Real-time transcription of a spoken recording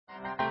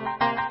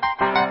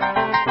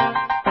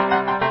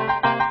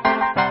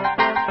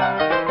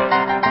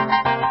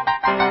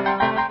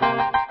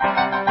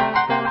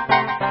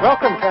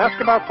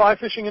About Fly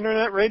Fishing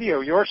Internet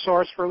Radio, your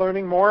source for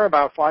learning more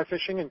about fly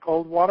fishing in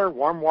cold water,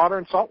 warm water,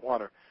 and salt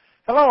water.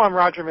 Hello, I'm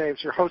Roger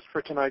Maves, your host for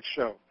tonight's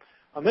show.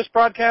 On this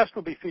broadcast,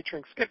 we'll be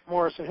featuring Skip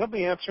Morris, and he'll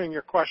be answering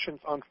your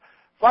questions on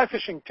fly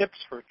fishing tips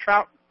for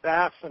trout,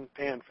 bass, and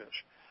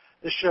panfish.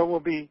 This show will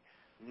be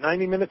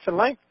 90 minutes in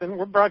length, and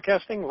we're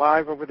broadcasting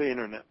live over the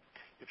Internet.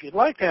 If you'd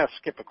like to ask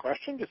Skip a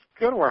question, just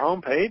go to our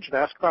homepage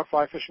at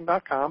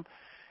askaboutflyfishing.com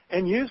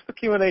and use the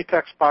Q&A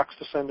text box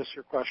to send us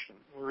your question.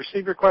 We'll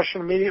receive your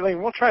question immediately,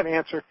 and we'll try to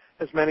answer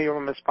as many of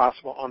them as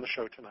possible on the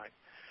show tonight.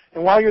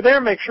 And while you're there,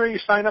 make sure you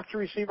sign up to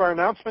receive our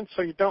announcements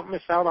so you don't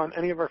miss out on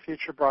any of our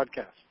future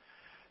broadcasts.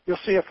 You'll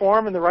see a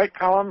form in the right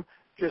column.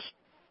 Just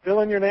fill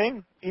in your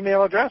name,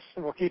 email address,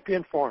 and we'll keep you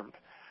informed.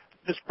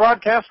 This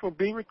broadcast will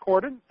be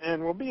recorded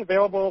and will be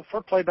available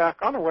for playback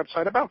on our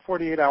website about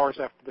 48 hours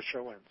after the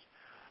show ends.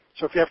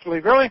 So if you have to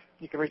leave early,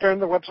 you can return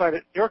to the website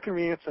at your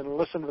convenience and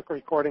listen to the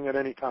recording at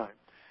any time.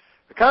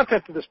 The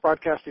content of this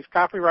broadcast is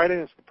copyrighted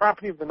and is the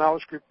property of the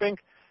Knowledge Group, Inc.,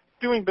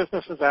 doing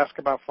business as Ask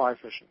About Fly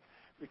Fishing.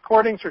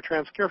 Recordings or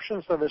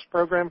transcriptions of this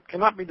program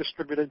cannot be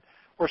distributed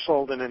or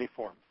sold in any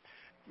form.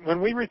 When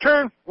we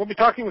return, we'll be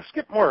talking with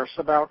Skip Morris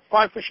about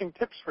fly fishing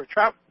tips for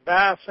trout,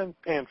 bass, and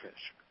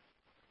panfish.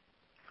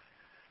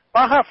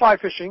 Baja Fly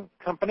Fishing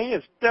Company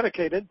is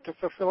dedicated to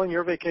fulfilling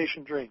your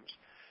vacation dreams.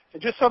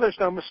 And just so there's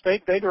no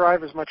mistake, they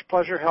derive as much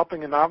pleasure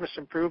helping a novice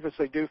improve as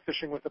they do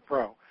fishing with a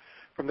pro.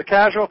 From the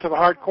casual to the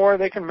hardcore,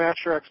 they can match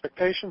your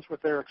expectations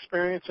with their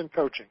experience and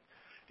coaching.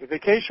 A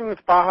vacation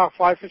with Baja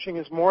Fly Fishing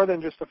is more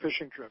than just a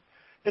fishing trip.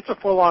 It's a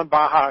full-on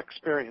Baja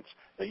experience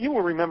that you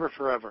will remember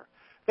forever.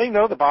 They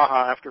know the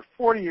Baja after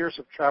 40 years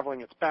of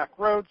traveling its back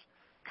roads,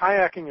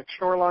 kayaking its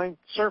shoreline,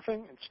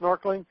 surfing, and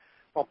snorkeling,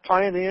 while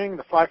pioneering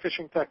the fly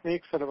fishing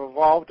techniques that have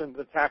evolved into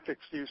the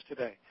tactics used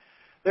today.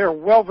 They are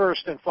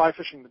well-versed in fly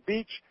fishing the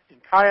beach, in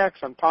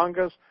kayaks, on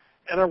pangas,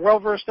 and are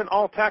well-versed in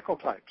all tackle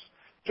types.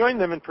 Join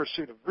them in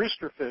pursuit of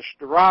roosterfish,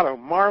 dorado,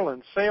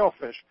 marlin,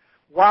 sailfish,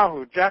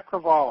 wahoo, jack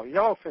crevalle,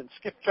 yellowfin,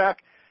 skipjack,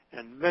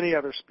 and many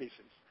other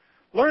species.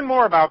 Learn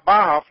more about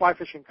Baja Fly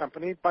Fishing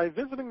Company by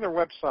visiting their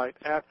website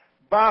at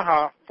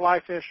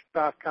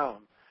BajaFlyfish.com.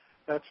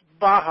 That's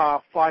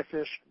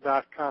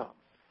BajaFlyfish.com.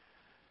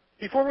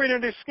 Before we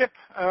introduce Skip,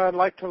 I'd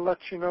like to let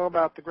you know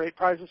about the great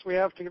prizes we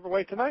have to give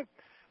away tonight.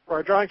 For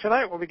our drawing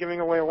tonight, we'll be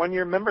giving away a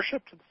one-year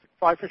membership to the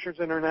Fly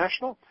Fishers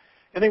International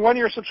and a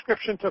one-year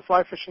subscription to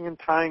Fly Fishing and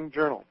Tying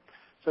Journal.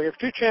 So you have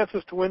two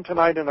chances to win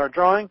tonight in our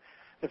drawing.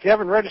 If you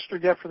haven't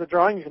registered yet for the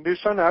drawing, you can do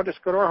so now.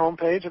 Just go to our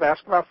homepage at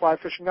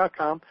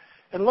askaboutflyfishing.com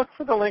and look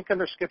for the link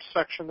under Skip's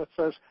section that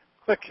says,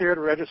 click here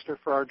to register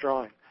for our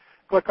drawing.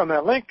 Click on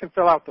that link and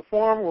fill out the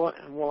form,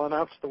 and we'll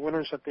announce the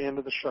winners at the end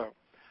of the show.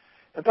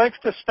 And thanks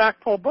to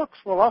Stackpole Books,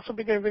 we'll also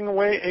be giving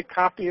away a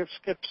copy of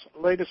Skip's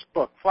latest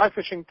book, Fly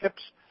Fishing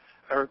Tips,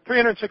 or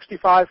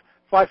 365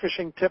 Fly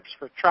Fishing Tips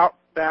for Trout,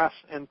 Bass,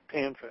 and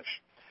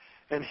Panfish.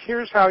 And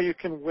here's how you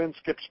can win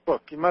Skip's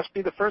book. You must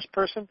be the first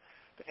person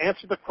to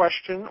answer the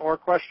question or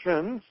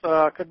questions,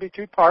 could be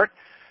two-part,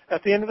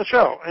 at the end of the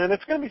show. And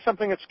it's going to be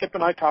something that Skip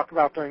and I talk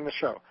about during the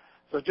show.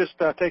 So just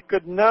take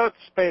good notes,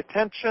 pay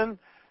attention,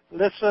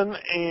 listen,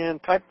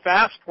 and type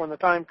fast when the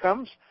time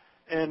comes,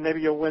 and maybe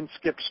you'll win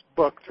Skip's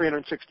book,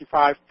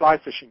 365 Fly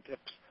Fishing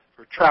Tips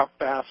for Trout,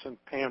 Bass, and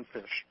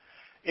Panfish.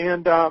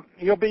 And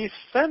you'll be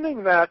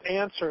sending that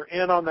answer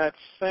in on that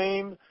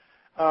same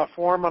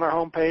form on our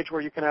homepage where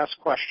you can ask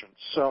questions.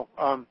 So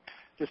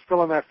just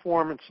fill in that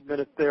form and submit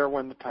it there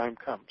when the time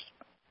comes.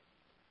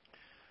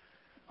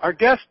 Our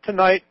guest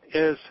tonight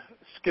is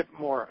Skip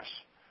Morris.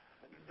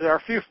 There are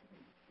a few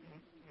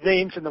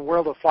names in the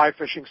world of fly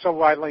fishing so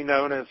widely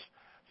known as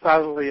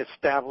solidly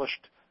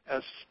established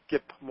as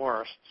Skip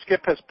Morris.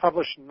 Skip has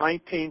published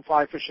 19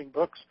 fly fishing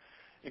books,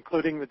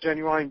 including the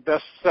genuine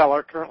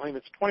bestseller, currently in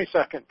its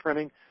 22nd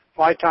printing,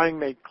 Fly Tying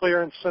Made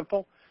Clear and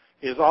Simple.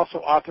 He has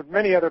also authored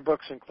many other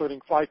books,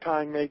 including Fly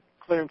Tying Made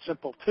Clear and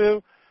Simple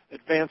 2,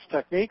 Advanced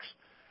Techniques,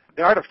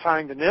 The Art of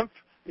Tying the Nymph,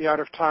 The Art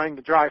of Tying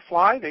the Dry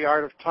Fly, The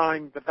Art of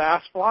Tying the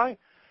Bass Fly,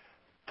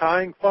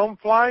 Tying Foam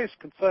Flies,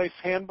 Concise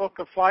Handbook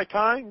of Fly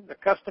Tying, The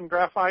Custom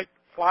Graphite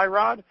Fly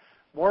Rod,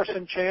 Morris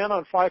and Chan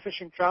on Fly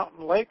Fishing Trout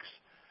and Lakes,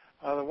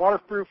 The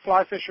Waterproof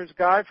Fly Fisher's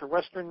Guide for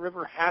Western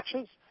River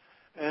Hatches,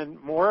 and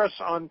Morris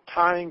on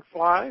Tying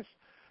Flies,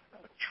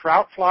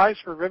 Trout Flies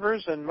for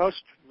Rivers, and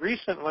most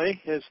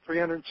recently his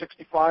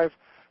 365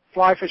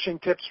 Fly Fishing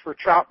Tips for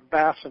Trout,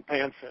 Bass, and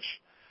Panfish.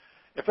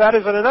 If that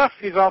isn't enough,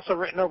 he's also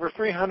written over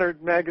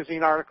 300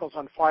 magazine articles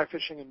on fly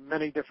fishing in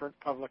many different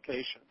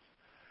publications.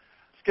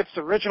 Skip's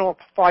original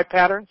fly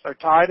patterns are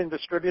tied and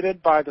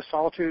distributed by the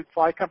Solitude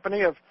Fly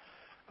Company of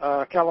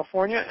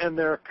California, and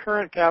their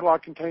current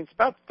catalog contains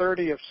about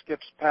 30 of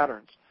Skip's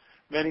patterns,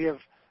 many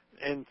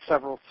in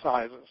several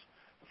sizes.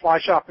 The Fly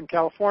Shop in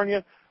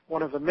California,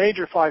 one of the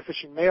major fly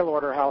fishing mail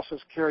order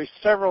houses, carries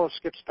several of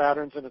Skip's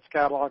patterns in its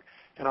catalog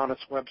and on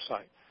its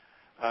website.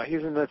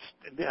 He's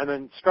an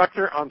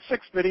instructor on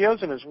 6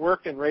 videos and has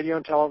worked in radio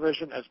and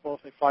television as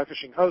both a fly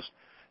fishing host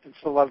and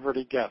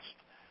celebrity guest.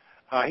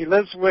 He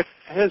lives with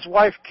his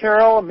wife,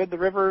 Carol, amid the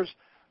rivers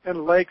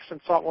and lakes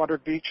and saltwater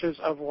beaches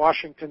of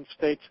Washington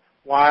State's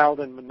wild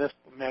and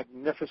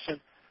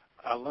magnificent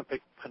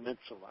Olympic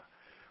Peninsula.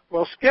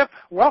 Well, Skip,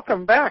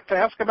 welcome back to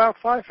Ask About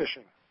Fly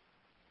Fishing.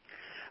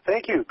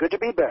 Thank you. Good to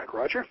be back,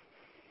 Roger.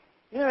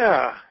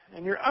 Yeah,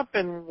 and you're up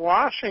in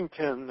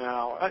Washington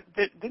now.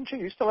 Didn't you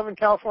used to live in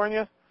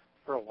California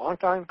for a long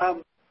time?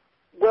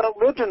 Well,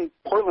 lived in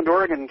Portland,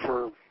 Oregon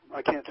for,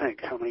 I can't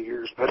think how many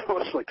years, but it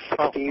was like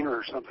 16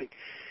 or something.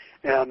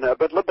 And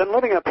but been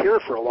living up here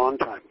for a long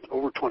time,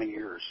 over 20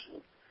 years.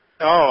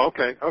 Oh,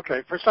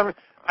 okay. For some,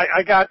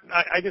 I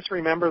just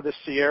remember the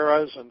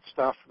Sierras and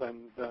stuff,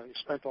 and you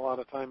spent a lot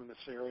of time in the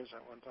Sierras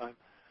at one time.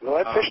 Well,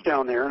 I fished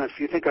down there, and if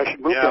you think I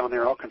should move down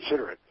there, I'll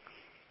consider it.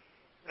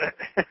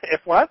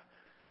 If what?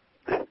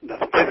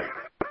 Nothing.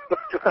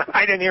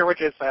 I didn't hear what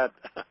you said.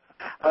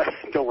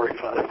 Don't worry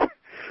about it.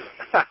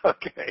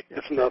 Okay.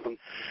 It's nothing.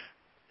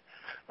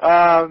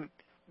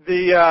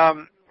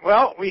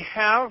 Well, we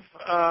have,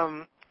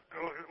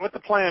 what the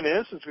plan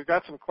is we've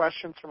got some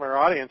questions from our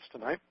audience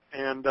tonight,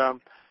 and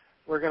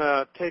we're going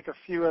to take a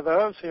few of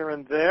those here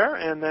and there,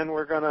 and then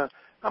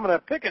I'm going to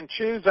pick and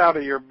choose out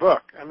of your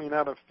book. I mean,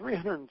 out of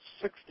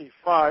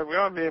 365, we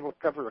ought to be able to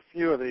cover a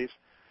few of these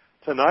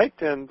tonight,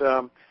 and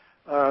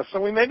so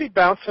we may be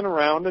bouncing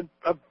around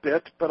a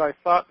bit, but I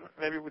thought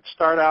maybe we'd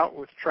start out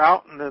with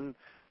trout and then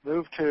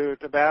move to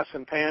bass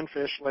and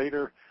panfish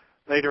later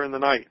in the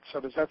night. So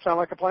does that sound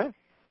like a plan?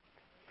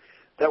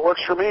 That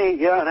works for me,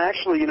 yeah. And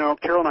actually,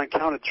 Carol and I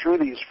counted through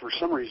these for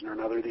some reason or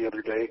another the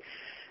other day,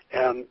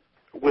 and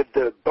with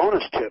the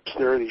bonus tips,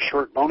 there are these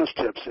short bonus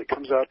tips. It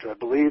comes out to, I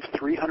believe,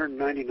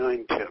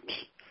 399 tips.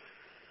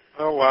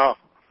 Oh, wow.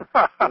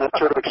 And that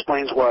sort of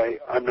explains why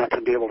I'm not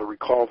going to be able to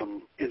recall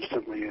them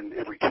instantly in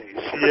every case.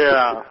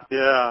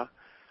 Yeah.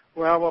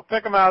 Well, we'll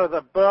pick them out of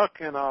the book,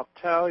 and I'll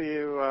tell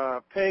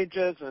you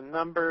pages and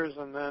numbers,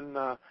 and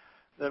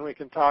then we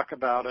can talk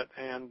about it.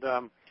 And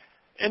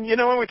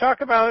when we talk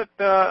about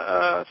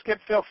it, Skip,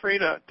 feel free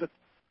to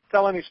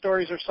tell any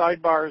stories or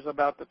sidebars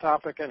about the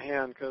topic at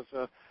hand, because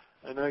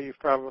I know you've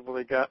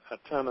probably got a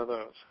ton of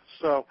those.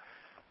 So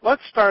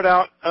let's start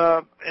out,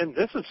 and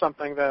this is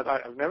something that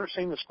I've never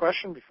seen this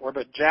question before,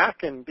 but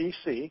Jack in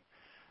BC,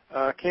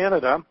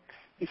 Canada,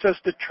 he says,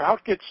 did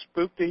trout get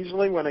spooked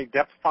easily when a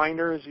depth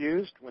finder is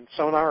used? When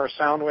sonar or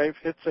sound wave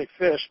hits a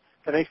fish,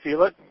 can they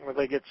feel it? Will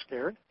they get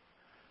scared?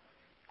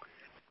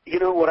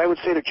 What I would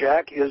say to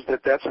Jack is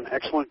that that's an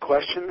excellent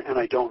question, and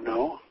I don't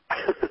know.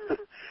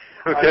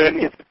 Okay. I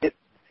mean,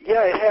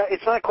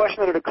 it's not a question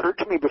that had occurred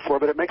to me before,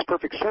 but it makes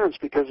perfect sense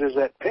because there's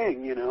that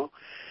ping,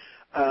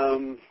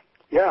 I'm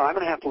going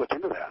to have to look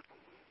into that.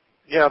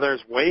 Yeah,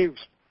 there's waves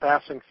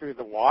passing through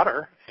the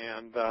water,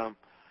 and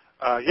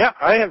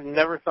I have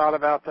never thought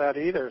about that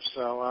either.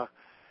 So,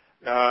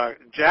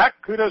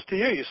 Jack, kudos to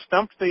you. You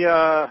stumped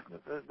the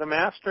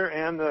master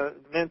and the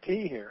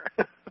mentee here.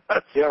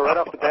 Yeah, right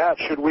off the bat.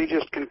 Should we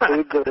just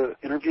conclude the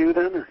interview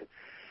then? Or?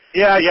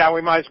 Yeah, we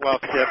might as well,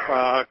 Skip.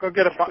 Go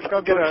get a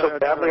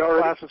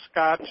glass of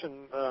scotch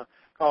and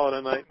call it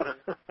a night.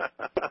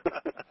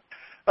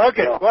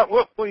 Okay,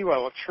 well,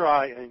 we'll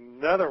try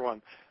another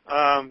one.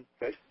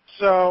 Okay.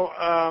 So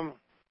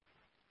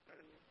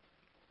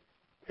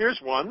here's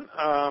one.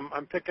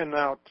 I'm picking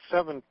out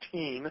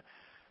 17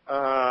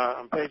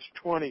 on page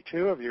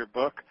 22 of your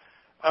book.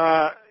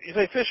 You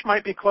say fish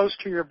might be close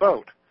to your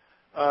boat,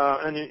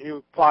 and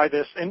you apply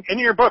this. In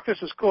your book,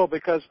 this is cool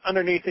because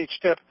underneath each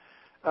tip,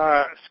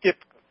 Skip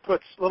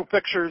puts little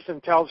pictures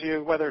and tells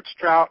you whether it's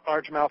trout,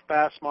 largemouth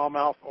bass,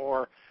 smallmouth,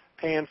 or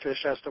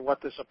panfish as to what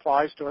this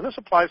applies to. And this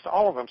applies to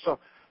all of them. So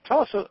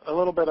tell us a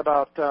little bit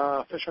about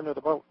fish under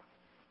the boat.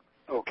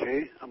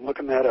 Okay, I'm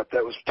looking that up.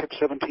 That was tip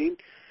 17?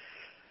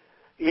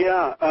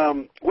 Yeah,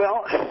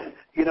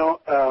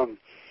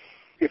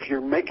 if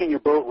you're making your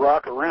boat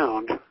rock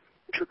around,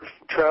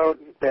 trout,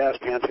 bass,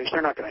 panfish,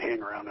 they're not going to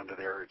hang around under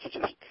there. It's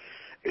just,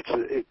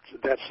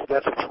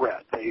 that's a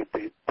threat. They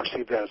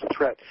perceive that as a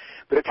threat.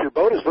 But if your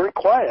boat is very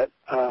quiet,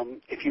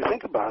 if you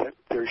think about it,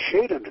 there's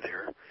shade under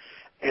there,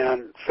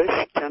 and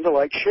fish tend to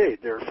like shade.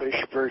 There are fish,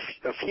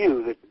 a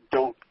few that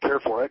don't care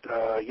for it.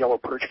 Yellow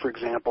perch, for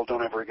example,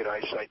 don't have very good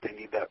eyesight. They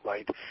need that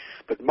light.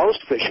 But most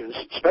fishes,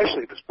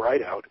 especially if it's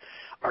bright out,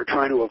 are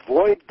trying to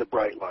avoid the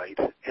bright light,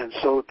 and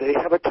so they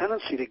have a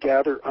tendency to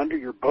gather under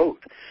your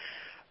boat.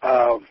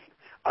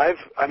 I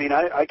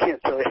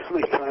can't tell you how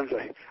many times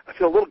I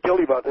feel a little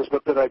guilty about this,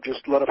 but that I've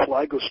just let a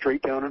fly go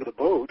straight down into the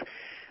boat,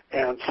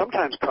 and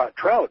sometimes caught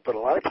trout, but a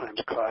lot of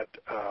times caught,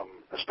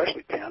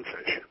 especially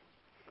panfish,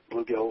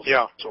 bluegills,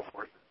 and so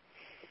forth.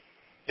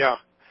 Yeah,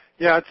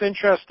 it's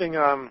interesting,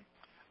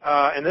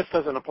 and this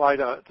doesn't apply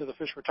to the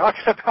fish we're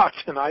talking about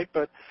tonight,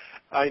 but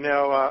I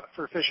know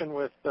for fishing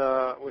with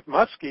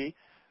muskie,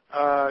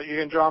 you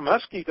can draw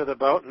muskie to the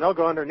boat, and they'll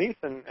go underneath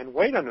and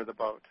wait under the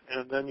boat,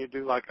 and then you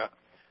do like a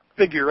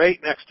figure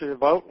 8 next to the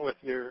boat with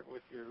your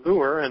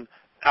lure, and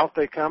out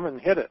they come and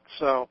hit it.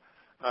 So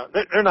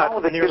they're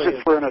not nearly. Is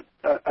it for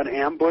an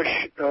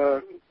ambush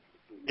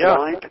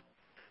blind?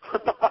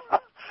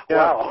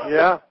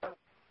 Wow.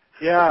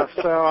 Yeah,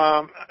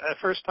 so the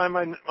first time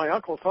my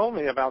uncle told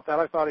me about that,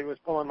 I thought he was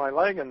pulling my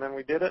leg, and then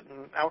we did it,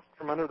 and out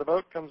from under the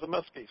boat comes a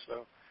muskie.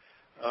 So,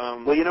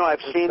 well, I've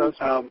seen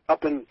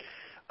up in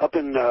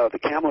the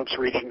Kamloops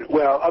region,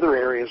 well, other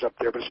areas up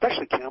there, but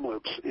especially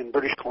Kamloops in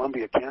British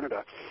Columbia,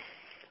 Canada,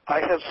 I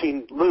have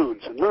seen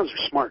loons, and loons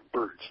are smart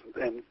birds,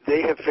 and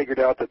they have figured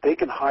out that they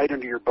can hide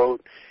under your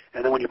boat,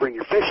 and then when you bring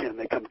your fish in,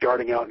 they come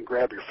darting out and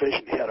grab your fish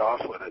and head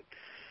off with it.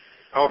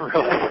 Oh,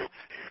 really?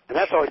 And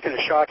that's always kind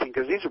of shocking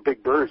because these are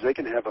big birds. They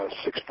can have a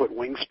 6-foot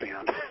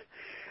wingspan,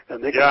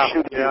 and they can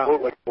shoot at your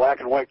boat like a black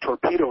and white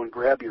torpedo and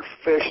grab your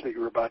fish that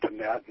you were about to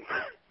net.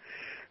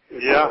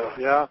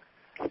 Yeah.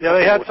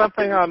 They had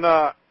something on.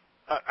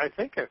 I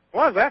think it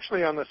was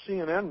actually on the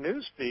CNN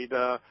news feed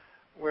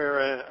where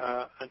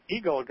an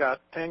eagle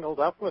got tangled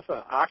up with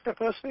an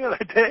octopus the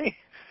other day,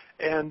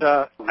 and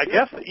I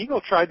guess the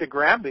eagle tried to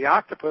grab the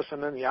octopus,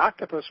 and then the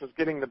octopus was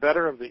getting the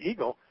better of the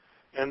eagle,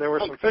 and there were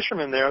some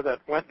fishermen there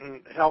that went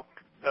and helped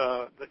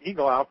the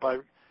eagle out by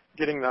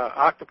getting the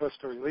octopus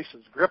to release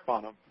his grip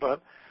on him.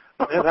 But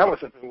yeah, that was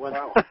a new one.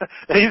 Wow.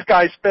 These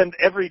guys spend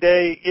every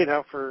day,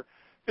 for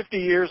 50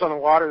 years on the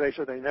water. They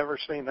said they never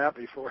seen that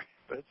before.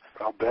 But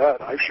I'll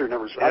bet. I've sure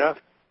never seen that.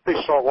 They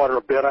saltwater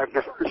a bit. I've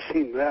never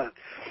seen that.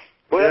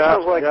 Well, that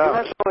sounds like doesn't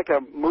that sound like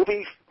a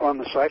movie on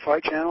the Sci-Fi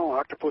Channel,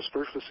 Octopus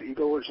versus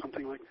Eagle or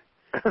something like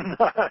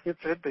that. It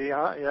could be,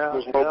 huh? Yeah.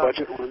 Those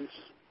low-budget ones.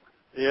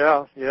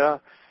 Yeah.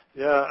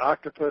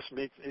 Octopus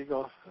meets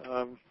eagle.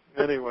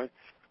 Anyway,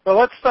 well,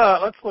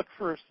 let's look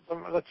for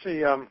some. Let's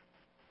see.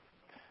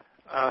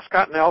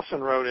 Scott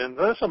Nelson wrote in.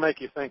 This will make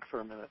you think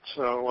for a minute.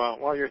 So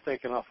while you're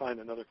thinking, I'll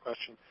find another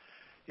question.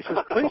 He says,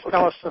 please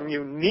tell us some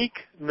unique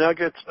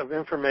nuggets of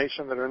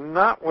information that are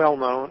not well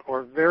known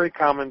or very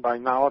common by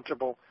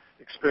knowledgeable,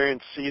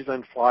 experienced,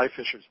 seasoned fly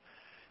fishers.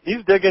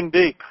 He's digging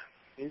deep.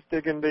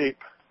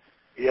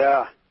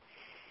 Yeah.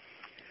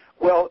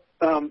 Well,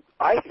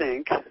 I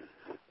think.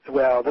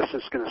 Well, this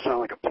is going to sound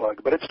like a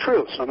plug, but it's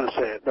true, so I'm going to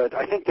say it. But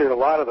I think there are a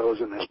lot of those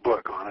in this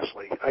book,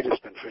 honestly. I've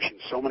just been fishing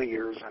so many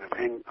years, and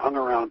I've hung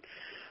around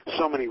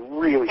so many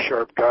really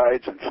sharp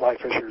guides and fly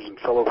fishers and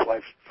fellow fly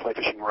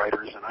fishing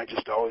writers, and I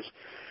just always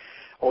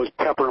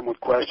pepper them with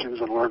questions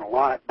and learn a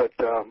lot. But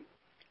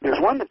there's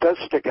one that does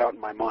stick out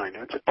in my mind,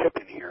 and it's a tip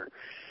in here.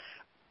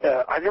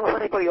 I've never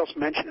heard anybody else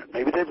mention it.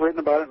 Maybe they've written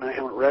about it and I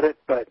haven't read it,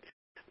 but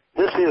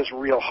this is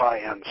real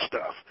high-end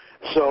stuff.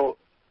 So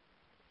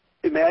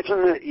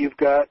imagine that you've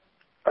got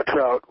a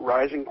trout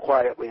rising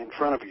quietly in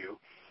front of you,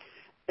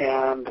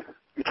 and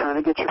you're trying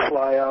to get your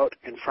fly out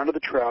in front of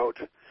the trout,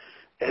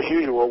 as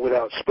usual,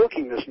 without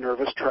spooking this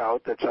nervous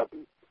trout that's up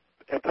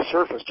at the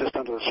surface, just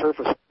under the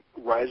surface,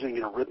 rising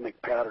in a rhythmic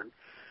pattern.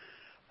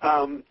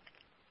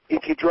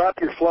 If you drop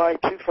your fly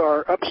too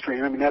far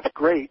upstream, that's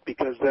great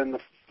because then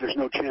there's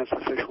no chance the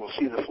fish will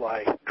see the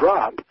fly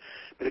drop.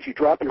 But if you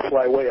drop your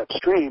fly way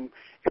upstream,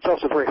 it's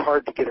also very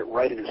hard to get it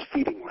right in his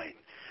feeding lane.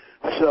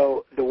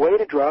 So the way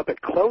to drop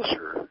it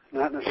closer,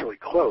 not necessarily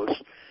close,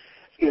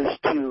 is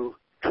to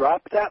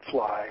drop that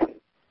fly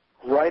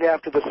right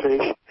after the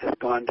fish has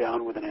gone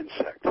down with an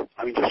insect.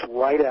 Just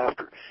right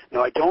after.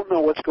 Now, I don't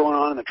know what's going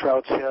on in the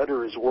trout's head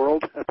or his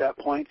world at that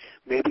point.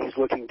 Maybe he's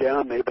looking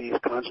down. Maybe he's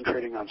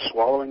concentrating on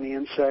swallowing the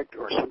insect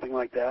or something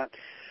like that.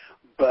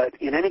 But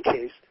in any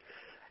case,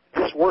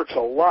 this works a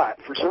lot.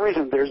 For some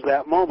reason, there's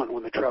that moment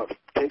when the trout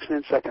takes an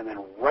insect, and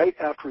then right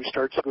after he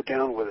starts to go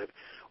down with it,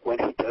 when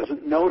he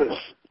doesn't notice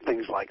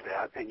things like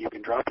that, and you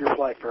can drop your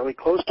fly fairly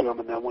close to him,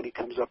 and then when he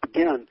comes up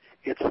again,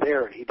 it's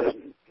there, and he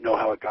doesn't know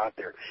how it got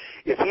there.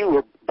 If he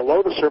were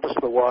below the surface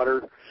of the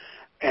water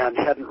and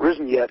hadn't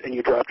risen yet, and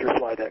you dropped your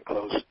fly that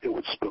close, it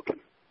would spook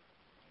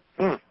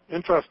him.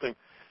 Interesting.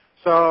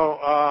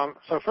 So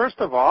first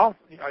of all,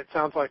 it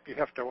sounds like you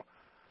have to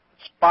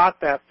spot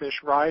that fish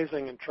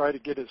rising and try to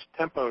get his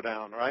tempo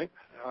down, right?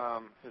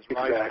 His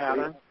rise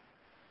pattern.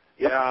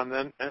 Yep. Yeah,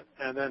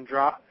 and then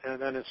drop,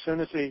 and then as soon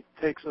as he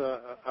takes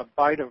a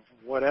bite of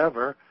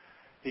whatever,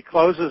 he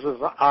closes his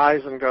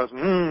eyes and goes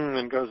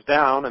and goes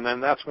down, and then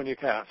that's when you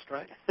cast,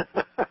 right?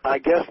 I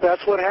guess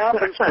that's what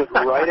happens. But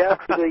right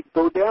after they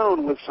go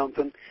down with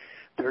something,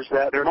 there's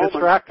that they're moment.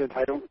 Distracted.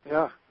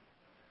 Yeah.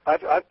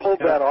 I've pulled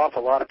that off a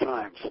lot of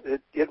times.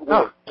 It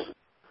works.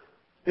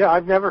 Yeah,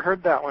 I've never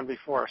heard that one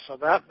before. So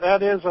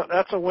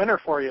that's a winner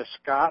for you,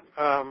 Scott.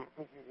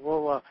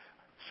 We'll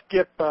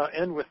skip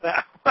in with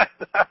that one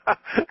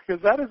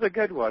because that is a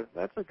good one.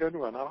 That's a good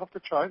one. I'll have to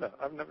try that.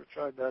 I've never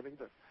tried that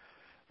either.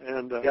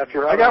 And if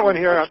you're I got one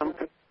here. I'm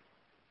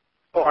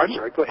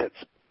sorry. Go ahead.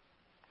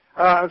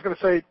 I was going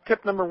to say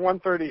tip number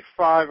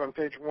 135 on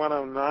page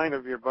 109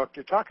 of your book.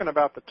 You're talking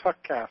about the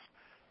tuck cast.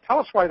 Tell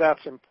us why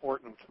that's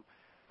important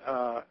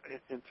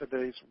in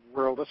today's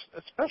world.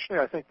 Especially,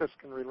 I think this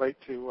can relate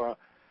to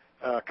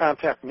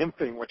contact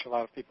nymphing, which a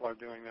lot of people are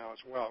doing now as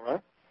well,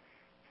 right?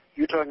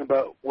 You're talking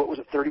about, what was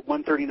it,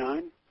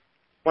 139?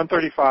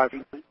 135.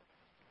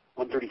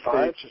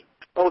 135?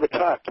 Oh, the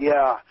tuck,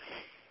 yeah.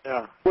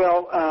 Yeah.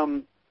 Well,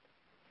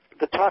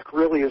 the tuck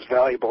really is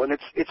valuable, and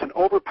it's an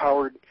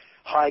overpowered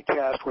high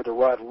cast where the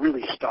rod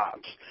really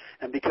stops.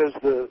 And because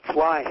the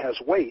fly has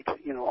weight,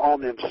 all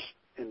nymphs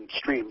in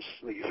streams,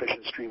 that you fish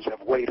in streams,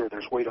 have weight, or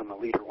there's weight on the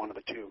leader, one of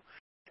the two.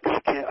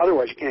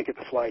 Otherwise, you can't get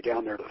the fly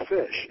down there to the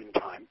fish in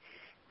time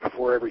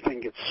before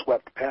everything gets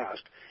swept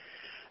past.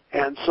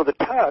 And so the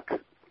tuck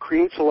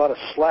creates a lot of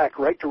slack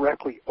right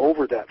directly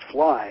over that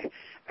fly.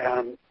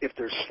 And if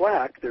there's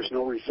slack, there's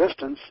no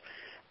resistance.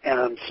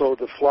 And so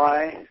the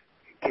fly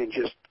can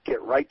just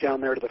get right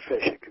down there to the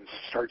fish. It can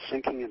start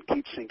sinking and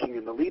keep sinking,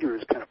 and the leader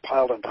is kind of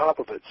piled on top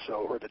of it,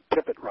 or the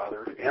tippet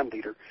rather, and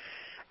leader.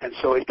 And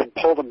so it can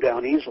pull them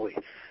down easily.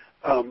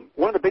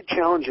 One of the big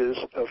challenges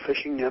of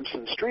fishing nymphs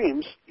in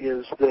streams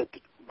is that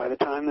by the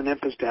time the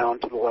nymph is down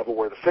to the level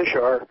where the fish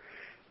are,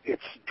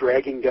 it's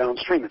dragging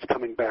downstream. It's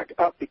coming back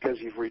up because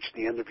you've reached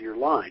the end of your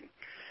line.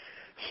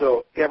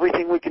 So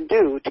everything we can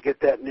do to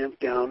get that nymph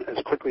down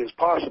as quickly as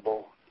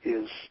possible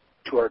is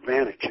to our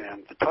advantage,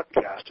 and the tuck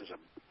cast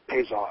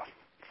pays off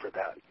for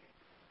that.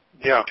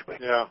 Yeah,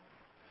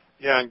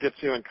 and gets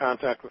you in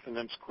contact with the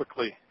nymphs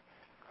quickly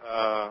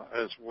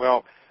as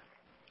well.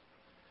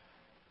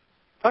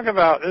 Talk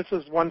about, this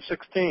is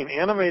 116,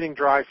 animating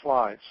dry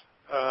flies.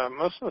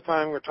 Most of the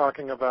time we're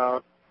talking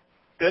about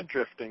dead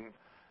drifting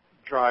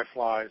dry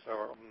flies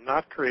or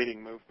not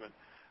creating movement.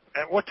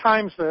 At what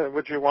times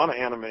would you want to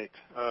animate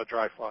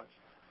dry flies?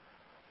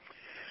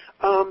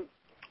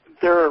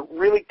 There are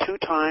really two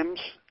times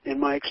in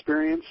my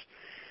experience.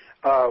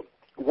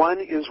 One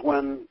is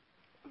when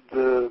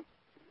the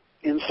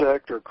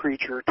insect or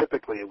creature,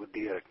 typically it would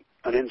be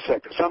an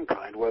insect of some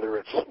kind, whether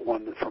it's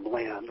one from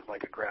land,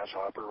 like a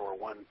grasshopper, or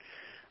one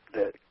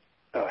that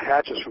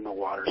hatches from the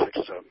water, such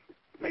as a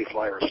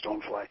mayfly or a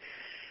stonefly.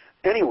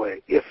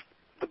 Anyway, if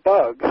the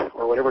bug,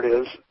 or whatever it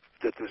is,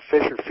 that the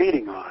fish are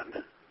feeding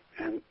on,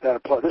 and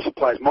this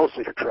applies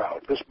mostly to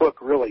trout. This book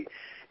really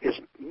is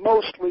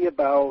mostly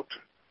about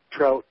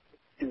trout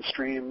in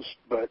streams,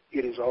 but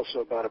it is also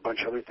about a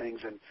bunch of other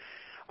things. And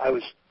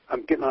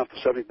I'm getting off the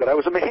subject, but I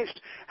was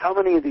amazed how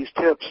many of these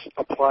tips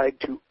applied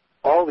to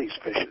all these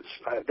fishes.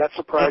 That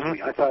surprised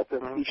me. I thought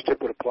that each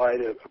tip would apply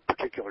to a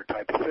particular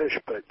type of fish,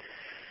 but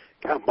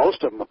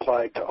most of them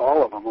applied to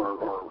all of them,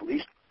 or at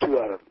least two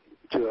out of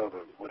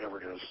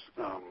whatever it is.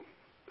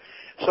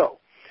 So,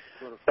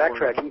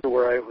 backtracking to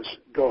where I was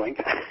going,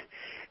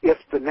 if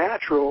the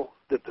natural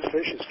that the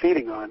fish is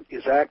feeding on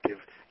is active,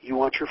 you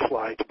want your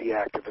fly to be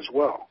active as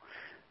well.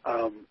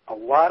 A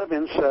lot of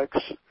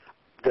insects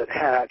that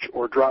hatch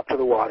or drop to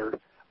the water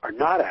are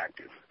not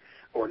active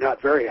or not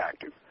very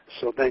active.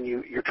 So then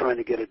you're trying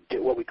to get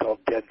what we call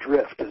dead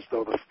drift, as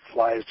though the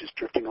fly is just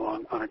drifting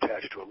along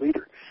unattached to a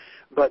leader.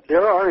 But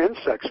there are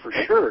insects for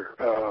sure,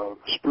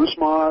 spruce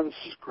moths,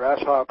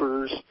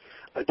 grasshoppers,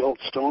 adult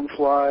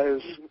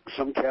stoneflies,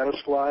 some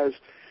caddisflies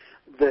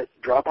that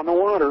drop on the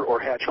water or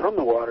hatch from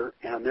the water,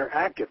 and they're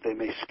active. They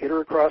may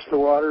skitter across the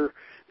water.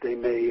 They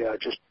may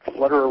just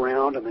flutter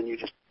around, and then you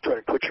just try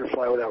to put your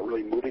fly without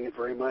really moving it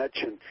very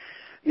much. And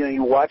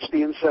you watch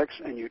the insects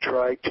and you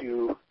try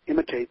to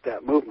imitate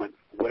that movement,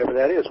 whatever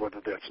that is,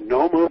 whether that's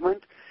no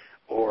movement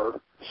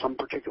or some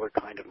particular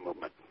kind of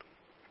movement.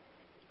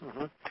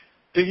 Mm-hmm.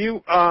 Do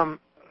you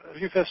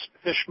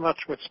fish much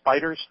with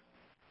spiders,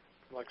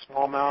 like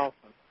smallmouth?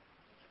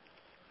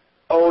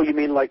 Oh, you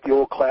mean like the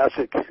old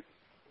classic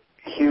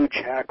huge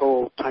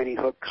hackle, tiny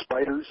hook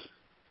spiders?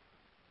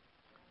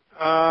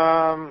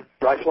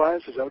 Dry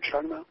flies, is that what you're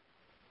talking about?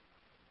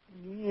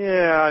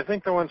 Yeah, I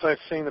think the ones I've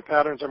seen, the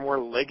patterns are more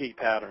leggy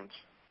patterns,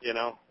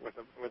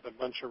 with a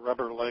bunch of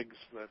rubber legs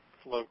that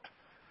float.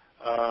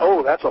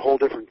 That's a whole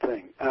different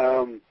thing.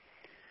 I'm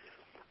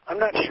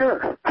not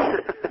sure.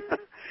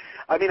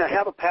 I mean, I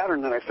have a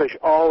pattern that I fish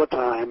all the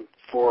time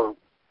for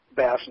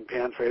bass and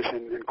panfish,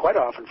 and quite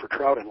often for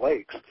trout in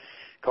lakes,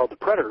 called the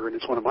Predator, and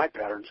it's one of my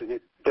patterns, and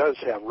it does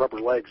have rubber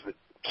legs that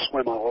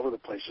swim all over the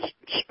place, just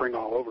spring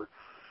all over.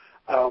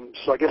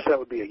 So I guess that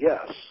would be a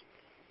yes.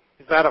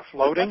 Is that a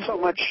floating not so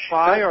much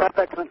fly? Not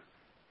that kind of,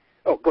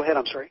 oh, go ahead,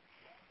 I'm sorry.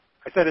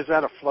 I said, is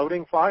that a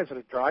floating fly? Is it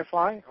a dry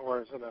fly,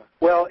 or is it a...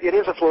 Well, it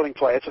is a floating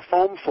fly. It's a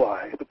foam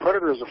fly. The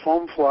Predator is a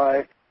foam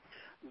fly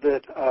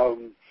that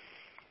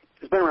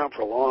has been around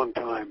for a long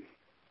time.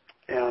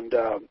 And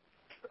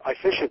I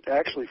fish it,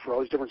 actually, for all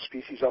these different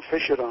species. I'll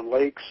fish it on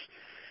lakes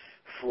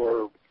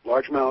for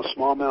largemouth,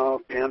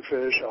 smallmouth,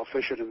 panfish. I'll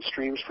fish it in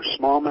streams for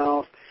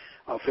smallmouth.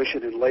 I'll fish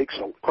it in lakes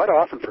quite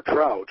often for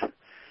trout,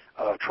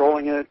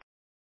 trolling it.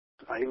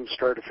 I even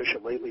started to fish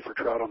it lately for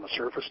trout on the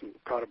surface and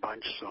caught a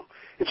bunch. So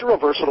it's a real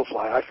versatile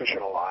fly. I fish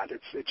it a lot.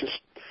 It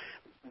just,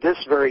 this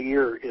very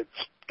year, it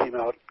came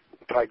out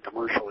tied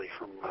commercially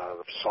from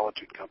the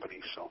Solitude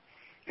Company. So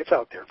it's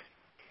out there.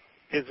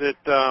 Is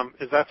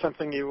that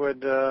something you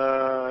would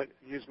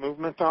use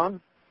movement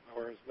on,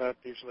 or is that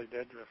usually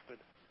dead drifted?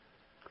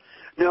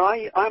 No,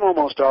 I'm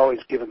almost always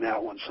giving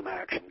that one some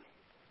action.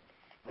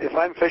 If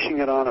I'm fishing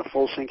it on a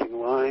full sinking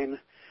line,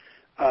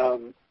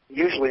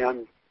 usually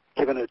I'm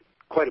giving it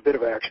quite a bit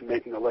of action,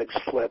 making the legs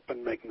flip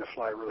and making the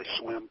fly really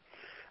swim.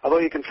 Although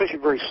you can fish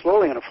it very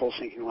slowly on a full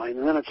sinking line,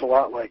 and then it's a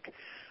lot like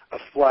a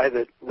fly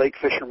that lake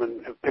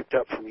fishermen have picked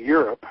up from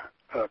Europe,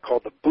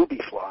 called the booby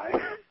fly,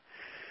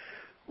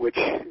 which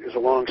is a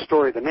long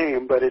story, the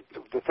name, but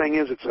the thing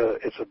is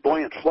it's a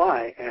buoyant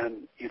fly,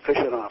 and you fish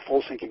it on a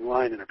full sinking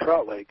line in a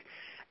trout lake,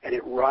 and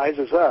it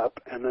rises up,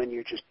 and then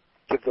you just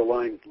give the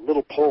line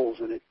little pulls,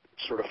 and it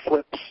sort of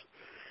flips,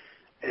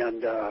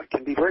 and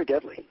can be very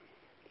deadly.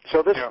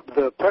 So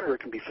the predator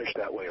can be fished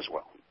that way as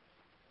well.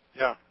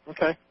 Yeah.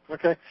 Okay.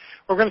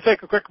 We're going to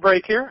take a quick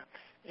break here,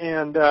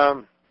 and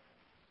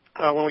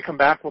when we come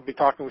back, we'll be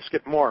talking with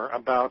Skip Moore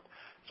about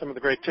some of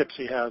the great tips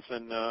he has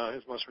in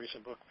his most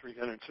recent book,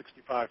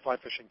 365 Fly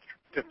Fishing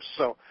Tips.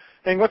 So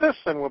hang with us,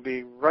 and we'll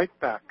be right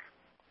back.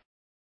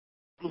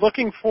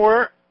 Looking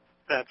for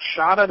that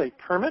shot at a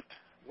permit?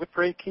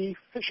 Whipray Key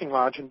Fishing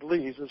Lodge in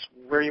Belize is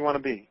where you want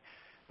to be.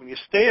 When you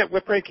stay at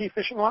Whipray Key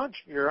Fishing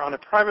Lodge, you're on a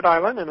private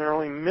island and are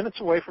only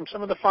minutes away from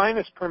some of the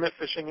finest permit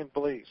fishing in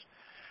Belize.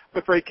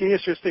 Whipray Key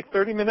is just a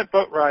 30-minute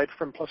boat ride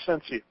from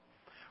Placencia.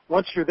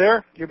 Once you're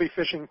there, you'll be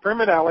fishing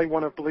Permit Alley,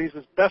 one of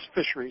Belize's best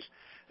fisheries,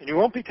 and you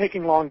won't be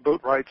taking long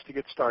boat rides to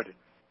get started.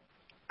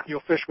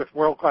 You'll fish with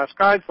world-class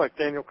guides like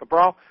Daniel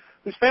Cabral,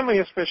 whose family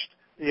has fished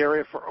the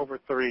area for over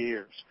 30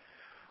 years.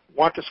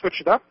 Want to switch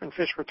it up and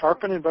fish for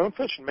tarpon and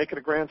bonefish and make it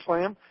a grand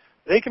slam?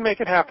 They can make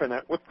it happen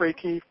at Whipray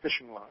Key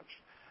Fishing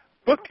Lodge.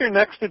 Book your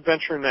next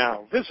adventure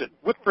now. Visit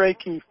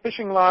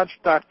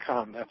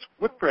WhiprayKeyFishingLodge.com. That's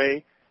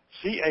Whipray,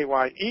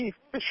 C-A-Y-E,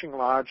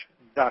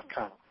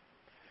 FishingLodge.com.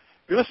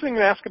 You're listening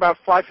to Ask About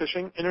Fly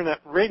Fishing Internet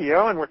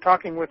Radio, and we're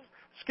talking with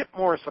Skip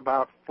Morris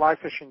about fly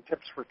fishing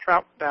tips for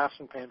trout, bass,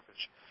 and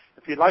panfish.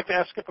 If you'd like to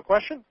ask Skip a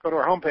question, go to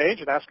our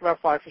homepage at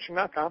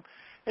AskAboutFlyFishing.com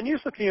and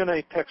use the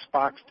Q&A text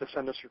box to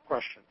send us your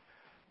question.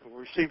 We'll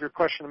receive your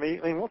question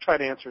immediately, and we'll try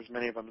to answer as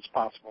many of them as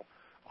possible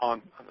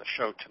on the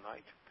show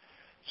tonight.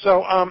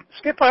 So,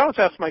 Skip, I always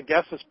ask my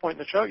guests at this point in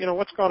the show,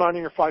 what's going on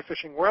in your fly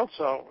fishing world?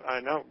 So I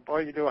know,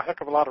 boy, you do a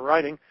heck of a lot of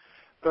writing.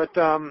 But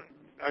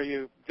are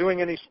you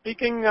doing any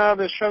speaking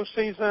this show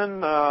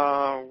season?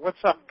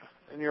 What's up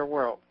in your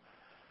world?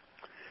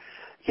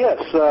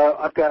 Yes,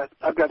 I've got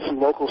some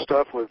local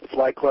stuff with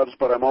fly clubs,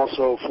 but I'm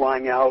also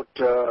flying out.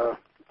 We're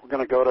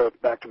going to go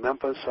back to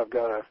Memphis.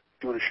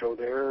 Doing a show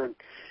there, and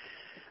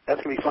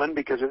that's going to be fun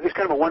because it's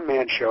kind of a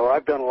one-man show.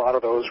 I've done a lot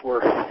of those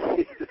where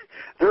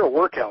they're a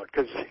workout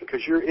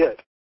because you're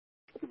it.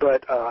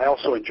 But I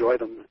also enjoy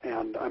them,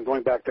 and I'm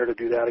going back there to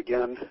do that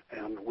again,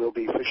 and we'll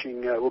be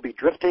fishing. We'll be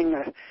drifting.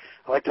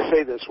 I like to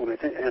say this and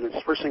it's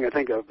the first thing I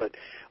think of, but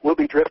we'll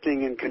be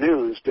drifting in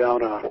canoes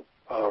down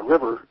a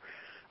river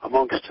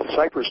amongst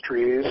cypress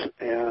trees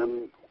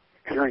and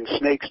hearing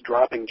snakes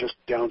dropping just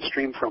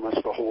downstream from us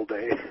the whole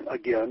day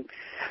again,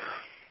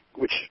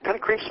 which kind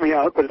of creeps me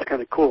out, but it's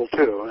kind of cool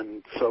too.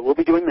 And so we'll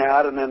be doing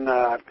that, and then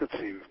let's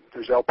see,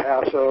 there's El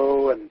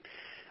Paso, and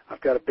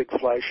I've got a big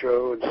fly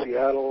show in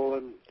Seattle,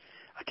 and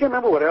I can't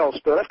remember what else,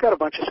 but I've got a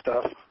bunch of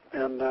stuff,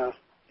 and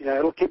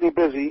it'll keep me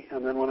busy.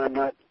 And then when I'm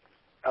not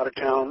out of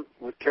town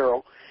with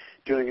Carol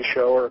doing a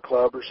show or a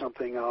club or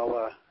something,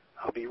 I'll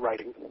be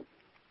writing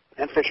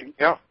and fishing.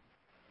 Yeah,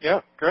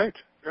 great.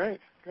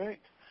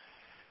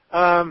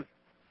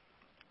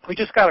 We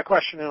just got a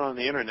question in on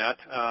the internet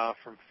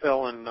from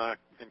Phil in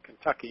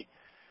Kentucky.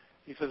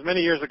 He says,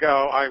 many years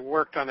ago, I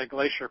worked on a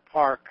Glacier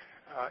Park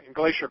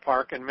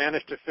and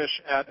managed to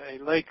fish at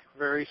a lake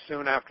very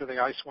soon after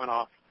the ice went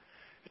off.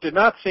 It did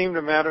not seem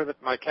to matter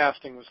that my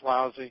casting was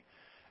lousy.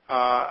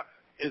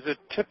 Is it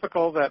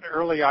typical that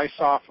early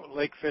ice-off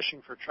lake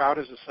fishing for trout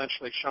is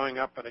essentially showing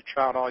up at a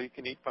trout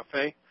all-you-can-eat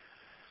buffet?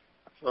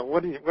 So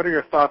what are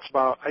your thoughts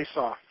about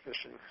ice-off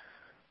fishing?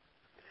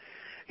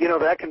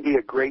 That can be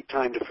a great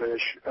time to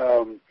fish.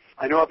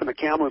 I know up in the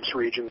Kamloops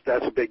region,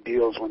 that's a big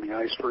deal is when the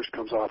ice first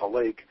comes off a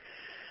lake.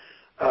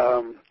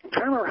 I'm trying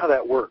to remember how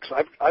that works.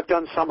 I've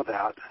done some of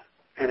that,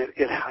 and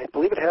I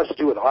believe it has to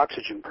do with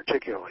oxygen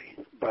particularly.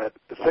 But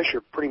the fish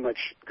are pretty much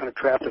kind of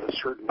trapped at a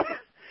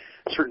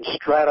certain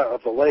strata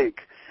of the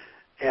lake,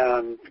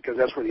 and because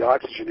that's where the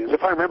oxygen is.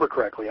 If I remember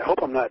correctly, I hope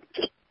I'm not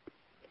just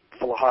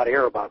full of hot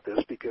air about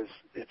this because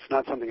it's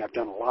not something I've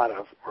done a lot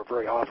of or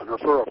very often or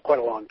for quite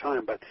a long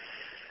time. But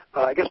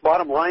I guess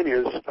bottom line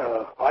is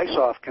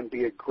ice-off can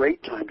be a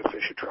great time to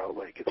fish a trout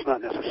lake. It's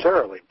not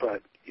necessarily,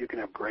 but you can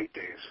have great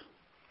days.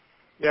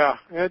 Yeah,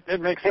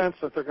 it makes sense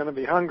that they're going to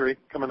be hungry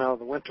coming out of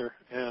the winter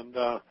and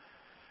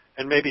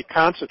maybe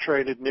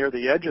concentrated near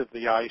the edge of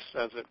the ice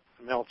as it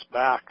melts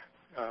back.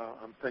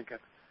 I'm thinking,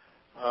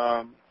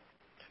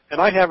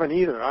 and I haven't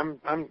either. I'm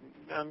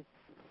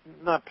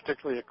not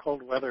particularly a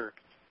cold weather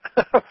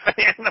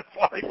fan of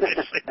fly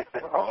fishing.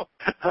 So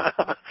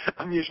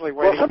I'm usually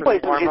waiting for the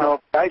warm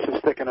up. The ice is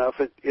thick enough,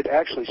 it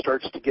actually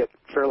starts to get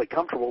fairly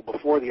comfortable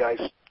before the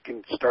ice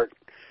can start,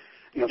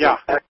 the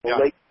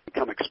lake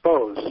become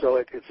exposed. So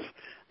it's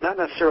not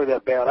necessarily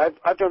that bad.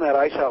 I've done that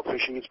ice out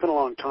fishing. It's been a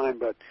long time,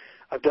 but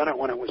I've done it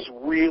when it was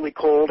really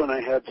cold and I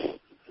had,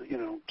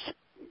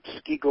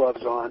 ski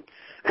gloves on.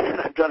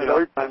 And I've done it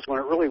other times when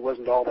it really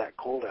wasn't all that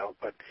cold out.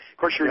 But of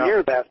course, you're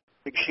near that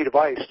big sheet of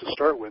ice to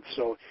start with,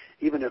 so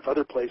even if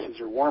other places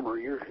are warmer,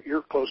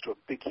 you're close to a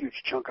big,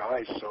 huge chunk of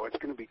ice, so it's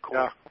going to be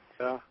cool.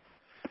 Yeah.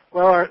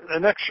 Well, the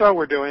next show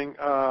we're doing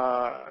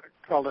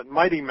called it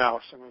Mighty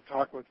Mouse, and we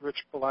talked with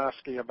Rich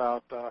Pulaski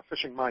about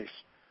fishing mice.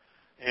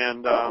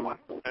 And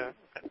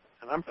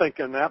I'm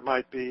thinking that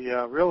might be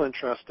real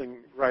interesting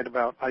right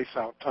about ice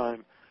out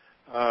time.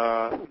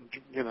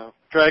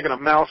 Dragging a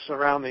mouse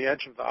around the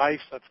edge of the ice,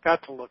 that's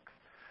got to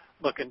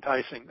look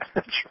enticing.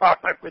 I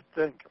would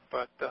think,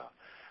 but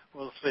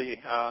we'll see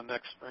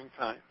next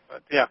springtime.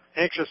 But yeah,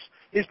 anxious.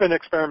 He's been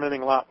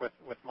experimenting a lot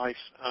with mice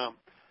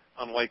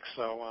on lakes,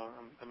 so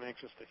I'm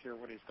anxious to hear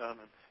what he's done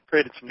and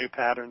created some new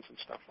patterns and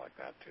stuff like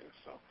that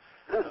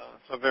too.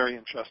 So very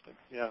interesting.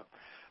 Yeah.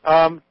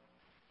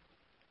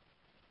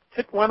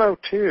 Hit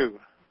 102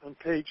 on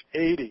page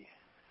 80.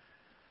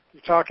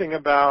 You're talking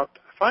about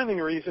finding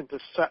a reason to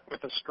set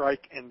with a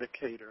strike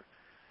indicator.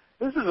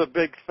 This is a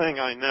big thing,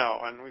 I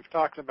know, and we've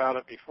talked about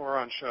it before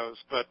on shows,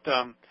 but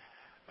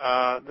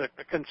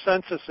the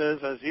consensus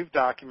is, as you've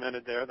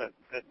documented there, that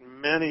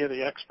many of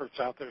the experts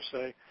out there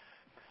say,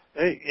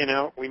 hey,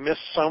 we miss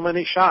so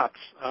many shots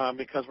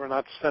because we're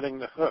not setting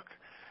the hook.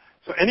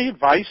 So any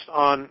advice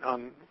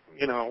on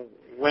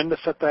when to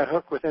set that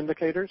hook with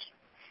indicators?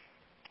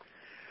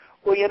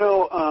 Well, you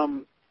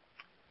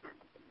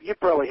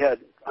probably had,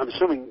 I'm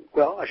assuming,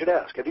 well, I should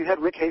ask, have you had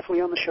Rick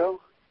Hafele on the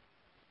show?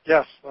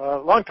 Yes, a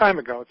long time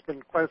ago. It's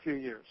been quite a few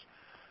years.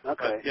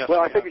 Okay. Yes,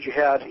 well, I figured you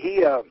had.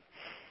 He,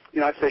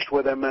 I fished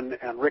with him, and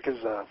Rick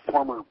is a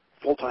former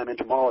full-time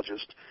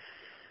entomologist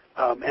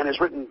and has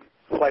written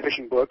fly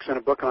fishing books and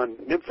a book on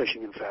nymph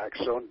fishing, in fact.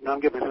 So now I'm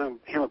giving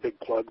him a big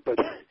plug. But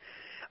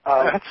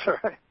that's all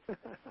right.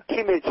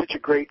 He made such a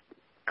great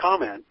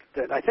comment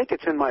that I think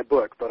it's in my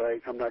book, but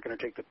I'm not going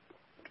to take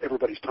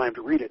everybody's time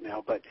to read it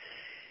now. But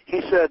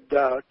he said,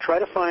 try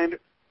to find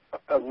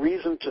a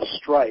reason to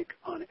strike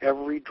on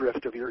every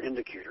drift of your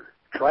indicator.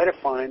 Try to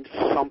find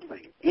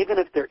something. Even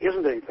if there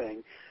isn't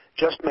anything,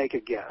 just make a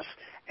guess.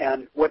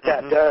 And what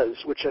that does,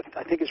 which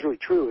I think is really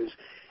true, is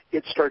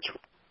it starts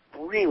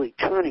really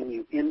turning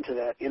you into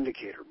that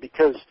indicator,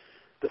 because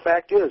the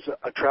fact is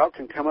a trout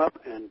can come up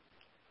and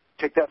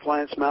take that fly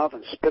in its mouth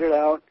and spit it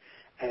out,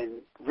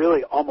 and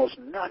really almost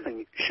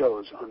nothing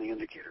shows on the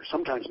indicator.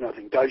 Sometimes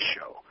nothing does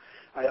show.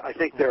 I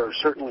think there are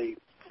certainly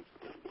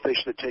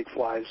fish that take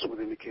flies with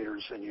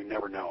indicators and you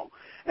never know.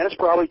 And it's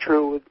probably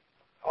true with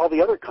all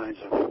the other kinds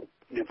of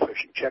nymph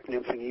fishing, check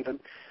nymphing even,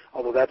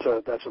 although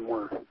that's a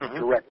more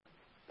direct,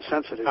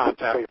 sensitive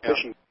way of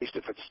fishing, at least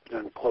if it's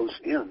done close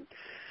in.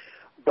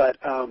 But,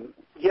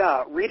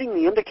 reading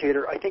the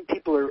indicator, I think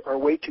people are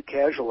way too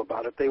casual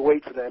about it. They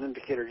wait for that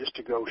indicator just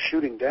to go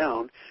shooting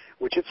down,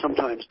 which it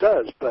sometimes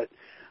does, but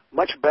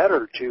much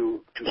better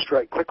to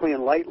strike quickly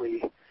and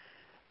lightly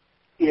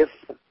if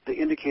the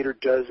indicator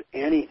does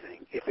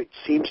anything. If it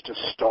seems to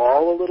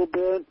stall a little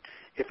bit,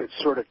 if it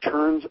sort of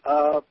turns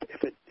up,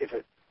 if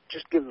it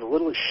just gives a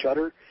little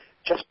shudder,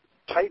 just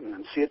tighten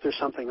and see if there's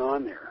something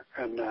on there.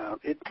 And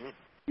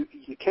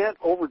you can't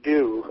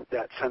overdo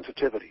that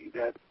sensitivity.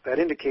 That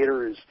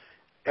indicator is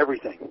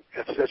everything.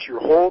 That's your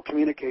whole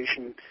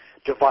communication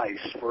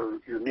device for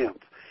your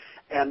nymph.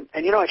 And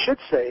I should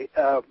say,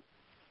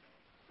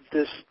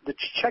 the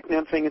check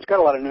nymphing, it's got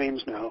a lot of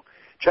names now.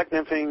 Check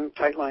nymphing,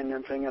 tight line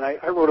nymphing, and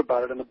I wrote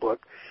about it in the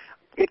book.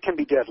 It can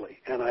be deadly,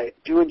 and I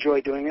do enjoy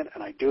doing it,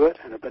 and I do it,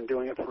 and I've been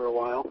doing it for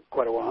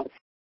quite a while.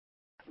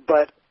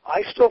 But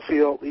I still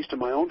feel, at least in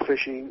my own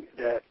fishing,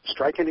 that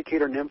strike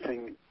indicator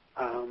nymphing,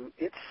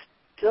 it's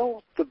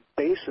still the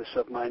basis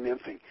of my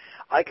nymphing.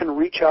 I can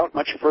reach out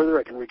much further.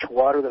 I can reach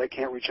water that I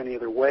can't reach any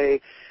other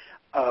way.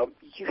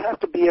 You have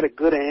to be at a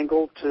good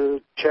angle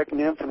to check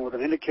nymph, and with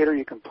an indicator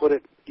you can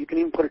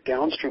even put it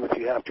downstream if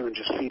you have to and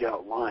just feed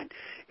out line.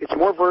 It's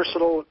more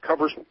versatile. It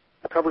covers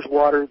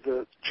water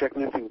the check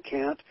nymphing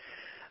can't.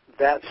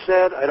 That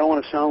said, I don't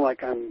want to sound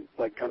like I'm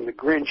the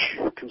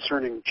Grinch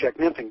concerning check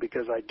nymphing,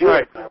 because I do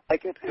it, and I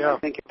like it, and I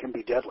think it can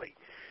be deadly.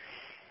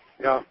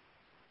 Yeah.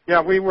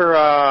 Yeah, we were,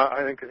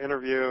 I think, an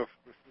interview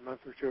a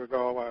month or two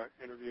ago,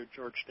 interviewed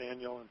George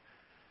Daniel, and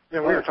we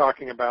were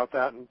talking about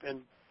that,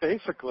 and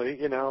basically,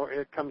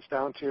 it comes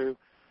down to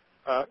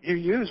you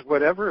use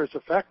whatever is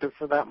effective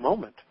for that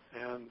moment,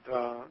 and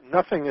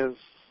nothing is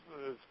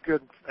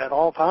good at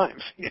all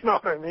times. You know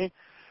what I mean?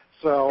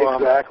 So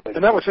exactly.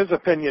 And that was his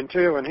opinion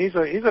too. And he's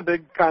a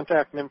big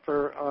contact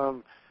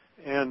nympher.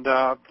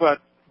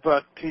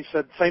 But he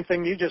said same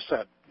thing you just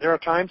said. There are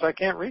times I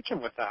can't reach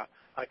him with that.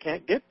 I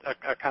can't get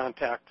a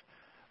contact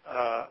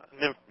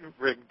nymph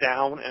rig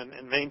down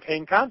and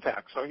maintain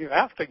contact. So you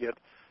have to get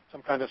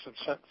some kind of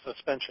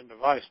suspension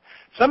device.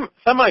 Some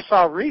I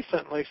saw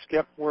recently,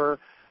 Skip, were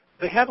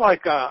they had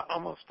like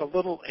almost a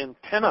little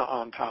antenna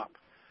on top,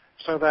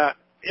 so that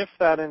if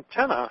that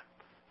antenna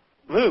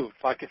moved,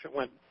 like if it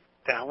went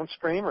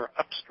downstream or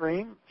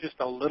upstream just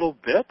a little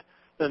bit,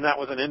 then that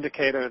was an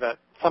indicator that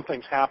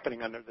something's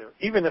happening under there,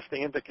 even if the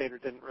indicator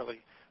didn't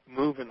really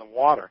move in the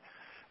water.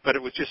 But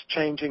it was just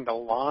changing the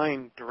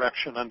line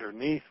direction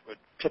underneath would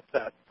tip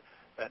that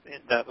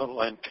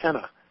little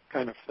antenna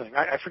kind of thing.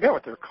 I forget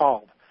what they're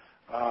called,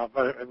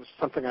 but it was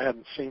something I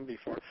hadn't seen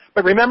before.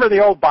 But remember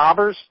the old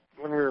bobbers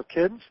when we were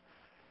kids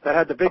that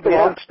had the big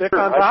long stick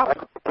on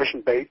top?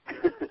 Fishing bait.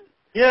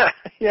 Yeah.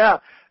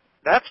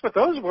 that's what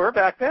those were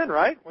back then,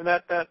 right? When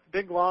that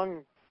big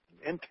long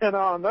antenna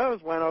on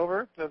those went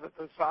over to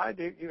the side,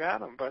 you had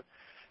them. But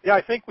yeah,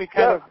 I think we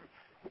kind of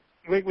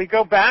we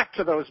go back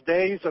to those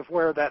days of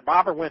where that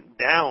bobber went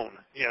down,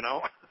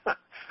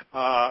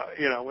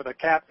 with a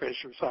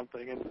catfish or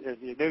something, and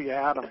you knew you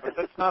had them. But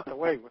that's not the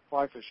way with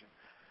fly fishing.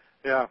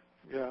 Yeah,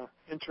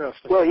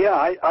 interesting. Well, yeah,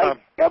 I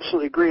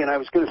absolutely agree. And I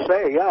was going to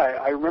say,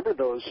 I remember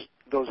those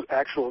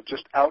actual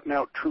just out and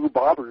out true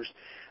bobbers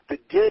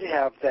that did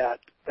have that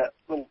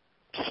little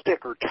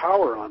stick or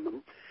tower on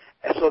them,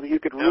 so that you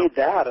could read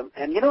that.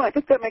 And I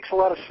think that makes a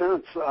lot of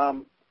sense.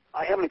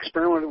 I haven't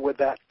experimented with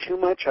that too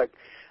much.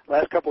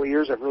 Last couple of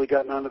years, I've really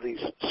gotten onto these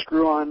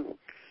screw-on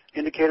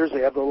indicators. They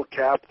have the little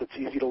cap that's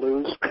easy to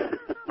lose.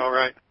 All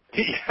right.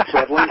 So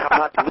I've learned how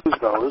not to lose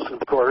those,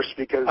 of course,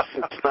 because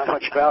it's not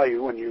much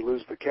value when you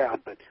lose the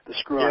cap, but the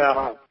screw-on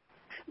top.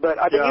 But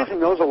I've been using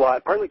those a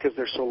lot, partly because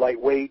they're so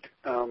lightweight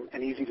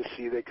and easy to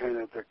see. They're kind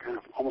of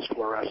almost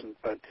fluorescent.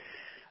 But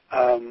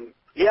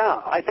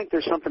I think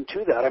there's something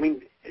to that. I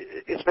mean,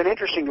 it's been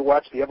interesting to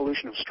watch the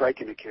evolution of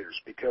strike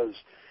indicators, because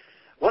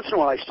once in a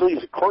while I still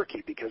use a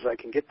Corky because I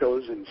can get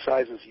those in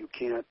sizes you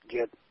can't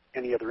get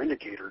any other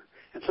indicator.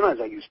 And sometimes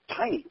I use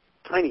tiny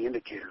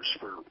indicators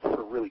for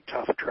really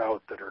tough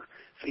trout that are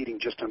feeding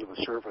just under the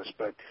surface.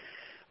 But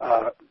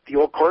the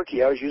old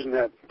Corky, I was using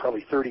that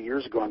probably 30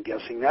 years ago, I'm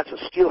guessing. That's a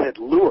steelhead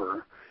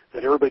lure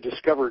that everybody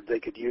discovered they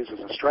could use as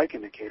a strike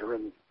indicator,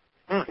 and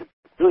it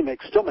really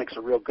still makes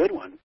a real good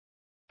one.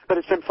 But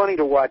it's been funny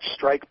to watch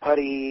strike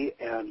putty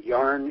and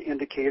yarn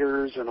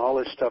indicators and all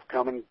this stuff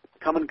come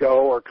and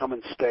go or come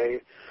and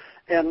stay.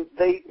 And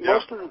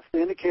most of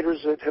the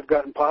indicators that have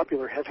gotten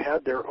popular have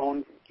had their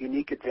own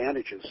unique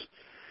advantages.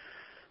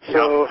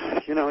 So,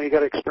 you got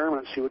to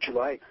experiment and see what you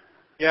like.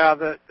 Yeah,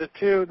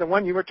 the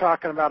one you were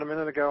talking about a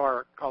minute ago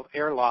are called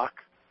airlock.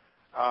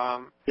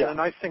 And the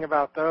nice thing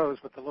about those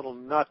with the little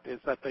nut is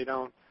that they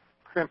don't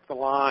crimp the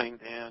line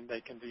and they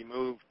can be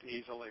moved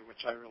easily,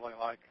 which I really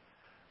like.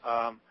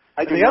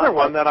 The other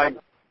one that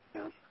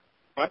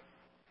What?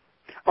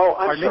 Oh,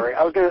 I'm sorry.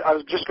 I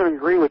was just going to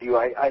agree with you.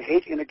 I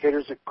hate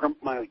indicators that crimp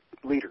my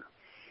leader.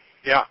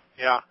 Yeah.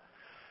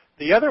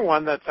 The other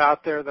one that's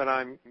out there that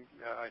I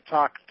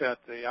talked at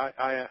the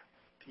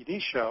IFTD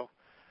show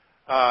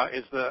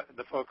is the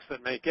folks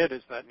that make it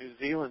is that New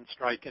Zealand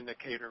strike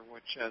indicator,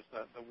 which has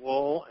the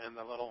wool and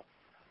the little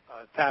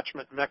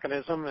attachment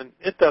mechanism, and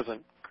it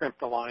doesn't crimp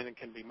the line and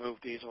can be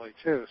moved easily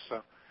too.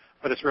 So,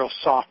 but it's real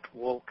soft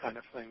wool kind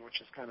of thing,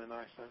 which is kind of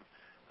nice. And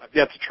I've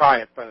yet to try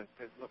it, but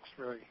it looks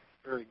very,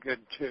 very good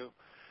too.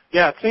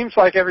 Yeah, it seems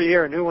like every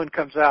year a new one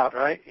comes out,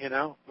 right?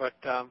 But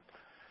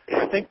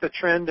I think the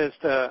trend is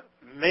to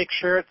make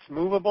sure it's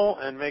movable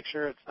and make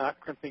sure it's not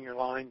crimping your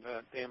line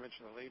to damage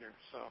the leader.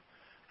 So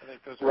I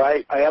think those are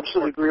right. I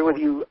absolutely agree with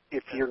you.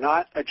 If you're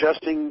not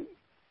adjusting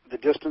the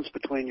distance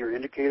between your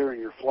indicator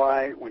and your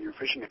fly when you're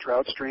fishing a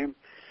trout stream,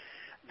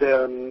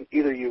 then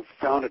either you've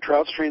found a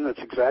trout stream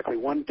that's exactly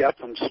one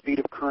depth and speed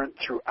of current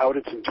throughout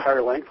its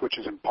entire length, which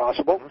is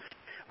impossible,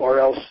 or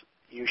else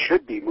you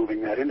should be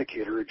moving that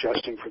indicator,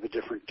 adjusting for the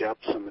different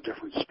depths and the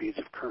different speeds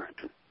of current.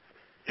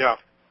 Yeah,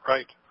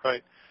 right.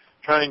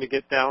 Trying to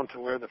get down to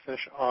where the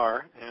fish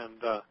are,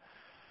 and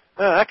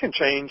that can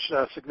change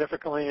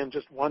significantly in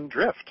just one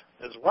drift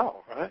as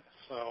well, right?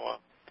 So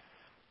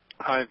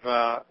I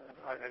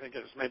think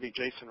it was maybe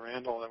Jason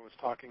Randall that was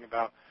talking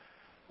about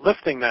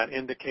lifting that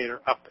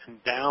indicator up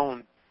and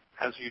down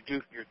as you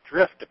do your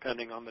drift,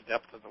 depending on the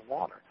depth of the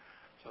water.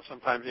 So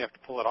sometimes you have to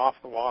pull it off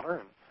the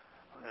water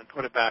and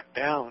put it back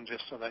down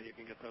just so that you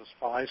can get those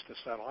flies to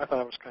settle. I thought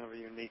it was kind of a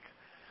unique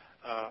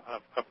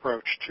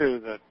approach too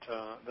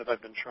that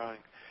I've been trying.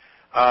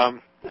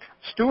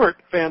 Stuart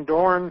Van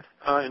Dorn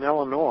in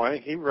Illinois,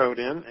 he wrote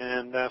in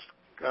and asked,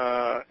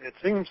 it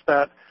seems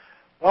that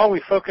while we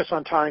focus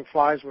on tying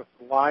flies with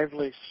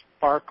lively,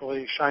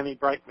 sparkly, shiny,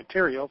 bright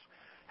materials,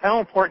 how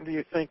important do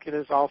you think it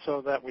is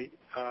also that we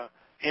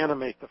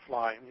animate the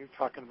fly? And you were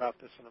talking about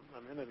this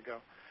a minute ago.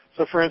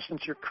 So, for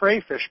instance, your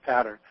crayfish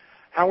pattern,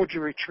 how would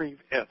you retrieve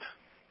it?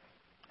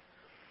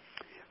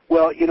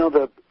 Well,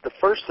 the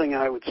first thing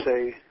I would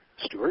say,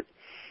 Stuart,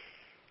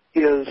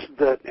 is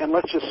that, and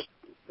let's just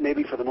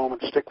maybe for the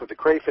moment stick with the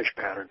crayfish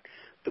pattern,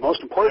 the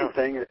most important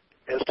thing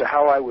as to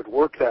how I would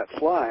work that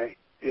fly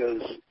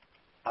is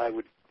I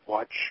would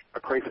watch a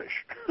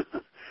crayfish.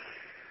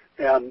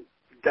 And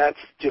that's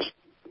just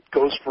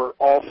goes for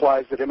all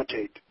flies that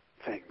imitate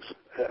things.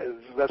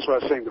 That's what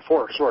I was saying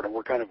before, sort of.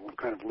 We're kind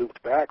of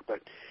looped back, but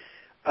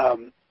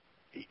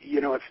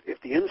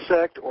if the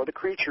insect or the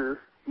creature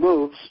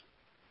moves,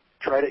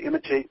 try to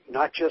imitate.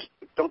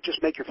 Don't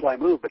just make your fly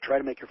move, but try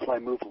to make your fly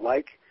move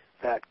like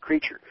that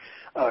creature.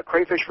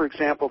 Crayfish, for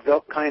example,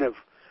 they'll kind of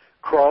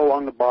crawl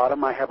along the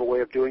bottom. I have a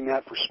way of doing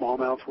that for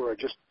smallmouth, where I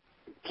just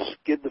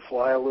skid the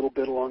fly a little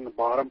bit along the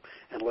bottom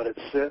and let it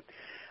sit.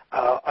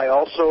 I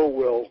also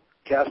will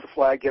cast the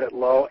fly, get it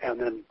low, and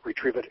then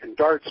retrieve it in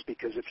darts,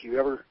 because if you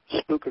ever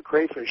spook a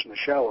crayfish in the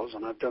shallows,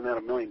 and I've done that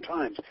a million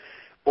times,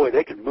 boy,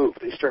 they can move.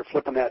 They start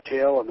flipping that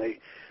tail, and they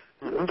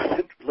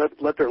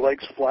let their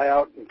legs fly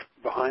out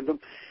behind them.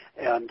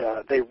 and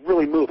they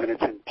really move, and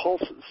it's in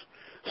pulses.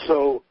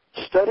 So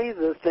study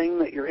the thing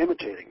that you're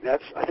imitating.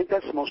 I think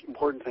that's the most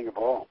important thing of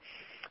all.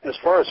 As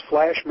far as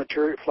flashy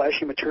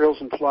materials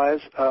and flies,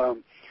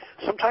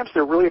 sometimes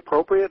they're really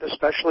appropriate,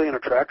 especially in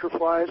attractor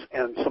flies,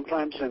 and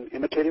sometimes in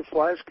imitative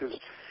flies, because,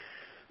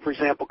 for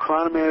example,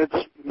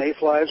 chironomids,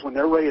 mayflies, when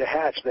they're ready to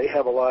hatch, they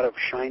have a lot of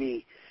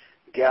shiny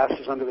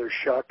gases under their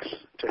shucks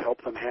to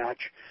help them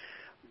hatch.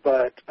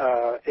 But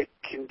it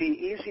can be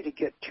easy to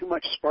get too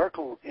much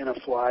sparkle in a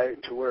fly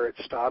to where it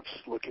stops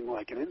looking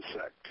like an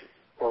insect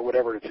or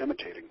whatever it's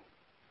imitating.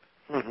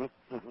 Mm-hmm.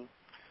 Mm-hmm.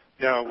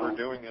 Yeah, we're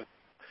doing it.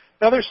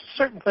 Now, there's a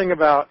certain thing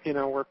about,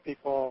 where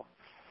people,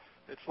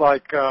 it's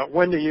like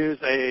when to use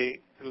a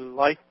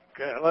light,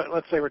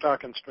 let's say we're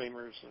talking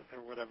streamers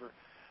or whatever,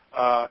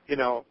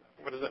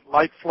 what is it,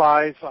 light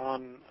flies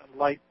on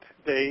light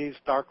days,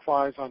 dark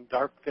flies on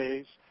dark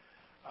days.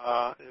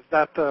 Is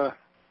that the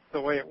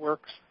way it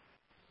works?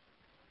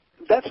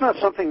 That's not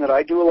something that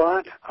I do a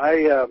lot.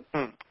 I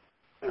don't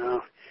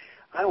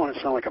want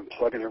to sound like I'm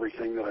plugging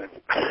everything that I've...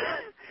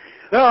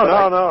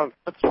 No,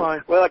 that's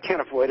fine. Well, I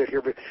can't avoid it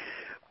here, but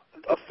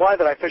a fly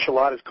that I fish a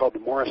lot is called the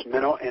Morris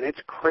minnow, and it's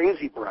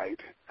crazy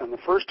bright. And the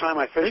first time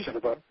I fished it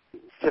about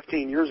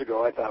 15 years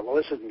ago, I thought, well,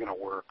 this isn't going to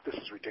work. This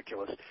is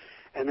ridiculous.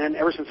 And then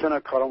ever since then,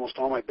 I've caught almost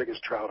all my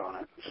biggest trout on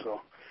it.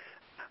 So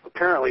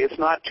apparently it's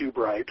not too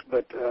bright,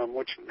 but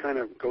which kind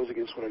of goes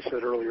against what I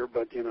said earlier.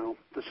 But,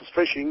 this is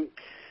fishing.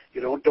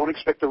 Don't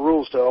expect the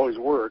rules to always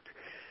work.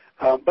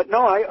 But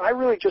no, I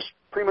really just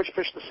pretty much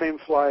fish the same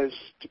flies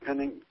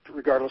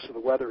regardless of the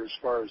weather, as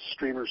far as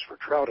streamers for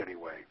trout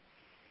anyway.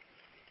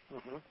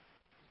 Mm-hmm.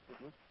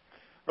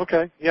 Mm-hmm.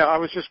 Okay. Yeah, I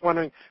was just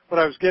wondering, what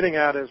I was getting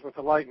at is with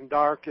the light and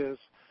dark is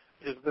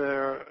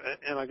there,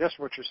 and I guess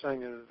what you're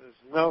saying is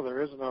no,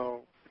 there is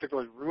no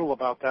particular rule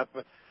about that,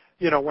 but,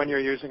 when you're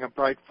using a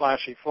bright,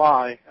 flashy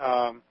fly,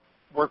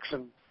 works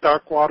in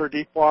dark water,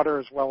 deep water,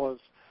 as well as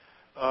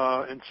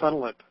in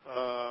sunlit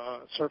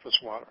surface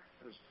water.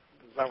 Is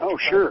that what you're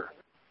saying? Sure.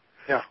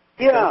 Yeah.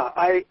 Yeah,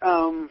 I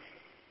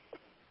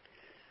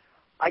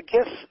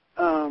guess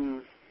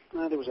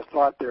there was a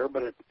thought there,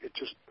 but it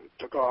just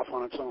took off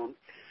on its own.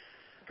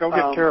 Go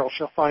get Carol.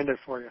 She'll find it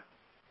for you.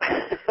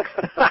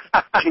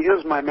 She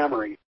is my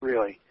memory,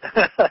 really.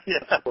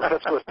 Yeah. Well,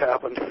 that's what's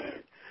happened.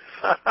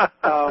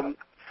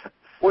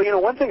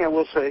 Well, one thing I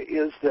will say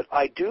is that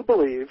I do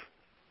believe,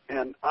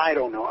 and I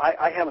don't know,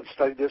 I haven't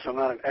studied this, I'm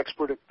not an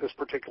expert at this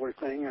particular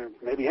thing, or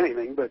maybe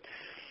anything, but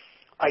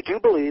I do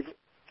believe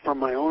from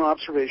my own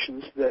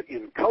observations that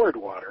in colored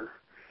water,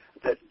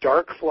 that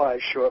dark flies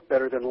show up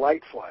better than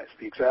light flies,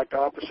 the exact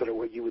opposite of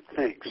what you would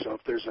think. So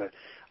if there's a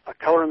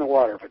color in the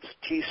water, if it's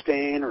tea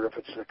stain or if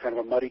it's a kind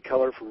of a muddy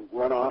color from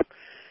runoff,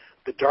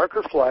 the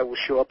darker fly will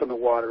show up in the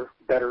water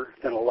better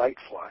than a light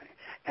fly.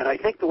 And I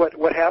think that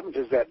what happens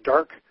is that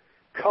dark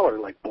color,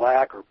 like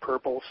black or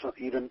purple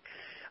even,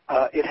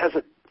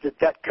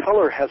 that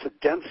color has a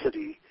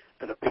density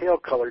that a pale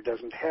color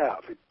doesn't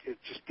have. It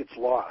just gets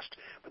lost.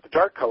 But the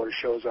dark color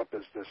shows up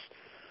as this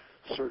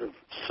sort of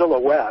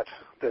silhouette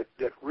that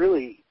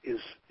really is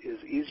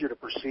easier to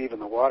perceive in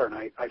the water. And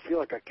I feel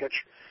like I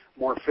catch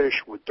more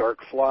fish with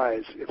dark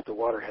flies if the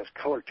water has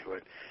color to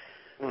it.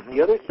 Mm-hmm.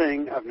 The other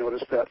thing I've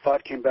noticed, that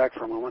thought came back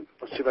for a moment.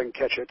 Let's see if I can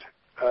catch it.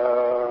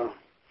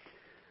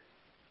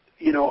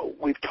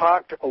 We've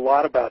talked a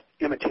lot about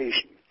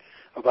imitation,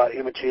 about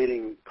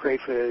imitating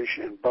crayfish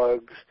and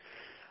bugs.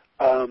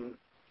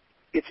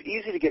 It's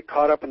easy to get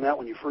caught up in that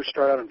when you first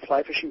start out in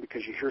fly fishing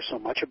because you hear so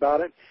much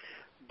about it.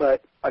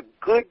 But a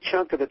good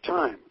chunk of the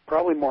time,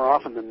 probably more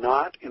often than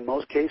not, in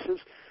most cases,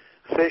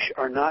 fish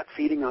are not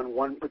feeding on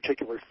one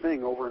particular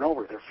thing over and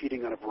over. They're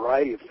feeding on a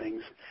variety of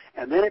things.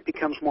 And then it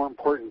becomes more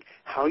important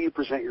how you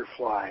present your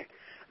fly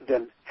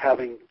than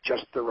having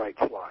just the right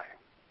fly.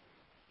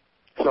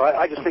 So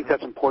I just think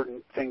that's an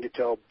important thing to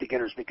tell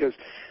beginners because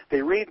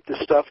they read the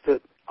stuff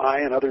that I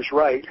and others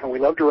write, and we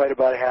love to write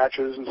about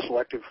hatches and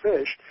selective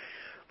fish,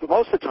 but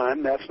most of the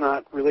time that's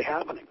not really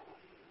happening.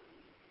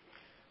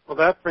 Well,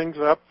 that brings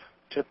up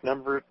tip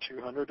number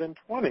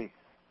 220,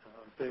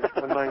 page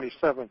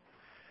 197.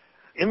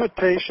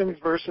 Imitations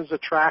versus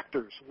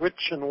attractors,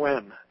 which and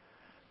when.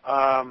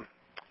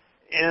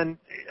 And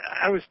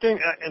I was doing,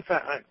 in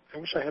fact, I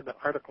wish I had the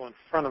article in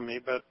front of me,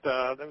 but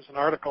there was an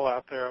article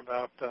out there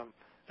about,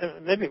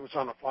 maybe it was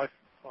on a fly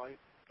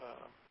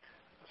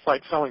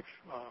site selling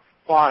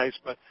flies,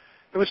 but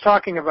it was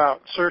talking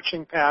about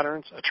searching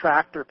patterns,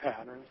 attractor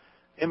patterns,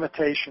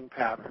 imitation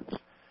patterns,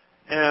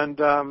 and,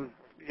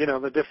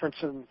 the difference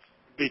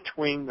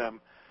between them.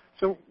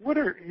 So what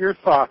are your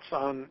thoughts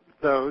on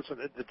those, and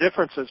the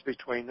differences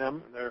between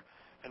them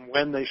and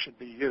when they should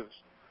be used?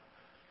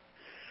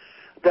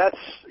 That's,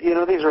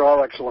 these are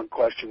all excellent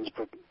questions,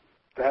 but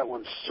that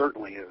one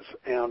certainly is.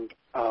 And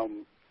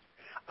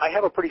I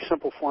have a pretty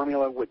simple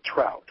formula with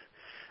trout.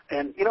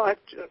 And,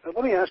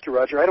 let me ask you,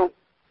 Roger,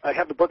 I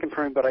have the book in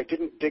front of me, but I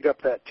didn't dig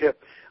up that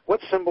tip.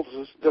 What symbols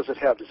does it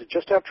have? Does it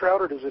just have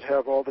trout, or does it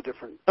have all the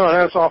different? No, it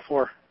has all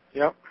four.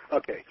 Yep.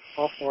 Okay.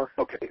 All four.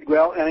 Okay.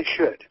 Well, and it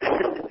should.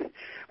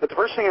 But the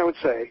first thing I would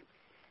say,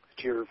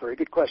 to your very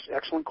good question,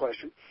 excellent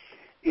question,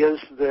 is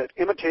that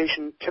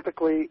imitation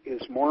typically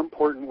is more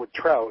important with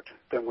trout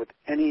than with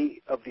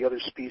any of the other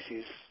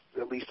species,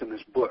 at least in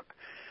this book,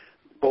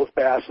 both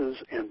basses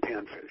and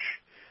panfish.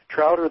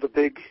 Trout are the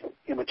big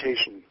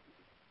imitation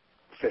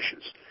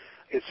fishes.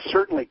 It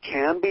certainly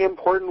can be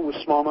important with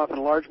smallmouth and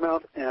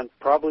largemouth, and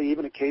probably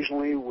even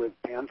occasionally with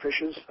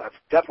panfishes. I've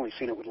definitely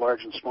seen it with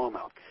large and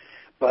smallmouth,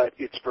 but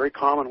it's very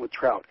common with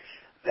trout.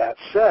 That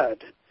said,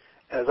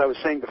 as I was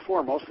saying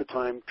before, most of the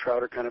time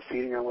trout are kind of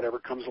feeding on whatever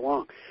comes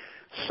along.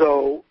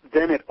 So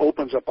then it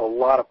opens up a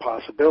lot of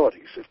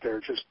possibilities. If they're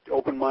just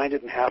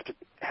open-minded and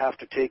have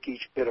to take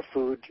each bit of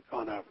food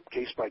on a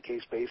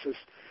case-by-case basis,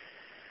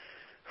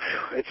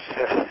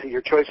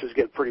 your choices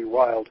get pretty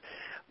wild.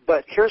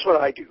 But here's what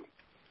I do.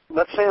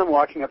 Let's say I'm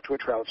walking up to a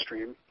trout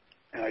stream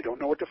and I don't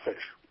know what to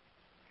fish.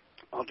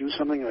 I'll do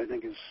something that I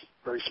think is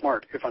very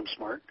smart, if I'm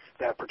smart,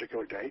 that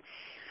particular day.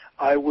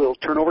 I will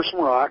turn over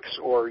some rocks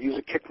or use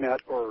a kick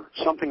net or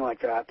something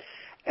like that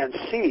and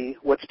see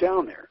what's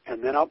down there.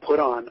 And then I'll put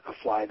on a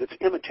fly that's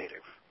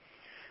imitative.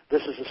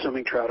 This is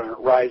assuming trout aren't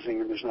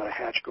rising and there's not a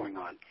hatch going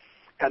on.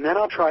 And then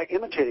I'll try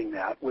imitating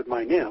that with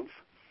my nymph.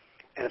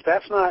 And if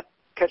that's not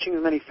catching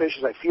as many fish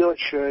as I feel it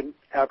should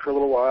after a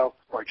little while,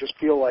 or I just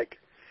feel like,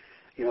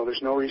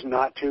 there's no reason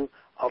not to,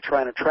 I'll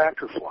try an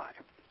attractor fly.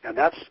 And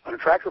an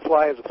attractor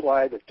fly is a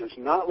fly that does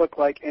not look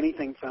like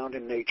anything found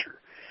in nature.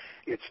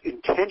 It's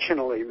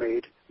intentionally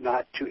made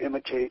not to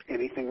imitate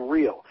anything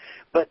real.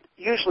 But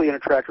usually an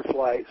attractor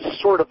fly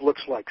sort of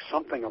looks like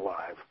something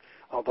alive,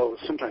 although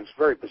sometimes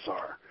very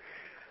bizarre.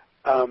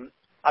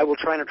 I will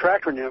try an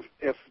attractor nymph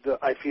if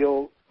I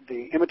feel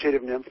the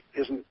imitative nymph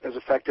isn't as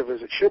effective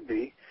as it should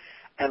be.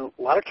 And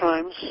a lot of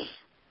times,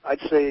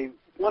 I'd say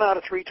 1 out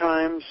of 3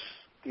 times,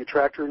 the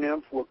attractor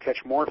nymph will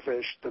catch more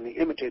fish than the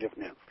imitative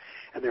nymph.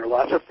 And there are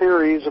lots of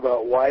theories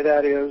about why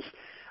that is.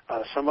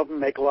 Some of them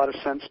make a lot of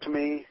sense to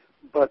me.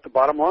 But the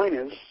bottom line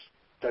is,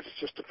 that's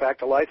just a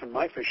fact of life in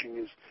my fishing,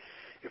 is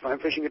if I'm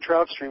fishing a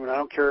trout stream, and I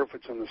don't care if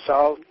it's in the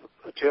south,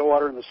 a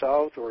tailwater in the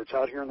south, or it's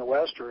out here in the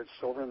west, or it's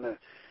over in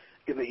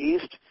the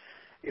east,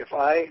 if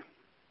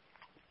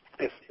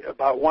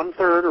about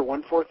 1/3 or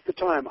 1/4 of the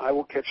time, I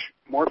will catch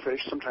more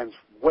fish, sometimes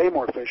way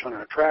more fish on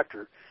an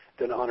attractor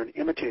than on an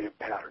imitative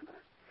pattern.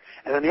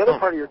 And then the other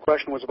part of your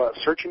question was about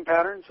searching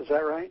patterns. Is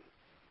that right?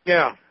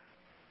 Yeah.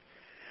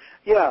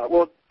 Yeah,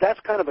 well, that's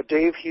kind of a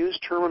Dave Hughes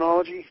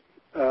terminology.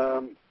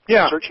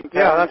 Searching pattern.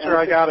 Yeah, that's where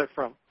I got it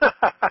from.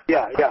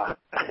 Yeah.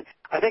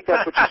 I think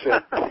that's what you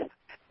said.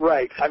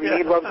 Right. I mean,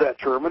 he loves that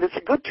term, and it's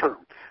a good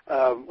term.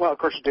 Well, of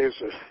course,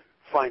 Dave's a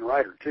fine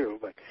writer, too,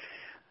 but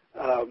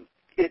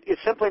it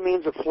simply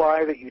means a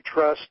fly that you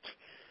trust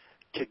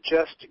to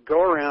just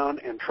go around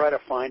and try to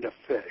find a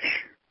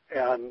fish.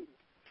 And,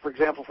 for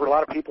example, for a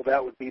lot of people,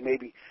 that would be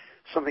maybe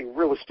something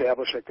real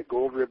established, like the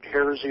gold-ribbed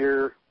hare's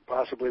ear,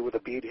 possibly with a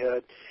bead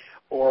head,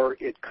 or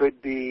it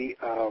could be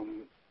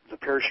the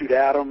parachute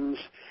Adams.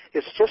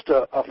 It's just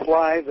a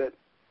fly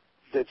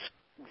that's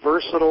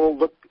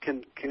versatile,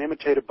 can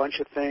imitate a bunch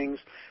of things,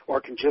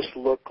 or can just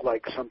look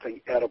like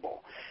something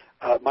edible.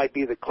 It might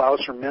be the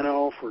Clouser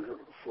minnow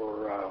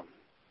for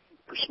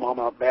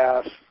smallmouth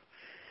bass.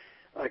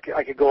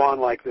 I could go on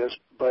like this,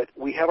 but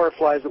we have our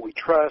flies that we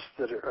trust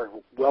that are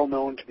well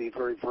known to be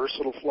very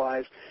versatile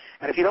flies.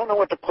 And if you don't know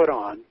what to put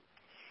on,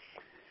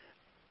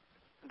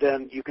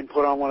 then you can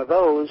put on one of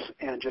those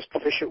and just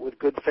fish it with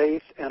good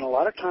faith, and a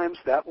lot of times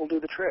that will do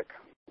the trick.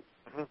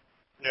 Mm-hmm.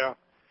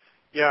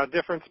 Yeah.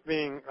 Difference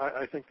being,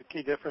 I think the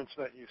key difference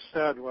that you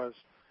said was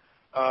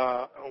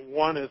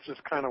one is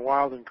just kind of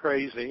wild and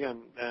crazy,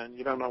 and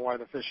you don't know why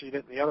the fish eat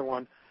it, and the other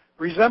one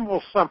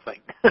resembles something.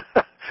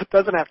 It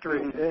doesn't have to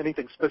be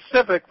anything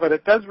specific, but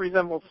it does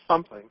resemble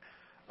something,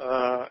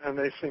 and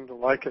they seem to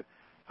like it.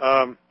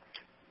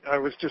 I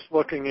was just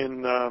looking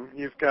in,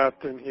 you've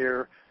got in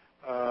here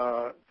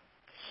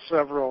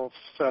several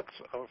sets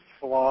of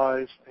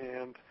flies,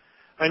 and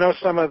I know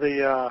some of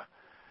the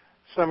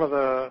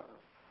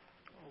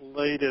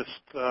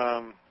latest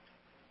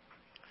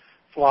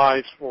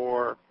flies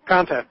for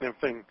contact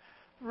nymphing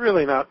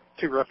really not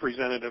too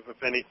representative of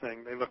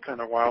anything. They look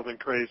kind of wild and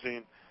crazy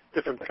and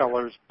different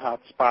colors,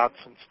 hot spots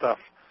and stuff.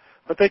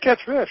 But they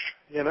catch fish,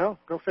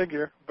 go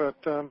figure. But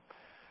and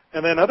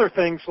then other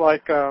things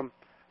like the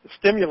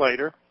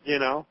stimulator,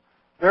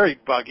 very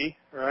buggy,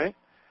 right?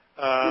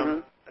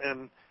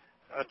 And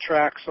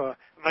attracts.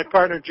 My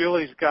partner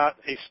Julie's got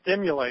a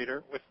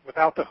stimulator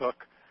without the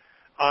hook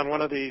on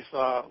one of these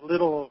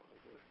little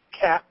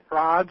cat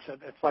rods.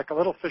 It's like a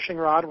little fishing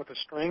rod with a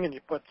string, and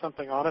you put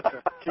something on it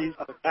to tease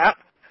the cat.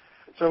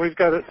 So we've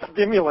got a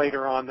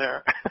stimulator on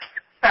there.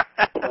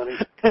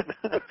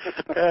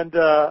 And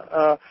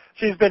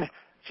she's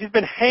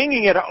been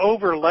hanging it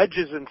over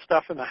ledges and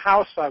stuff in the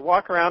house. I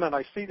walk around and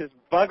I see this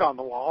bug on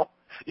the wall.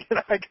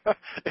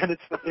 And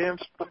it's the damn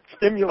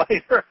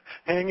stimulator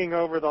hanging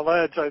over the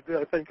ledge. I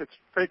think it's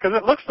great because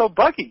it looks so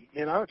buggy.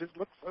 It just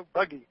looks so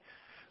buggy.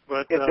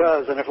 But it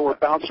does, and if it were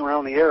bouncing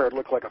around the air, it'd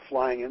look like a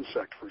flying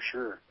insect for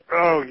sure.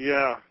 Oh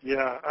yeah.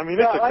 I mean,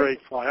 it's a great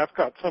fly. I've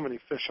caught so many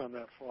fish on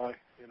that fly.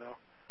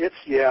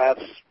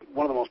 It's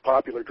one of the most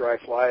popular dry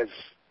flies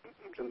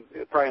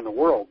probably in the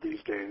world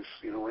these days.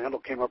 Randall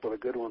came up with a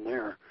good one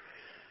there.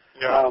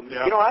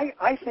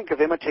 I think of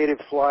imitative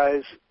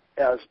flies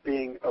as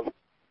being of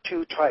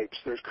two types.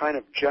 There's kind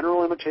of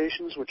general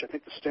imitations, which I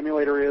think the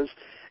stimulator is,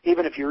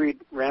 even if you read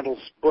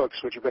Randall's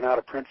books, which have been out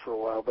of print for a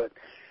while, but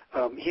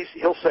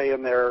he'll say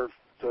in there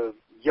the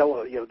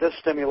yellow, this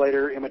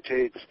stimulator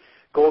imitates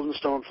golden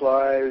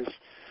stoneflies,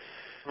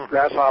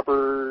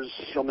 grasshoppers.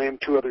 He'll name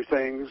two other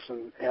things,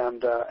 and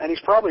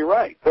he's probably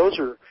right. Those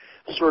are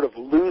sort of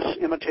loose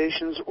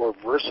imitations or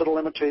versatile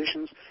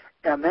imitations,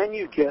 and then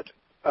you get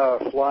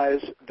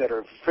flies that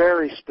are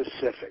very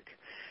specific.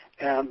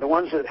 And the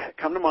ones that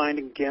come to mind,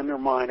 again, are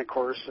mine, of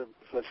course,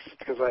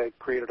 because I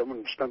created them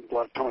and spent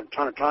a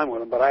ton of time with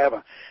them. But I have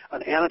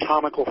an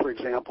anatomical, for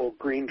example,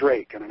 green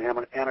drake, and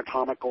an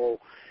anatomical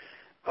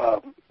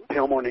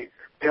pale morning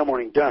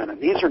dun.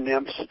 And these are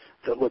nymphs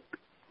that look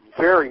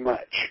very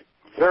much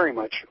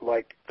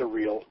like the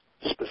real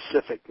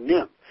specific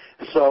nymph.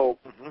 So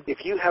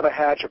if you have a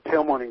hatch of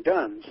pale morning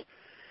duns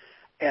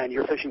and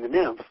you're fishing the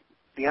nymph,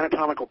 the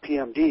anatomical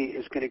PMD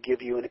is going to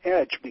give you an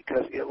edge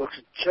because it looks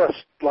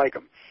just like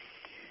them.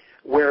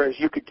 Whereas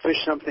you could fish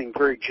something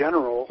very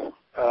general,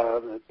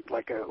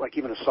 like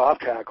even a soft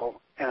tackle,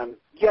 and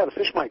the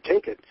fish might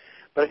take it,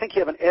 but I think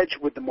you have an edge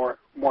with the more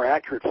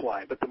accurate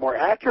fly. But the more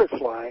accurate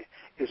fly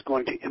is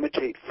going to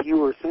imitate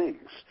fewer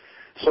things.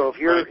 So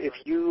if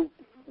you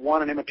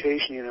want an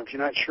imitation, if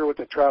you're not sure what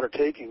the trout are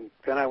taking,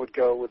 then I would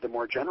go with the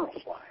more general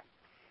fly.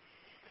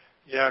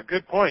 Yeah,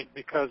 good point,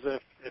 because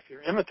if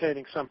you're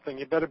imitating something,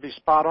 you better be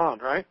spot on,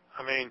 right?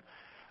 I mean,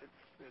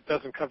 it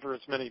doesn't cover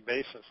as many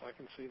bases. I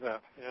can see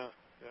that, yeah.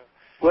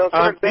 Well, it's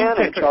an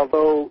advantage,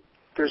 although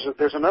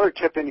there's another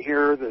tip in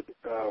here that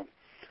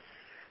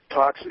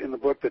talks in the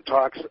book that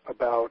talks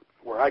about,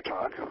 where I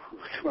talk,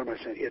 what am I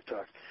saying, it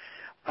talks,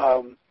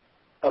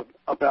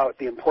 about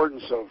the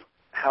importance of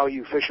how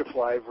you fish a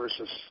fly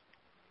versus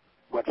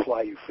what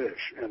fly you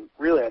fish. And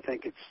really, I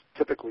think it's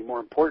typically more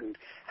important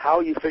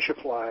how you fish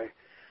a fly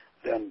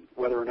than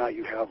whether or not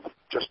you have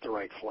just the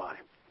right fly.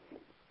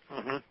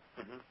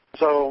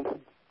 So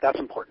that's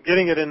important.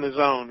 Getting it in the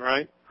zone,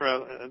 right,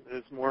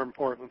 is more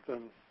important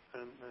than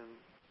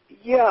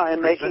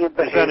and making it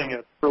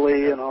behave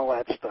properly and all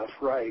that stuff,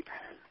 right.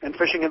 And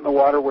fishing it in the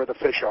water where the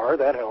fish are,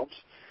 that helps.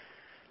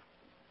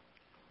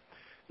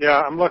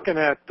 Yeah, I'm looking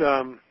at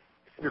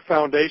your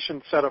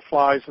foundation set of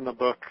flies in the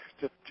book,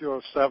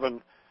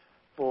 207,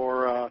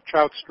 for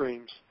trout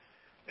streams.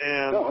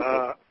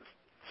 And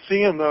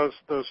seeing those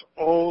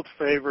old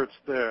favorites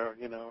there,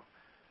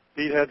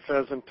 beadhead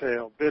pheasant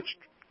tail, Bitch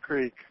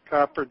Creek,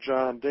 Copper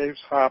John, Dave's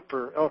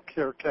Hopper, Elk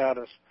Hair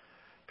Caddis,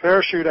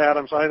 Parachute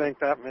Adams, I think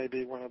that may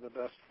be one of the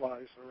best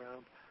flies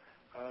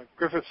around.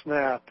 Griffith's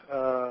Gnat,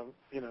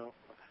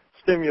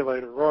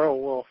 Stimulator,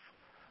 Royal Wolf.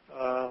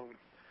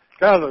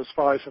 God, those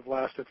flies have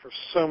lasted for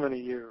so many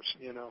years,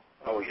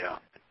 Oh, yeah.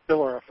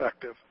 Still are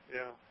effective,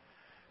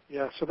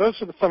 yeah. So those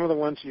are some of the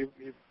ones you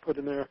put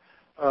in there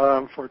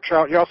for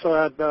trout. You also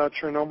had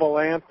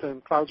Chernobyl ant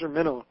and Clouser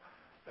minnow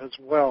as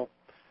well.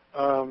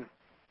 And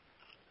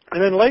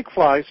then lake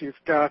flies you've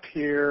got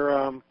here.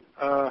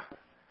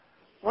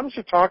 Why don't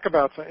you talk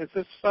about, is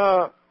this,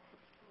 what's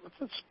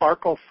this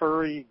Sparkle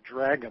Furry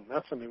Dragon?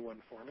 That's a new one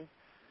for me.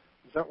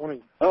 Is that one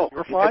of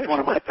your flies? It's one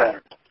of my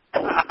patterns.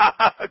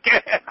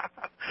 Okay.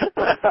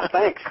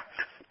 Thanks.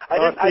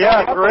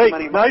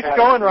 Great. Nice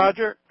going,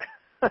 Roger.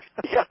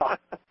 Yeah.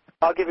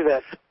 I'll give you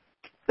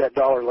that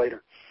 $1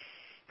 later.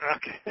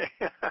 Okay.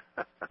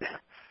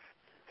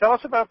 Tell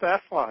us about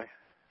that fly.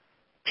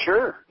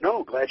 Sure.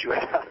 No, glad you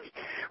asked.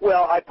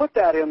 Well, I put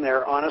that in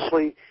there,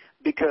 honestly,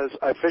 because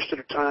I fished it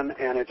a ton,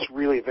 and it's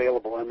really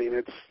available. I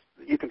mean,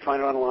 you can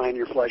find it online.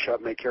 Your fly shop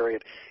may carry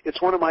it.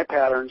 It's one of my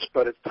patterns,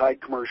 but it's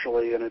tied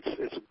commercially, and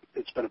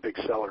it's been a big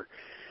seller.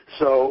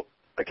 So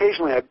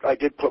occasionally I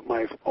did put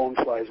my own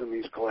flies in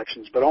these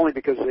collections, but only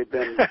because they've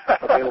been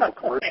available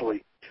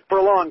commercially for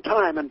a long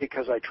time and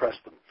because I trust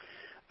them.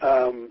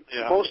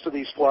 Most of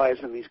these flies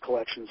in these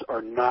collections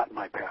are not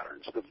my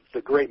patterns.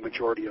 The great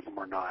majority of them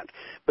are not.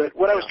 But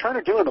what I was trying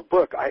to do in the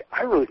book,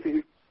 I really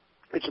think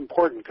it's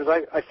important because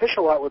I fish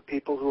a lot with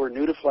people who are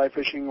new to fly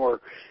fishing or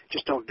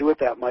just don't do it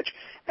that much,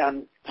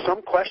 and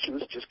some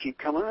questions just keep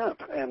coming up.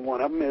 And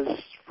one of them is,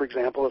 for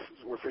example, if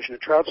we're fishing a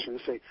trout stream,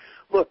 they say,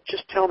 look,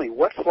 just tell me,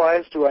 what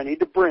flies do I need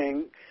to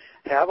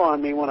have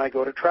on me when I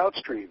go to trout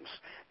streams?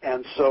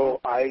 And so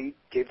I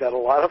gave that a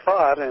lot of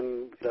thought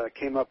and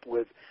came up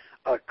with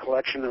a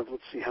collection of,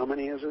 let's see, how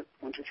many is it?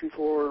 1, 2, 3,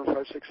 4,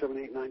 5, 6, 7,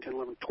 8, 9, 10,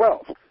 11,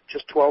 12.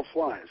 Just 12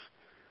 flies.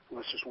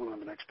 Unless there's one on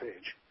the next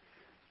page.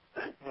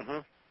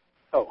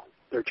 Oh,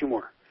 there are 2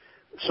 more.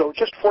 So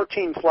just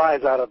 14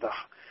 flies out of the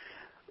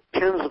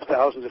tens of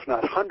thousands, if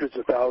not hundreds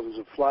of thousands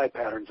of fly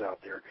patterns out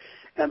there.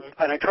 And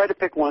I tried to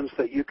pick ones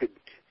that you could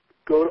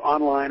go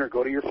online or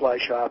go to your fly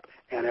shop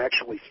and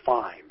actually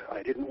find.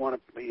 I didn't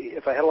want to,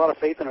 if I had a lot of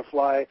faith in a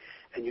fly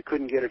and you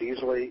couldn't get it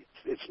easily,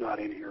 it's not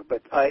in here.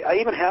 But I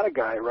even had a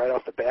guy right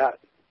off the bat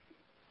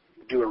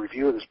do a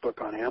review of this book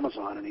on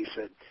Amazon, and he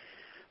said,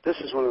 this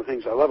is one of the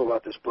things I love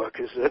about this book,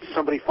 is that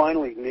somebody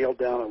finally nailed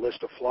down a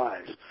list of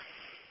flies.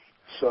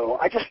 So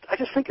I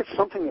just think it's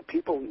something that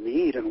people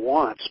need and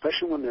want,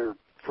 especially when they're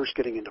first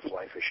getting into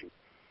fly fishing.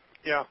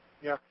 Yeah,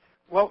 yeah.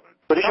 Well,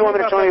 but did you want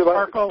me to tell you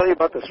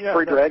about the yeah,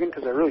 spray dragon?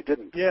 Because I really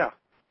didn't. Yeah.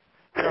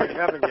 No, you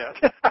haven't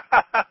yet.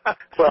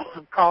 Well,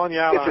 I'm calling you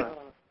out on it.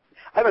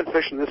 I've been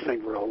fishing this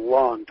thing for a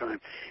long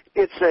time.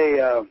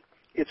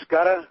 It's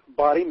got a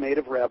body made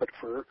of rabbit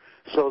fur,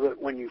 so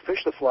that when you fish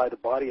the fly, the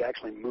body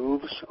actually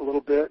moves a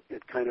little bit.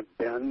 It kind of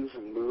bends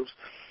and moves.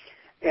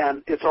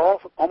 And it's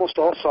almost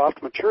all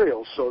soft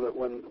materials, so that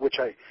which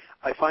I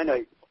find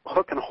I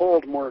hook and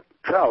hold more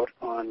trout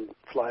on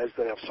flies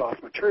that have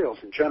soft materials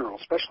in general,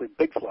 especially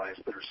big flies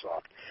that are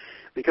soft,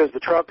 because the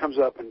trout comes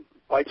up and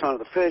bites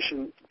onto the fish,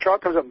 and the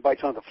trout comes up and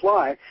bites onto the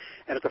fly,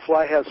 and if the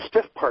fly has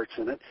stiff parts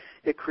in it,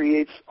 it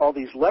creates all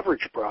these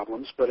leverage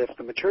problems. But if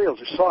the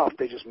materials are soft,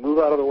 they just move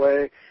out of the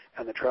way,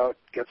 and the trout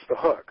gets the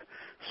hook.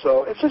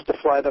 So it's just a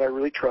fly that I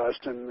really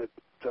trust, and that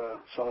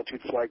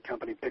Solitude Fly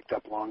Company picked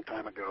up a long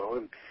time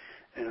ago,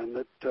 and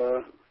it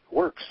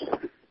works.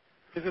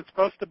 Is it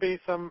supposed to be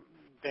some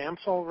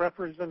damsel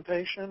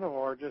representation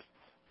or just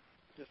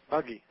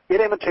buggy?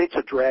 It imitates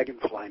a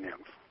dragonfly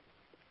nymph.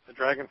 The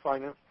dragonfly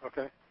nymph?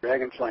 Okay.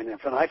 Dragonfly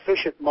nymph. And I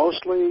fish it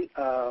mostly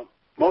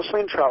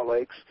in trout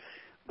lakes,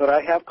 but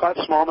I have caught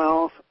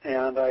smallmouth,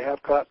 and I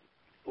have caught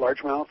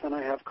largemouth, and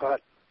I have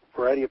caught a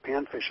variety of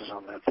panfishes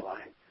on that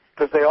fly.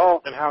 Because they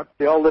all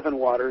live in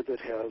water that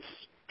has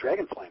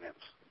dragonfly nymphs.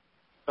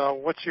 So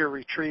what's your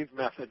retrieve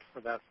method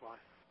for that fly?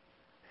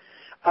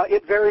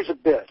 It varies a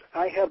bit.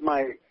 I had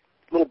my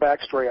little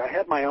backstory. I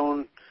had my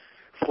own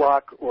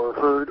flock or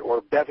herd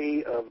or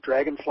bevy of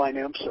dragonfly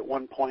nymphs at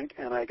one point,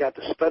 and I got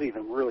to study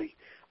them really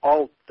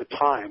all the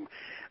time.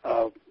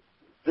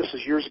 This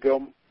is years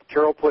ago.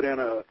 Carol put in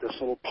this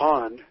little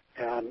pond,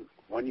 and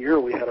one year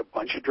we had a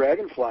bunch of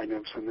dragonfly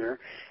nymphs in there,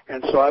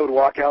 and so I would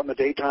walk out in the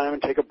daytime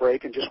and take a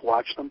break and just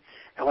watch them.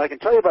 And what I can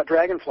tell you about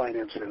dragonfly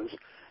nymphs is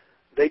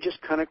they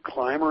just kind of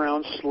climb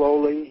around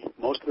slowly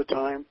most of the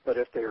time, but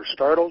if they are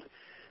startled,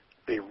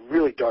 they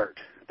really dart.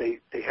 They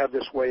have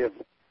this way of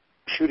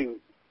shooting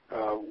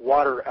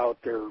water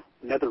out their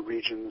nether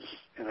regions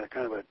in a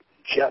kind of a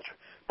jet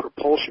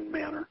propulsion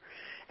manner,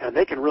 and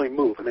they can really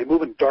move, and they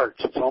move in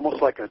darts. It's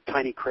almost like a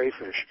tiny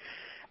crayfish.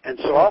 And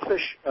so I'll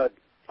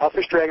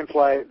fish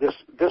dragonfly,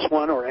 this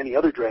one or any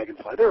other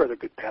dragonfly. There are other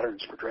good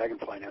patterns for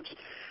dragonfly nymphs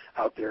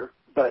out there,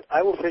 but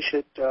I will fish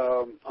it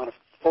on a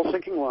full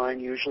sinking line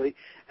usually,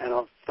 and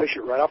I'll fish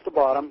it right off the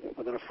bottom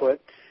within a foot.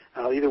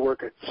 I'll either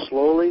work it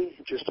slowly,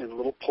 just in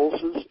little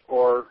pulses,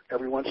 or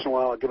every once in a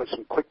while I'll give it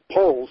some quick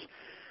pulls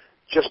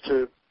just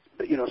to,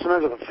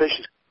 sometimes if a fish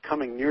is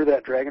coming near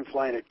that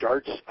dragonfly and it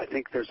darts, I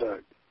think there's a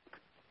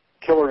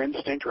killer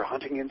instinct or a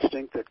hunting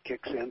instinct that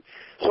kicks in.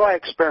 So I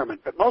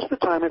experiment, but most of the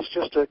time it's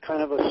just a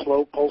kind of a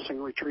slow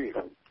pulsing retrieve.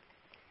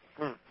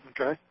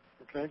 Okay,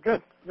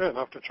 good. I'll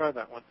have to try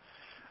that one.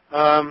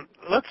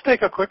 Let's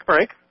take a quick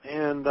break,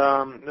 and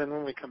then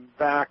when we come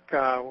back,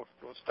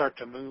 we'll start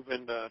to move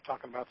into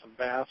talking about some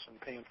bass and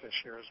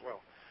panfish here as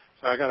well.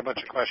 So I got a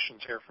bunch of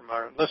questions here from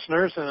our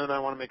listeners, and I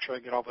want to make sure I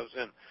get all those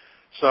in.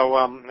 So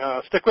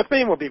stick with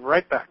me, and we'll be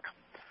right back.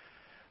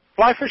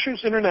 Fly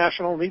Fishers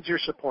International needs your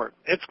support.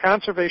 Its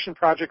conservation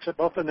projects at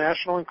both the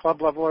national and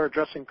club level are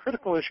addressing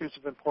critical issues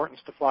of importance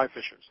to fly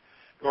fishers.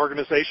 The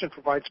organization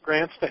provides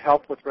grants to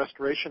help with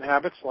restoration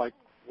habits like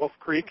Wolf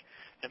Creek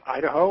in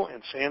Idaho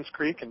and Sands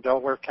Creek in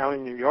Delaware County,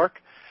 New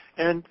York,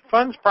 and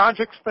funds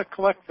projects that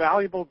collect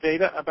valuable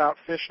data about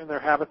fish and their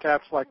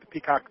habitats like the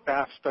Peacock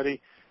Bass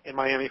Study in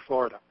Miami,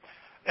 Florida.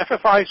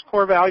 FFI's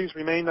core values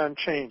remain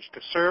unchanged: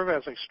 to serve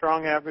as a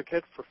strong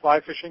advocate for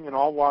fly fishing in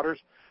all waters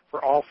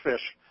for all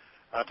fish,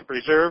 to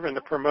preserve and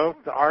to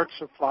promote the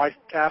arts of fly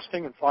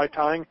casting and fly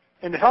tying,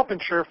 and to help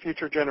ensure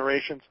future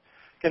generations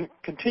can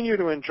continue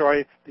to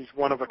enjoy these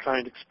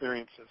one-of-a-kind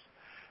experiences.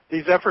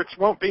 These efforts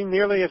won't be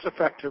nearly as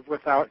effective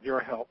without your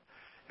help.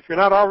 If you're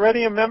not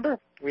already a member,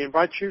 we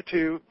invite you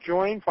to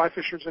join Fly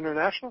Fishers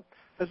International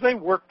as they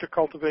work to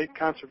cultivate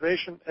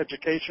conservation,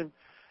 education,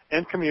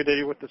 and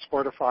community with the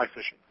sport of fly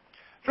fishing.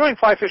 Join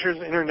Fly Fishers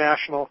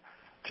International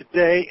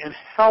today and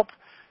help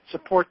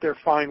support their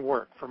fine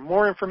work. For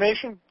more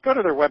information, go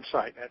to their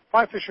website at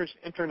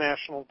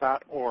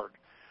flyfishersinternational.org.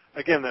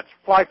 Again, that's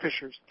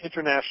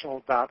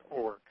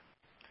flyfishersinternational.org.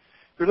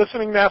 You're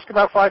listening to Ask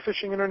About Fly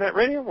Fishing Internet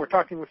Radio. We're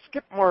talking with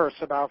Skip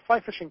Morris about fly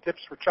fishing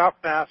tips for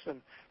chop bass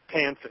and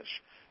panfish.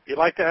 If you'd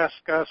like to ask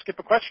Skip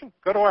a question,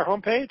 go to our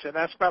homepage at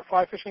Ask About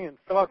Fly Fishing and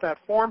fill out that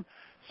form.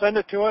 Send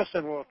it to us,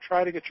 and we'll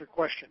try to get your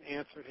question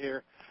answered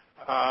here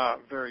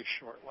very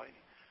shortly.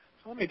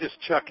 So let me just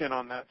check in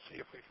on that, see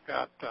if we've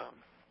got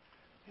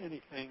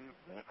anything.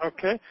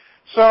 Okay.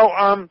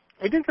 So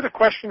we did get a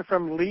question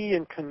from Lee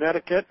in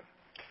Connecticut.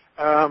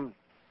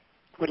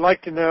 Would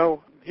like to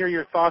hear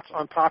your thoughts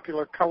on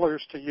popular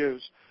colors to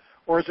use,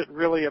 or is it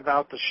really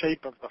about the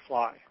shape of the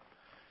fly?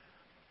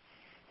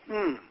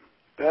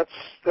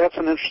 That's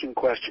an interesting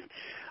question.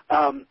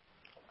 I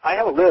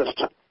have a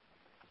list,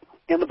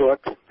 in the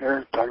book,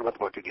 or talking about the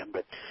book again,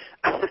 but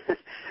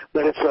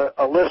but it's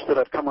a list that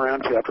I've come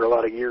around to after a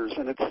lot of years,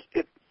 and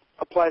it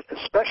applies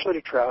especially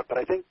to trout, but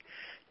I think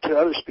to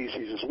other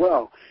species as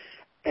well.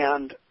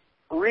 And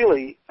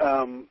really,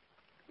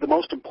 the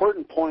most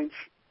important points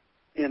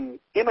in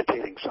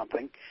imitating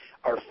something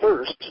are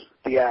first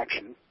the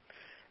action,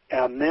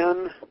 and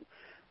then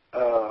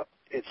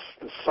it's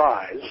the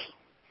size,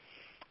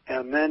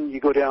 and then you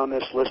go down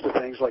this list of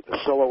things like the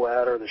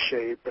silhouette or the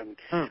shape,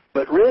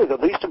 but really the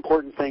least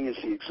important thing is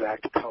the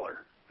exact color.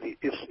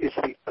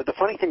 The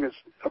funny thing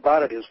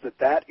about it is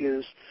that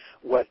is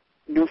what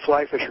new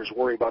fly fishers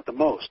worry about the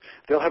most.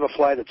 They'll have a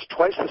fly that's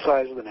twice the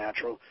size of the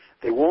natural.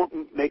 They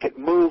won't make it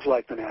move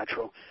like the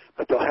natural,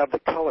 but they'll have the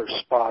color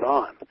spot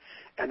on,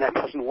 and that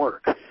doesn't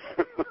work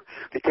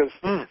because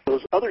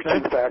those other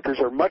two factors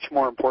are much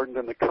more important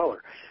than the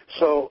color.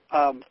 So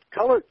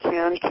color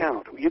can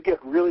count. You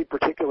get really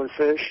particular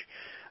fish.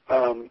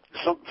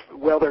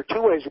 Well, there are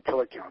two ways that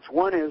color counts.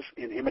 One is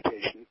in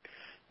imitation.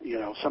 You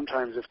know,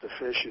 sometimes if the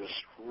fish is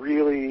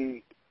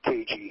really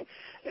cagey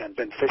and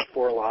been fished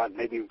for a lot,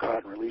 maybe even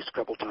caught and released a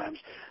couple times,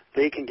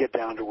 they can get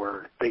down to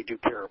where they do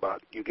care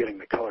about you getting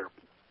the color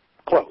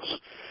close.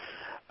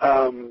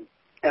 And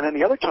then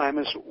the other time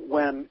is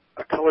when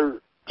a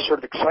color sort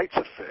of excites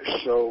a fish.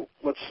 So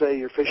let's say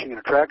you're fishing in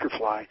a tractor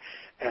fly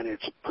and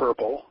it's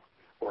purple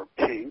or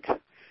pink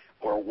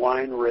or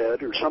wine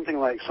red or something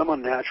like some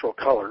unnatural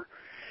color,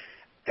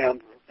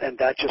 and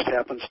that just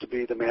happens to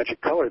be the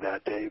magic color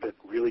that day that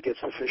really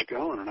gets the fish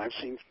going. And I've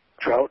seen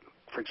trout,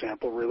 for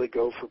example, really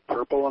go for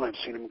purple, and I've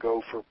seen them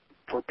go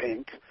for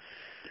pink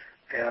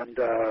and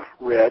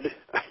red.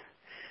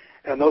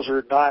 And those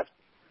are not,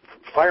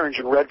 fire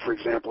engine red, for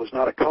example, is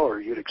not a color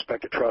you'd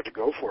expect a trout to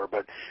go for.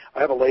 But I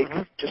have a lake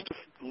just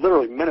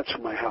literally minutes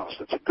from my house.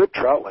 It's a good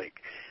trout lake.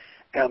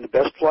 And the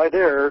best fly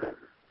there,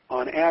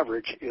 on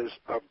average, is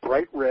a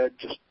bright red,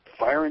 just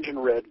fire engine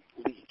red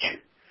leech.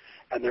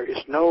 And there is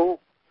no,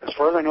 as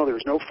far as I know, there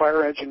is no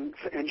fire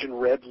engine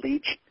red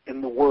leech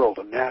in the world,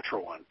 a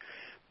natural one.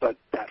 But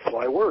that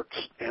fly works,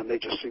 and they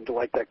just seem to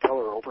like that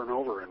color over and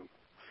over, and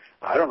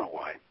I don't know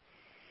why.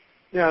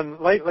 Yeah, and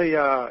lately,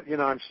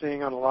 I'm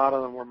seeing on a lot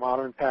of them more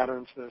modern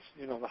patterns, the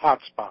hot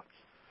spots,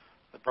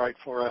 the bright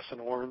fluorescent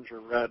orange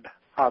or red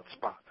hot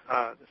spot,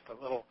 just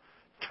a little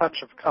touch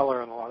of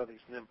color in a lot of these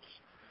nymphs.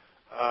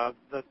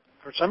 That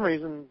for some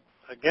reason,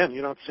 again,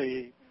 you don't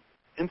see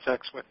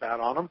insects with that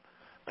on them,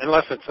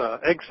 unless it's an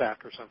egg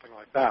sac or something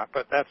like that.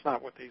 But that's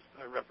not what these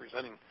are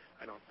representing,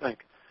 I don't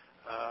think.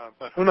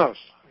 But who knows?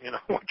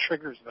 What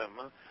triggers them?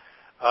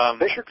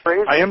 Fish are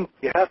crazy.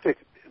 You have to.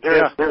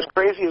 They're as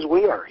crazy as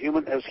we are,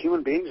 as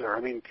human beings are.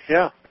 I mean,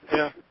 yeah.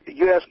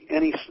 You ask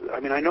any. I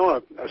mean, I know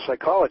a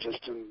psychologist,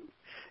 and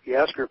you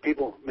ask her if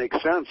people make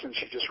sense, and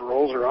she just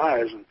rolls her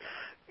eyes and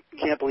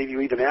can't believe you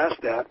even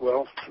asked that.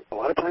 Well, a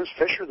lot of times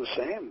fish are the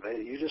same.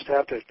 You just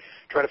have to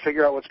try to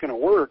figure out what's going to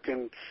work,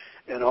 and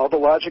all the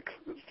logic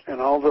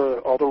and all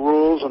the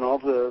rules and all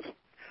the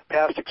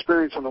past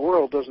experience in the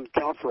world doesn't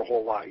count for a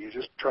whole lot. You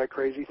just try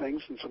crazy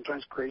things, and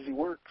sometimes crazy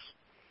works.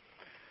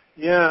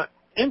 Yeah,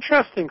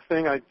 interesting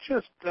thing. I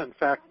just, in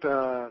fact,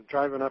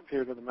 driving up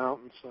here to the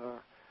mountains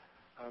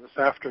this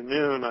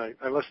afternoon,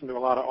 I listened to a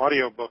lot of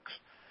audiobooks,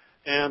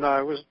 and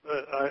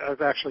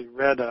I've actually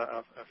read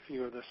a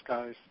few of this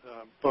guy's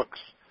books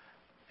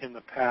in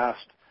the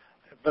past.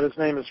 But his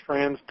name is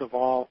Frans de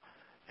Waal,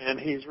 and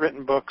he's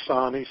written books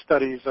on. He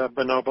studies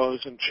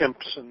bonobos and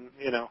chimps, and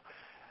he's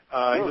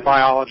a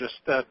biologist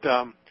that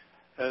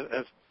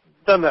has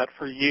done that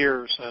for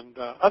years, and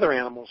other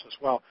animals as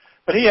well.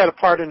 But he had a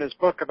part in his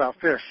book about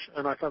fish,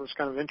 and I thought it was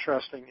kind of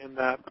interesting in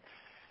that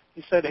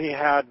he said he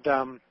had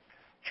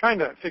trying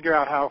to figure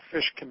out how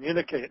fish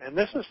communicate. And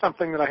this is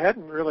something that I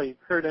hadn't really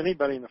heard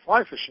anybody in the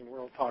fly fishing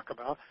world talk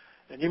about,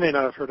 and you may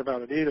not have heard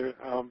about it either.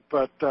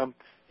 But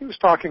he was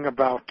talking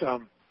about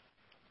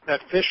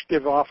that fish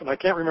give off, and I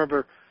can't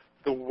remember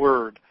the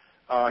word.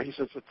 He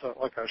says it's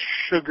like a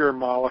sugar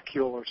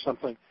molecule or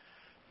something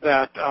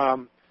that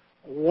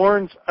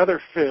warns other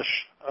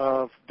fish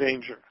of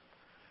danger.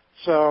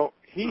 So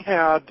he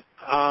had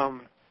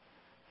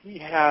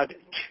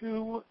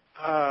two,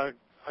 I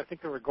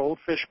think there were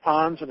goldfish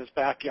ponds in his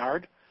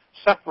backyard,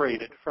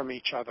 separated from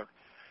each other.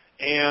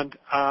 And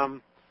I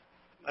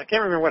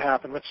can't remember what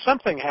happened, but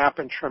something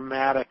happened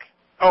traumatic.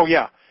 Oh,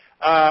 yeah.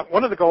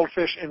 One of the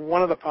goldfish in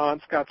one of the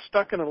ponds got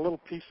stuck in a little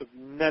piece of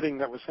netting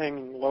that was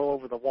hanging low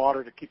over the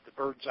water to keep the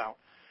birds out.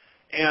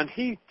 And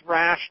he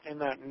thrashed in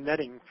that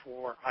netting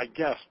for, I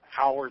guess,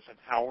 hours and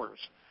hours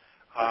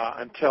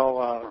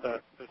until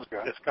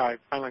this guy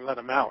finally let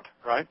him out,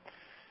 right?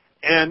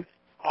 And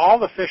all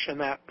the fish in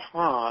that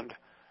pond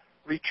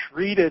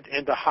retreated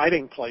into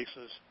hiding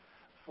places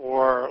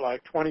for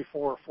like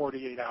 24 or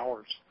 48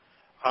 hours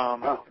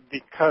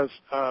because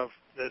of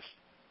this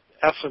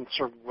essence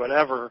or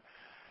whatever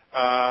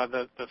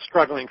the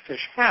struggling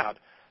fish had.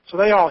 So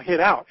they all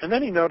hid out. And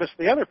then he noticed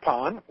the other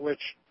pond,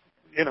 which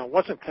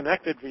wasn't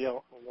connected via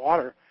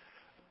water,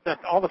 that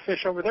all the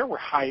fish over there were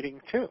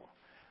hiding too.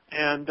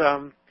 And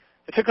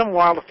it took him a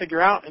while to figure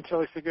out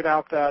until he figured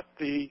out that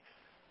the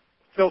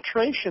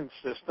filtration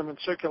system and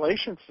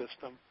circulation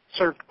system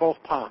served both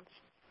ponds.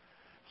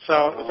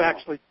 So it was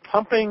actually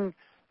pumping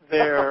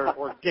their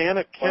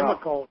organic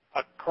chemical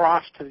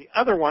across to the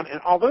other one,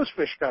 and all those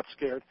fish got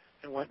scared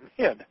and went and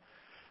hid.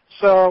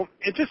 So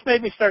it just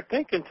made me start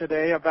thinking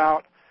today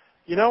about,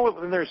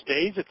 when there's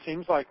days it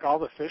seems like all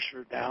the fish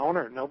are down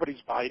or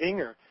nobody's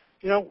biting, or,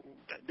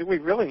 do we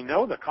really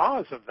know the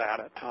cause of that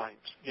at times?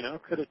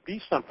 Could it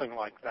be something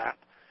like that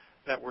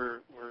we're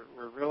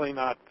really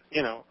not,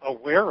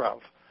 aware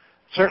of?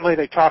 Certainly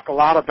they talk a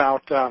lot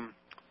about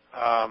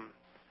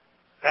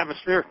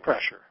atmospheric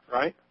pressure,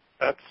 right?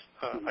 That's,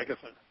 I guess,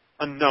 an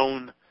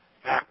unknown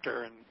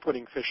factor in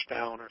putting fish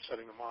down or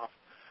setting them off.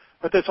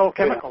 But this whole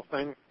chemical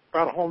thing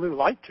brought a whole new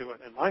light to it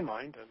in my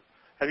mind. And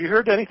have you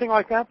heard anything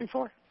like that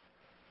before?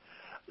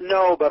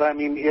 No, but I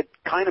mean, it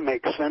kind of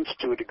makes sense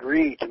to a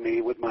degree to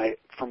me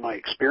from my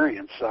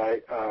experience.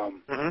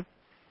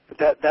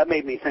 That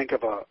made me think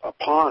of a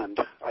pond.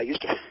 I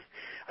used to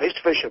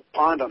fish a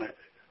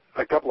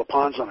couple of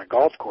ponds on a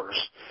golf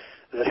course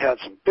that had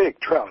some big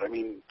trout. I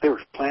mean, they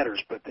were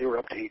planters, but they were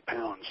up to 8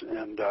 pounds,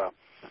 and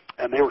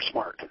they were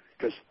smart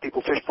because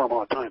people fish for them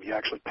all the time. You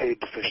actually paid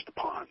to fish the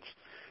ponds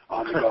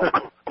on the golf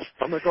course.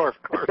 On the golf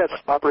course. That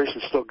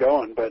operation's still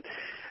going, but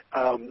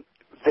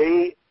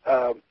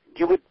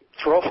you would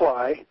throw a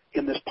fly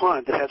in this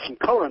pond that had some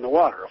color in the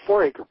water, a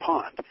 4-acre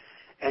pond,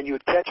 and you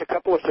would catch a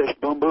couple of fish,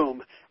 boom,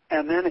 boom,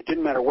 and then it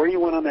didn't matter where you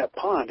went on that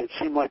pond. It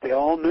seemed like they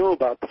all knew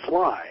about the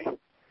fly.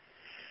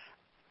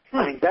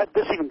 I mean,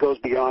 this even goes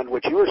beyond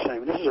what you were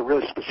saying. This is a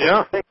really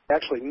specific thing. They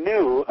actually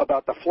knew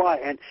about the fly,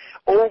 and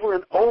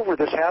over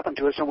this happened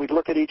to us, and we'd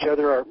look at each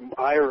other,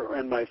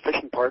 and my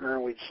fishing partner,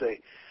 and we'd say,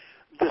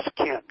 this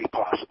can't be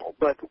possible.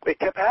 But it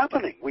kept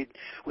happening. We'd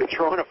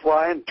throw in a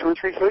fly, and 2 or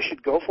 3 fish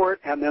would go for it,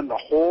 and then the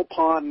whole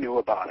pond knew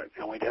about it,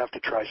 and we'd have to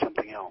try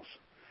something else.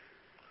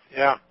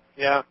 Yeah.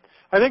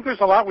 I think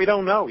there's a lot we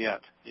don't know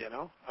yet,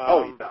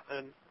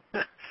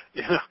 And,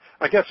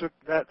 I guess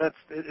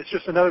it's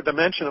just another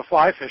dimension of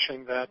fly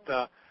fishing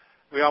that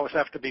we always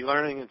have to be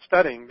learning and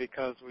studying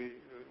because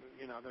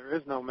there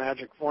is no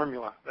magic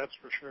formula, that's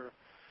for sure.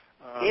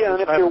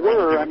 And if there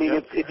were, I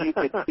mean,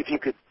 if you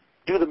could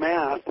do the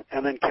math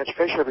and then catch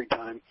fish every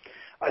time,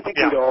 I think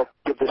we'd all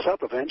give this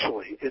up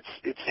eventually.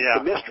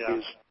 The mystery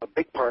is a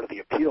big part of the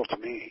appeal to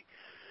me.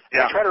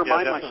 I try to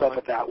remind myself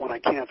of that when I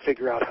can't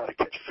figure out how to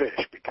catch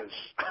fish because,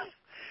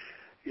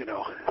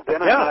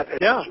 then I'm not as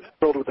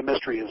filled with the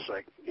mystery as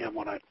I am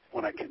when I'm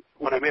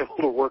able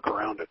to work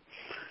around it.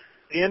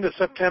 The end of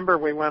September,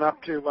 we went up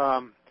to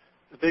the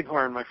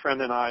Bighorn, my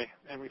friend and I,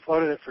 and we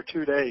floated it for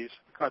 2 days.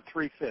 We caught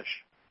 3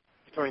 fish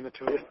between the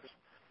two of us.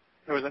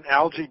 There was an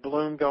algae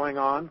bloom going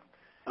on,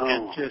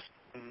 and just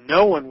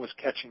no one was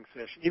catching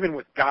fish. Even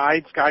with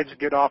guides would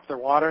get off their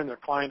water, and their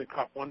client had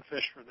caught 1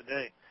 fish for the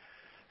day.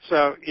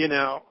 So,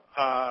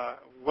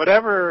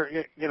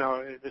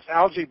 this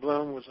algae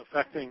bloom was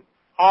affecting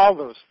all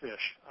those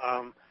fish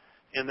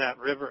in that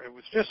river. It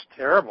was just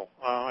terrible.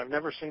 I've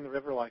never seen the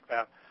river like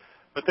that.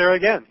 But there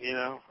again,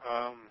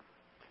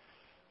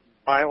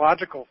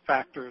 biological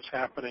factors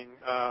happening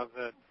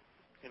that,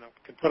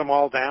 can put them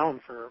all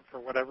down for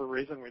whatever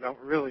reason. We don't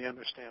really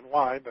understand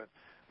why, but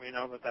we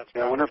know that's...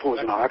 I wonder if it was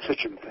an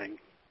oxygen thing.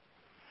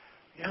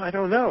 Yeah, I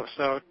don't know.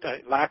 So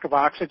lack of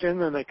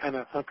oxygen, and they kind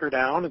of hunker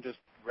down and just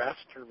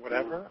rest or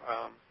whatever.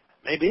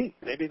 Maybe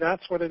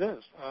that's what it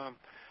is.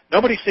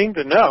 Nobody seemed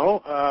to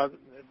know,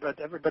 but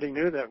everybody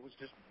knew that it was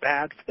just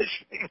bad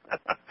fishing.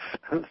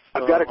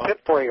 I've got a tip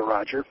for you,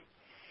 Roger.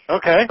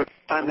 Okay. By the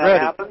time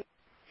that happens,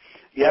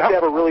 you have to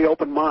have a really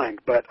open mind.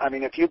 But, I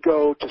mean, if you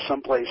go to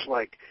some place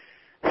like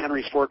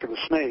Henry's Fork of the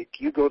Snake,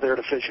 you go there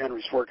to fish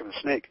Henry's Fork of the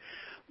Snake.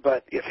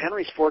 But if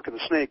Henry's Fork of the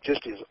Snake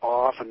just is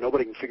off and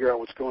nobody can figure out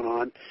what's going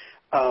on,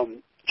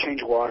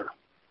 change water.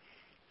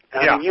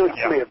 And I mean,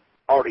 you may have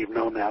already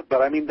known that,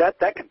 but I mean that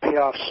can pay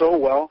off so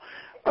well.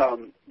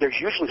 There's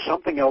usually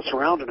something else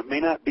around, and it may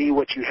not be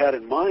what you had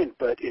in mind,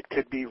 but it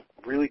could be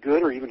really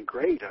good or even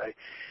great.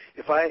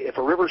 If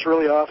a river's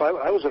really off,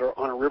 I was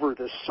on a river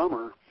this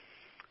summer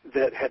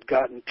that had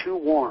gotten too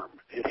warm.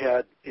 It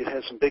had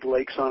some big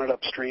lakes on it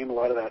upstream, a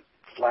lot of that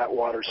flat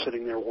water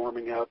sitting there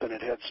warming up, and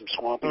it had some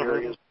swampy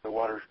areas. The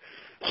water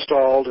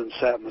stalled and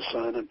sat in the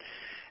sun,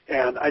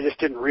 and I just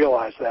didn't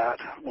realize that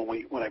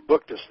when I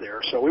booked us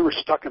there. So we were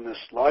stuck in this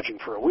lodging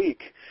for a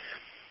week,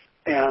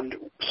 and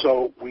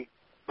so we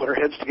put our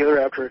heads together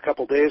after a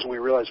couple of days, and we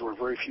realized there were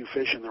very few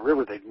fish in the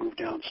river. They'd moved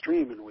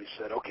downstream, and we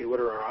said, okay, what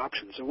are our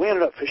options? And we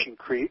ended up fishing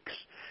creeks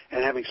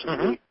and having some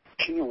really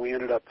fishing, and we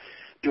ended up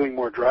doing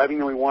more driving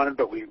than we wanted,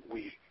 but we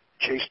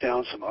chased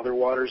down some other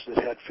waters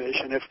that had fish.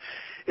 And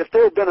if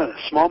there had been a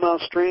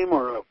smallmouth stream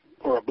or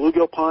a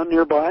bluegill pond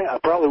nearby, I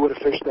probably would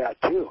have fished that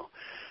too.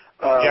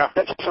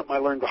 That's something I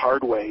learned the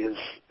hard way is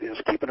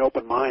keep an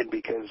open mind,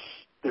 because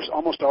there's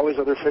almost always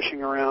other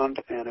fishing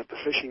around, and if the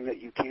fishing that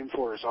you came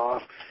for is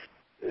off,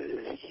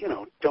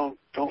 don't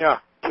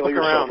kill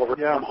yourself over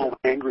come home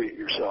angry at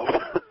yourself.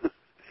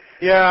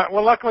 Yeah,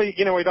 well, luckily,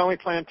 we'd only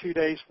planned 2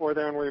 days for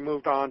there, and we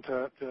moved on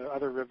to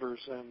other rivers,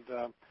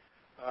 and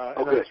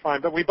and it was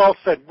fine. But we both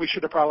said we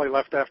should have probably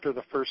left after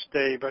the first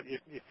day. But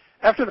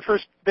after the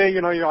first day,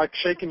 you're like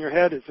shaking your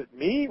head. Is it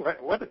me?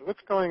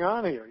 What's going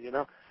on here?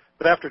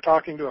 But after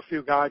talking to a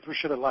few guides, we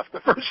should have left the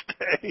first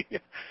day.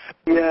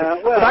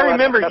 Yeah, well, but I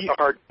remember that's a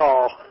hard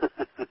call.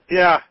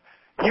 Yeah.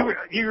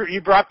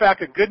 You brought back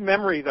a good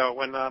memory, though,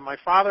 when my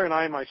father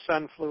and my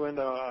son flew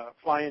into a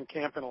fly-in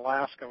camp in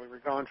Alaska. We were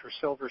going for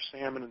silver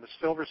salmon, and the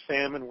silver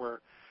salmon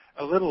were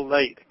a little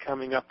late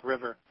coming up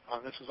river.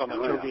 This was on the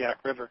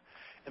Kodiak River.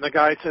 And the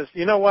guide says,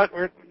 you know what,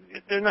 we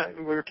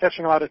were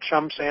catching a lot of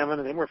chum salmon,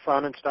 and they were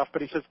fun and stuff,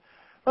 but he says,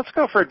 let's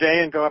go for a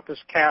day and go up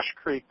this Cache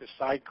Creek, this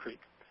side creek.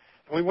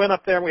 And we went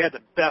up there, and we had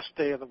the best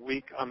day of the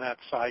week on that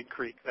side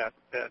creek that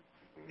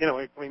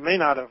we may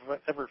not have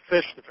ever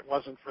fished if it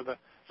wasn't for the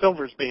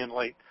silvers being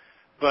late.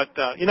 But,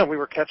 we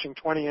were catching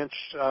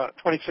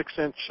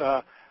 26-inch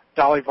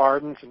Dolly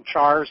Vardens and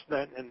chars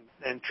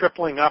and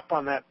tripling up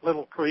on that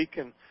little creek,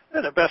 and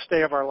had the best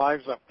day of our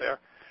lives up there.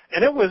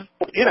 And it was,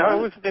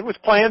 it was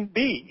Plan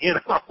B, it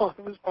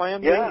was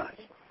Plan B. Yeah.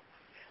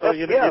 So,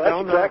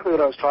 that's exactly what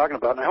I was talking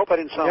about. And I hope I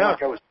didn't sound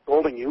like I was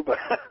scolding you, but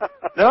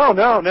no.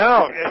 I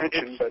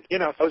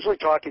was really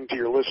talking to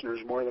your listeners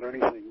more than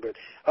anything. But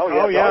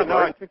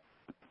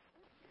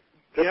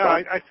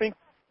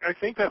I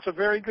think that's a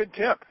very good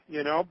tip.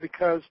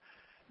 Because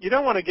you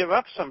don't want to give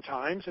up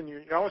sometimes, and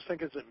you always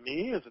think, is it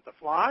me? Is it the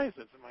flies?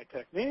 Is it my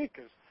technique?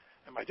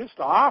 Am I just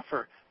off?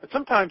 But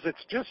sometimes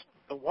it's just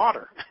the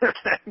water.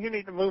 You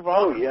need to move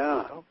on.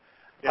 Oh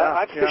yeah.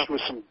 I've fished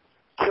with some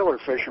killer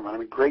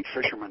fishermen. Great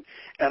fishermen,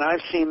 and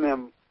I've seen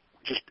them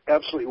just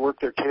absolutely work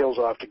their tails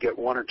off to get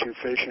one or two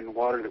fish in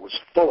water that was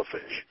full of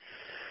fish.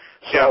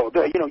 So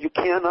you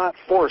cannot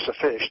force a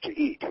fish to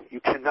eat. You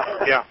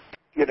cannot. Yeah.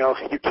 You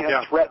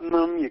can't threaten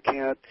them. You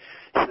can't.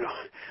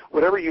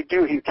 Whatever you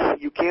do,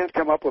 you can't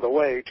come up with a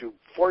way to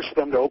force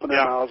them to open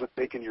their mouths and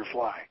take in your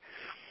fly.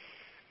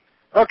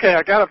 Okay,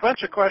 I got a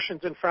bunch of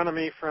questions in front of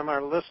me from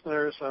our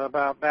listeners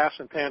about bass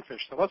and panfish,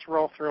 so let's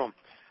roll through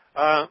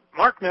them.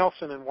 Mark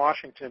Nelson in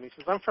Washington, he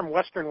says, I'm from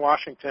Western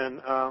Washington.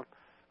 I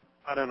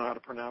don't know how to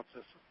pronounce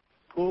this.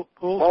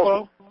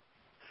 Poulsbo?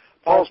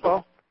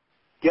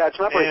 Yeah, it's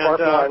not very far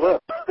from where I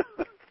live.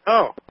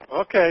 Oh,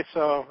 okay,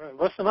 so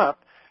listen up.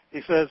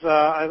 He says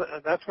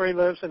that's where he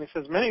lives, and he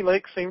says, many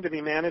lakes seem to be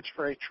managed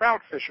for a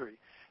trout fishery.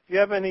 Do you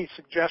have any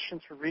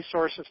suggestions for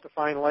resources to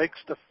find lakes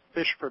to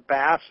fish for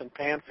bass and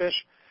panfish?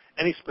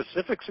 Any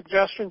specific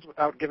suggestions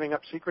without giving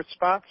up secret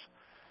spots?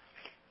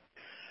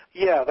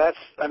 Yeah, this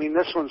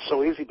one's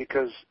so easy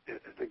because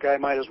the guy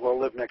might as well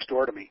live next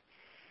door to me.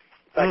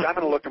 In fact, I'm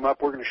going to look him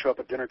up. We're going to show up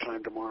at dinner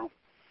time tomorrow.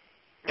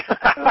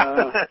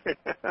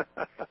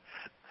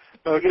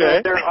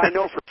 Okay. I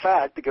know for a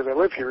fact, because I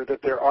live here,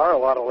 that there are a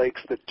lot of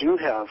lakes that do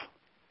have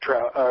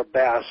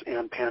bass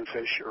and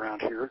panfish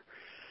around here.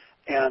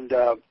 And,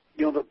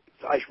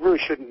 I really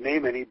shouldn't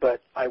name any,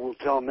 but I will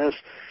tell him this.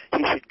 I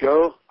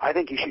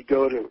think he should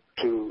go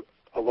to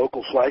a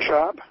local fly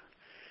shop.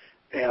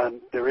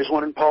 And there is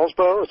one in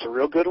Poulsbo. It's a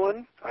real good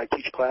one. I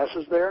teach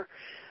classes there.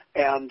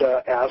 And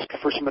ask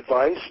for some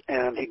advice,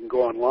 and he can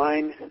go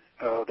online.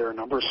 There are a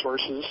number of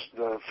sources.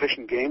 The Fish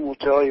and Game will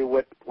tell you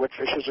what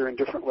fishes are in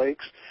different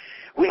lakes.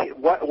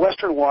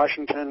 Western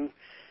Washington,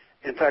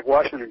 in fact,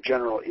 Washington in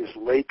general, is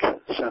lake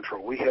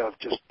central. We have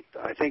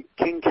I think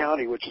King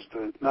County, which is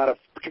not a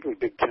particularly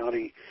big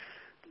county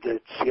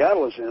that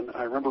Seattle is in,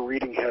 I remember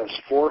reading has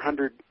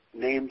 400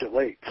 named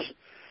lakes.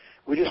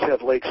 We just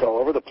have lakes all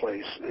over the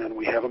place, and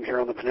we have them here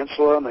on the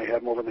peninsula, and they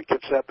have them over in the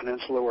Kitsap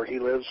Peninsula where he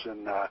lives,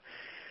 and a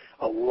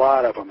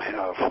lot of them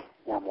have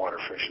warm water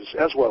fishes,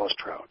 as well as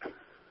trout.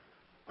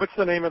 What's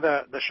the name of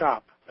the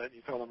shop that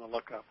you told him to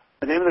look up?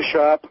 The name of the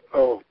shop,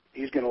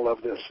 he's going to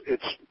love this.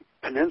 It's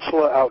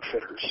Peninsula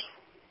Outfitters.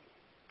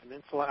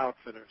 Peninsula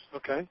Outfitters,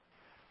 okay.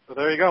 So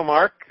there you go,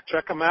 Mark.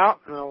 Check them out,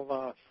 and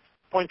they'll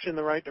point you in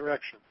the right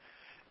direction.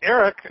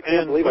 Eric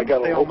in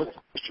Bloomsdale,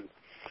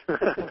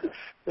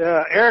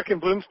 Eric in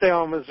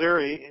Bloomsdale,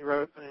 Missouri, he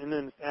wrote and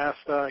then asked,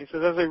 he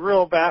says, as a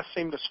rule, bass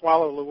seem to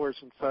swallow lures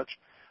and such.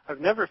 I've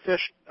never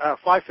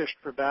fly fished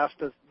for bass.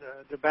 Do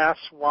bass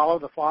swallow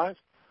the flies?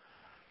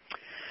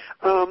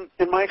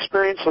 In my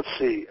experience, let's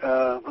see.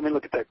 Let me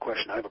look at that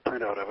question. I have a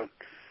printout of it.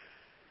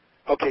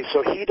 Okay,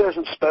 so he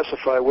doesn't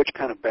specify which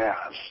kind of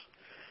bass,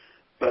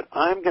 but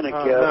I'm going to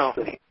guess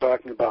that he's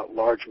talking about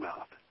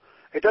largemouth.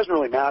 It doesn't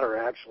really matter,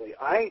 actually.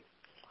 I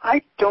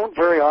don't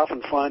very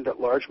often find that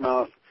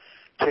largemouth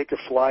take a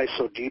fly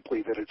so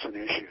deeply that it's an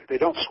issue. They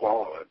don't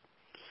swallow it.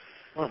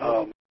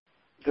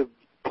 The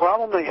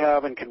problem they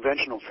have in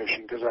conventional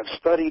fishing, because I've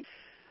studied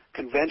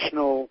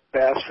conventional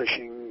bass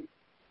fishing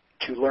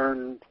to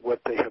learn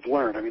what they have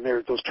learned.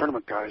 Those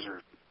tournament guys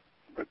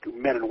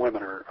men and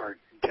women are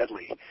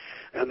deadly,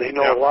 and they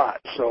know a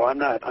lot. So I'm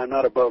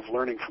not above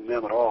learning from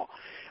them at all.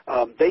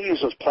 They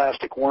use those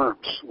plastic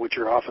worms, which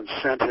are often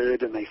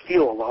scented and they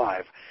feel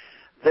alive.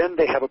 Then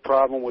they have a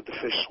problem with the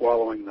fish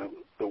swallowing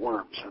the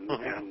worms.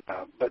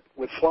 But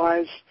with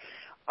flies,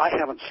 I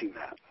haven't seen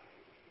that.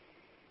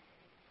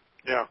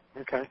 Yeah.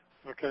 Okay.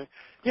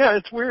 Yeah,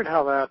 it's weird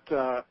how that,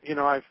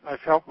 I've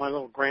helped my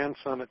little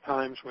grandson at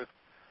times with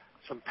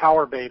some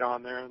power bait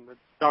on there, and the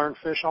darn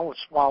fish always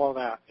swallow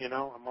that,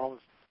 I'm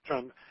always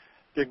trying to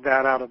dig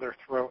that out of their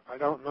throat. I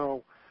don't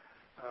know.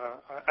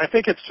 I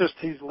think it's just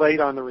he's late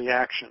on the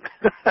reaction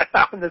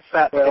on the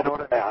set. Well, you know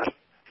what I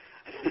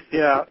mean?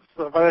 Yeah.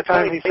 So by the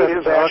time he says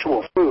his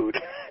actual food.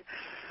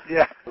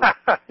 Yeah.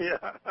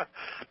 Yeah.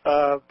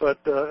 But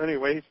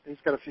anyway, he's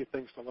got a few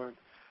things to learn.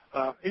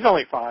 He's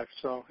only 5,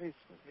 so he's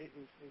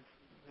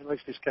at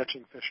least he's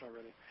catching fish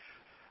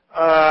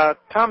already.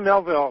 Tom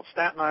Melville,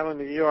 Staten Island,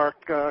 New York.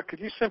 Could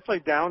you simply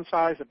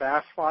downsize a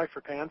bass fly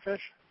for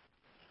panfish?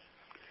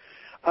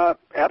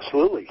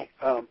 Absolutely.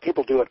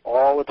 People do it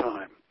all the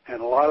time. And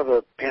a lot of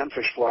the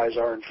panfish flies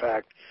are, in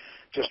fact,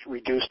 just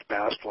reduced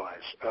bass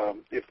flies.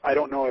 I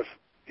don't know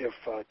if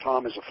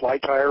Tom is a fly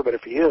tyer, but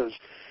if he is,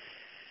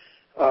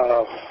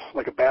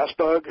 like a bass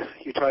bug,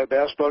 you tie a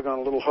bass bug on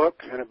a little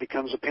hook, and it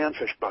becomes a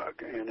panfish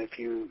bug. And if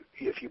you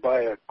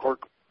buy a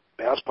cork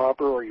bass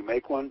popper, or you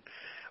make one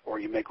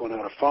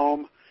out of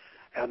foam,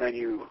 and then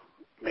you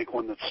make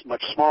one that's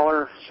much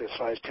smaller, say a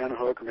size 10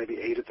 hook, or maybe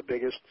 8 at the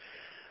biggest,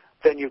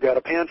 then you've got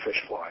a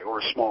panfish fly or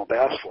a small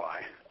bass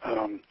fly.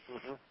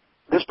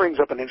 This brings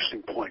up an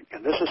interesting point,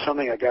 and this is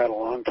something I got a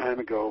long time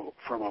ago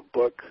from a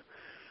book.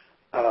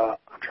 I'm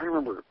trying to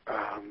remember.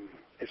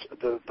 It's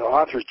the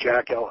author is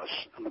Jack Ellis,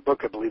 and the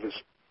book, I believe, is,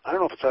 I don't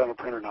know if it's out on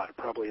print or not. It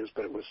probably is,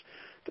 but it was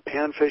The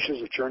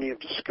Panfishes, A Journey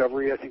of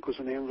Discovery, I think was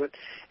the name of it.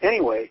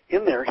 Anyway,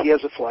 in there, he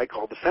has a fly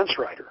called the Fence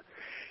Rider.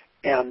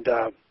 And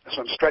so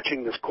I'm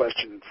stretching this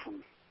question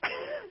from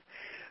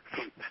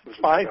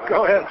Fine,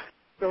 go ahead.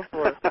 Go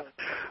for it.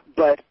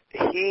 But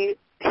he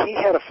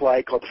had a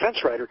fly called the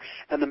Fence Rider,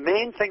 and the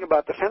main thing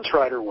about the Fence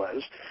Rider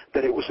was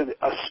that it was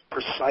a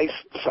precise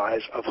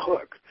size of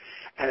hook.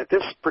 And at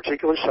this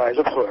particular size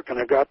of hook, and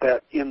I've got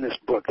that in this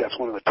book, that's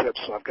one of the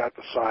tips, so I've got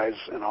the size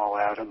and all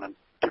that and the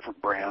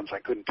different brands. I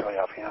couldn't tell you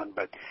offhand,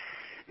 but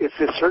it's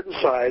a certain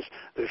size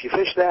that if you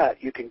fish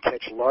that, you can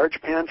catch large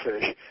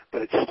panfish,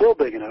 but it's still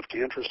big enough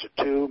to interest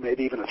a 2,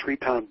 maybe even a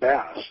 3-pound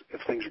bass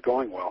if things are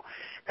going well.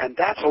 And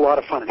that's a lot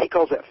of fun. And he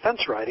calls that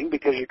fence riding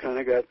because you kind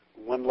of got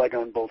one leg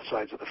on both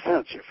sides of the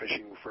fence. You're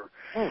fishing for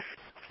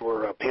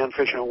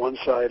panfish on one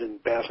side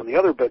and bass on the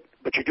other, but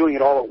you're doing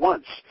it all at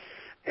once.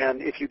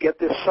 And if you get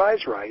this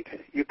size right,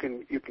 you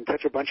can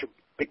catch a bunch of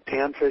big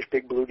panfish,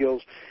 big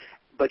bluegills,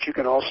 but you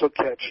can also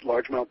catch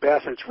largemouth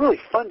bass. And it's really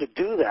fun to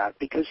do that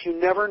because you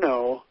never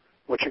know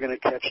what you're going to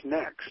catch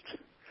next.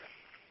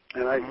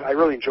 And I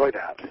really enjoy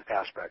that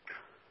aspect.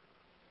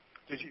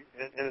 And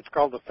it's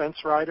called the Fence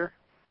Rider?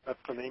 That's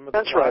the name of the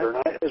Fence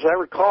Rider. And as I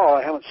recall,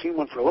 I haven't seen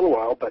one for a little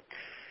while, but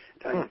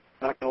I'm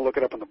not going to look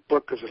it up in the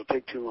book because it'll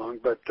take too long.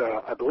 But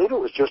I believe it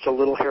was just a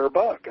little hair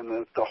bug, and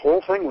the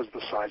whole thing was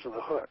the size of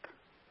the hook.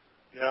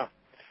 Yeah.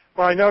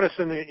 Well, I noticed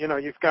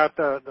you've got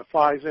the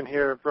flies in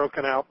here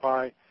broken out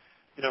by,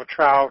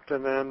 trout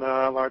and then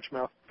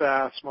largemouth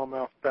bass,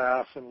 smallmouth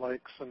bass in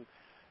lakes and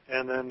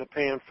then the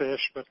panfish.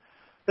 But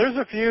there's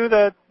a few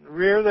that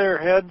rear their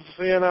heads,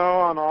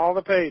 on all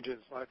the pages,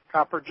 like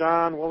copper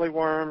john, woolly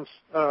worms,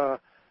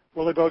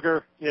 woolly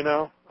booger,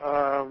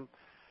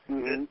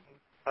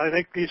 I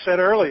think you said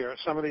earlier,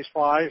 some of these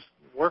flies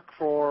work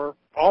for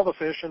all the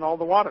fish in all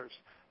the waters,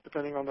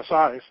 depending on the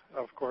size,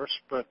 of course.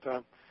 But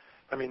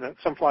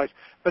some flies.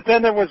 But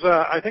then there was,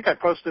 I think I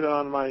posted it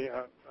on my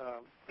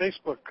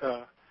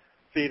Facebook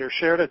feed or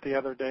shared it the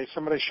other day.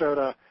 Somebody showed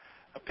a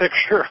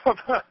picture of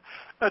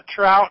a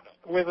trout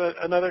with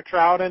another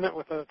trout in it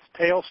with its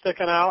tail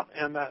sticking out,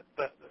 and that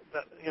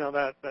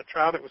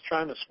trout it was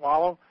trying to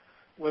swallow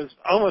was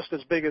almost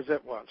as big as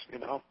it was,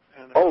 And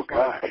oh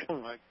gosh! Like, oh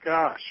my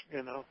gosh!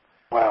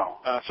 Wow.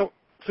 So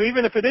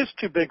even if it is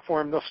too big for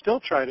them, they'll still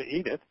try to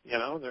eat it.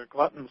 They're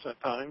gluttons at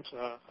times.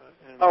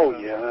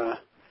 Yeah.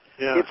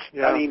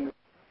 Yeah.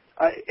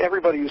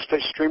 Everybody who's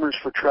fished streamers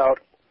for trout,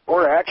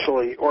 or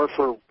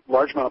for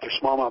largemouth or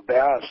smallmouth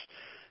bass,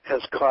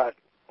 has caught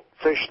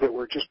fish that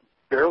were just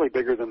barely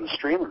bigger than the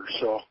streamers.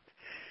 So,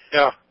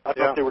 I don't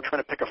know if they were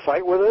trying to pick a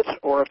fight with it,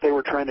 or if they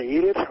were trying to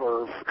eat it,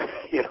 or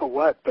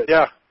what. But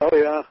that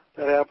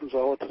happens.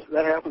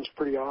 That happens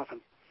pretty often.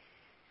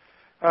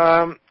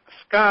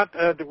 Scott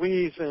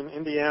DeWeese in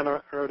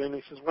Indiana wrote in.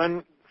 He says,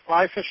 "When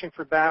fly fishing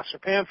for bass or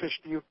panfish,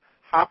 do you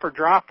hop or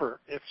dropper?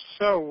 If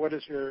so, what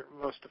is your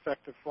most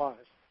effective flies?"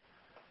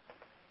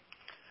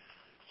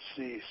 Let's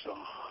see, so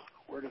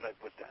where did I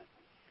put that?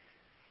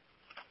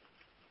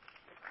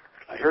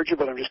 I heard you,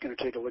 but I'm just going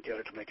to take a look at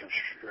it to make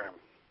sure.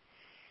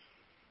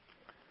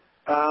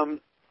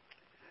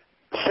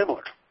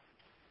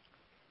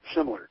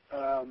 Similar.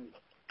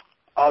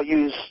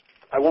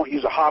 I won't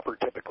use a hopper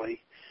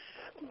typically,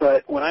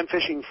 but when I'm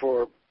fishing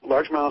for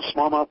largemouth,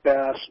 smallmouth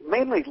bass,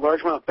 mainly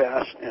largemouth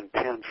bass and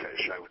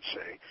panfish, I would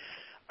say.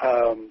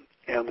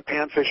 And the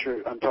panfish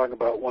I'm talking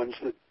about ones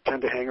that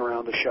tend to hang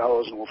around the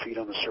shallows and will feed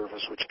on the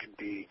surface,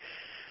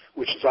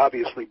 which is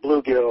obviously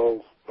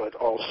bluegill, but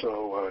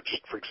also,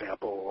 just for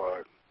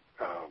example,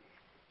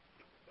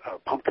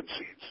 pumpkin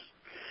seeds.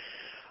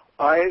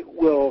 I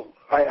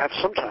have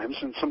sometimes,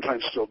 and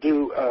sometimes still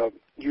do,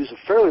 use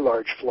a fairly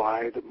large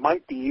fly that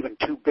might be even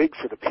too big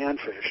for the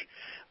panfish,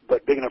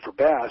 but big enough for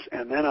bass,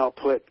 and then I'll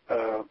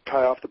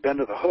tie off the bend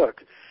of the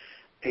hook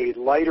a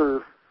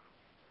lighter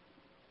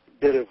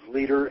bit of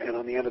leader, and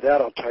on the end of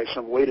that I'll tie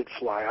some weighted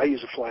fly. I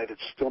use a fly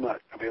that's still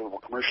not available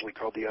commercially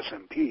called the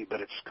SMP,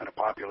 but it's kind of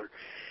popular.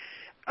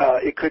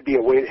 It could be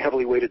a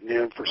heavily weighted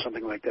nymph or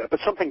something like that, but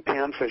something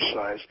panfish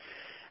size.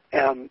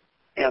 And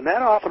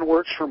that often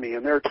works for me.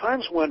 And there are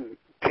times when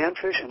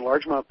panfish and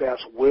largemouth bass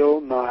will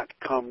not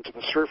come to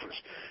the surface.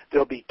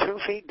 They'll be 2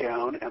 feet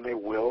down, and they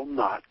will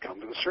not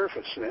come to the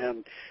surface.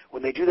 And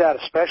when they do that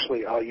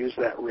especially, I'll use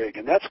that rig.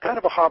 And that's kind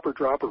of a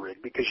hopper-dropper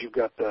rig because you've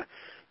got the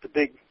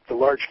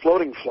large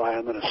floating fly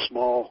and then a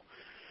small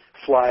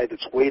fly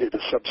that's weighted, a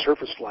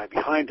subsurface fly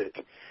behind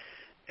it.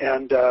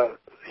 And,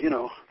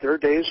 there are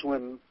days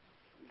when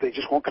they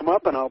just won't come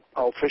up, and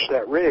I'll fish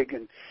that rig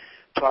and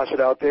toss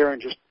it out there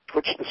and just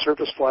twitch the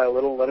surface fly a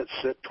little, let it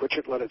sit, twitch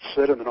it, let it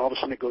sit, and then all of a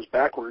sudden it goes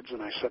backwards,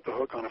 and I set the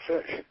hook on a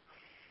fish.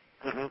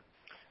 Mm-hmm.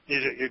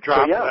 You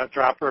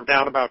drop her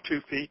down about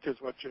 2 feet is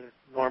what you're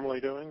normally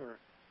doing, or?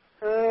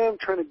 I'm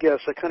trying to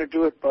guess. I kind of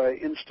do it by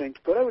instinct,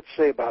 but I would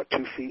say about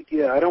 2 feet.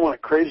 Yeah, I don't want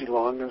it crazy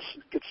long.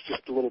 It's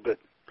just a little bit,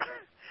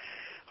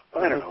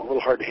 I don't know, a little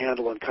hard to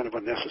handle and kind of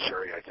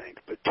unnecessary, I think.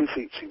 But 2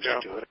 feet seems to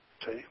do it,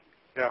 I'd say.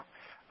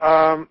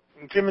 Yeah.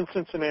 Jim in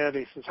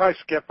Cincinnati says, "Hi,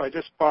 Skip. I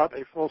just bought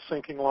a full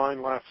sinking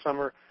line last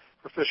summer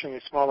for fishing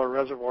a smaller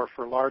reservoir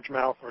for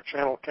largemouth or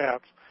channel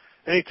cats.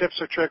 Any tips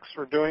or tricks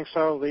for doing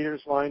so?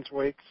 Leaders, lines,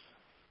 weights?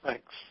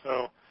 Thanks."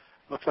 So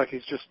looks like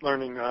he's just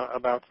learning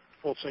about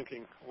full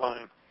sinking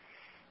line.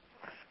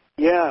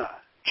 Yeah,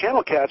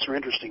 channel cats are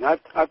interesting.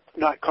 I've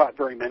not caught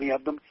very many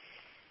of them,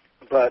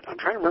 but I'm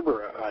trying to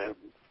remember.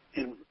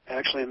 In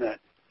that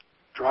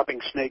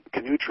dropping snake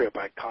canoe trip,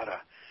 I caught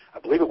I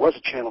believe it was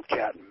a channel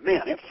cat.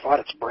 Man, it fought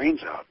its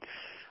brains out.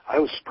 I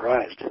was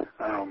surprised.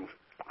 I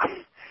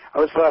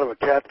always thought of a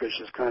catfish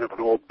as kind of an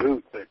old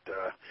boot, but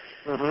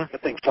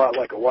that thing fought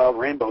like a wild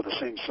rainbow the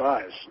same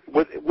size,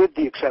 with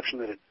the exception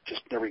that it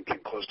just never came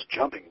close to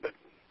jumping. But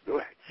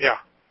yeah.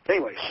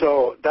 Anyway,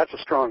 so that's a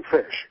strong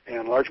fish,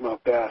 and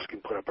largemouth bass can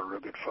put up a real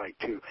good fight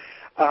too.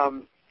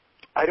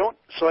 I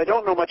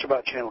don't know much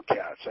about channel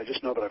cats. I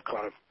just know that I've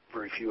caught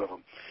very few of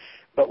them.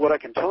 But what I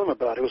can tell him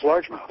about, it was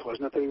largemouth,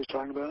 wasn't it, that he was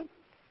talking about?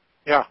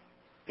 Yeah.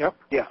 Yep.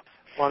 Yeah.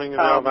 Wanting to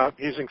know about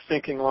using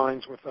sinking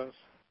lines with those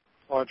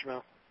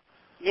largemouth.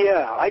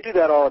 Yeah, I do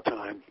that all the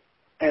time.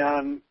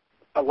 And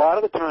a lot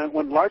of the time,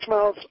 when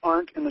largemouths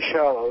aren't in the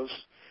shallows,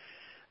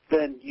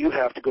 then you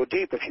have to go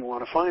deep if you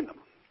want to find them.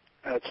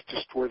 That's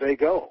just where they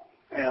go.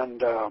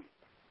 And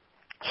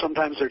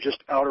sometimes they're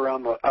just out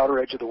around the outer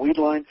edge of the weed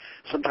line.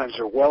 Sometimes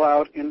they're well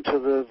out into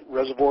the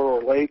reservoir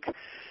or lake.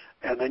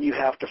 And then you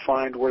have to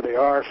find where they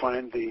are,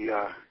 find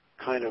the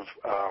kind of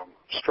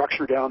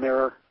structure down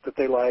there that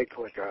they like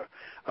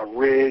a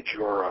ridge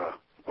or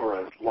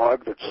a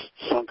log that's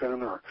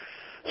sunken or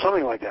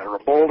something like that, or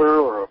a boulder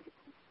or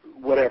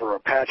a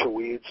patch of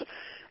weeds.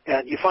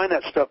 And you find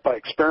that stuff by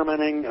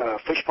experimenting.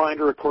 Fish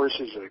Finder, of course,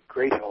 is a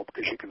great help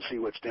because you can see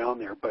what's down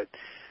there. But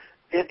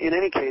in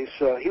any case,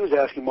 he was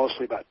asking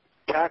mostly about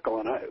tackle.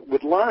 And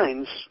with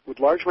lines, with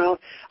largemouth,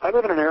 I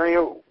live in an area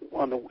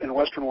in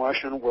western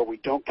Washington where we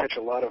don't catch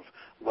a lot of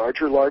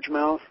larger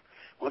largemouth.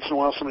 Once in a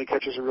while somebody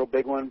catches a real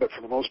big one, but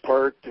for the most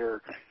part,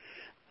 they're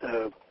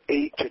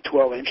 8 to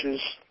 12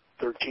 inches,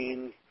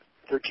 13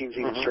 is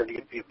even starting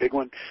to get to be a big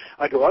one.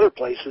 I go other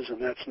places,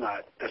 and that's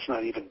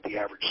not even the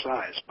average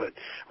size. But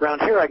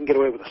around here, I can get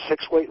away with a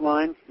 6-weight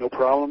line, no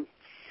problem,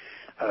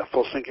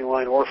 full sinking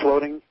line or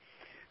floating.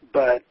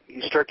 But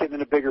you start getting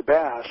into bigger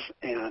bass,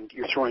 and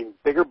you're throwing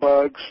bigger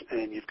bugs,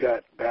 and you've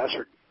got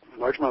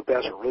largemouth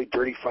bass are really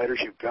dirty fighters.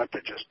 You've got to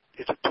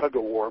it's a tug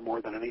of war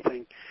more than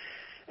anything.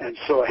 And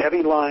so a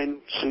heavy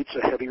line suits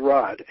a heavy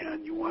rod,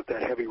 and you want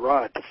that heavy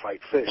rod to fight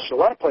fish. So a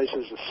lot of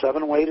places, a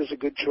 7-weight is a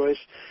good choice.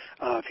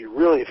 If you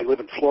live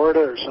in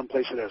Florida or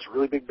someplace that has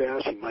really big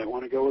bass, you might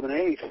want to go with an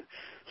 8.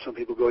 Some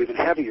people go even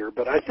heavier,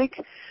 but I think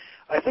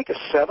a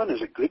 7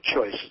 is a good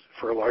choice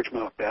for a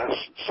largemouth bass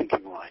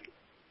sinking line.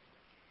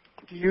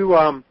 Do you,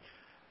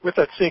 with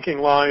that sinking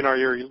line, are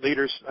your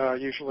leaders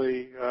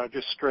usually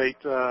just straight,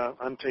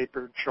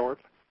 untapered, short?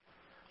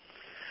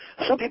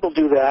 Some people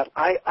do that.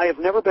 I have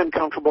never been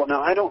comfortable.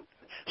 Now,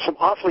 some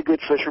awfully good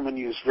fishermen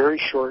use very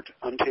short,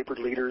 untapered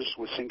leaders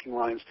with sinking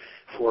lines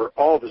for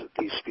all of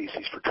these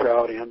species, for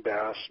trout and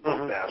bass,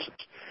 both basses.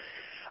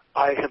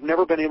 I have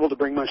never been able to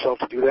bring myself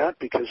to do that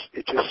because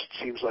it just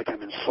seems like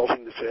I'm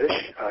insulting the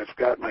fish. I've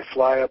got my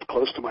fly up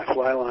close to my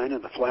fly line,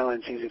 and the fly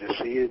line's easy to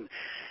see,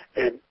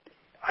 and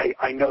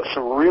I know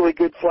some really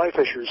good fly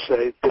fishers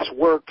say, this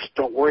works,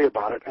 don't worry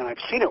about it, and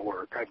I've seen it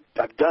work.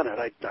 I've done it.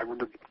 I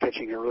remember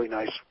catching a really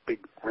nice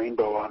big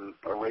rainbow on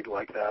a rig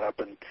like that up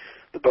in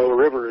the Bow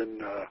River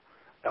in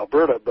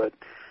Alberta, but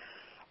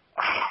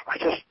I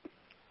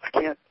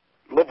can't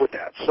live with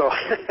that.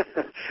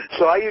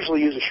 So I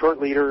usually use a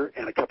short leader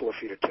and a couple of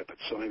feet of tippet,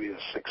 so maybe a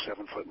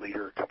 6-7 foot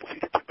leader, a couple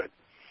feet of tippet.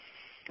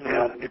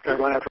 And if you're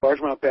going after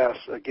largemouth bass,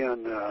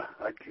 again,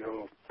 I'd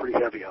go pretty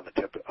heavy on the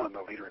tippet, on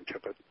the leader and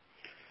tippet.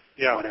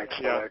 Yeah. 1X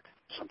select,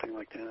 something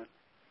like that.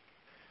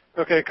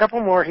 Okay, a couple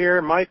more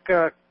here. Mike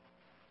Clever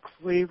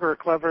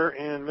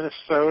in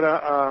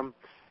Minnesota.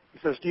 He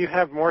says, do you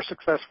have more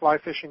success fly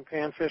fishing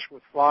panfish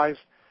with flies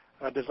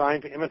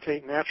designed to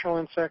imitate natural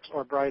insects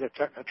or bright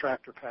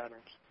attractor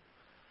patterns?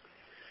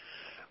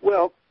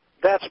 Well,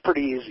 that's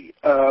pretty easy.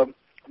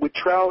 With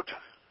trout,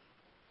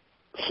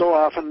 so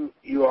often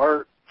you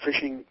are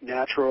fishing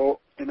natural,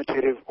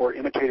 imitative, or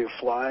imitative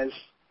flies,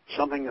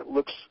 something that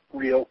looks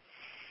real.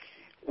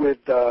 With,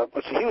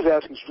 let's see, he was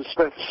asking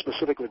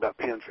specifically about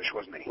panfish,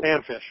 wasn't he?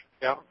 Panfish,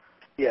 yeah.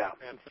 Yeah.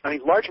 Panfish. I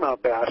mean,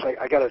 largemouth bass,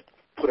 I got to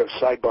put a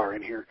sidebar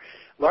in here.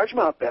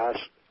 Largemouth bass,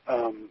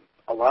 a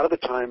lot of the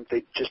time,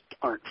 they just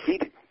aren't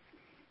feeding.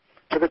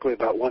 Typically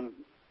about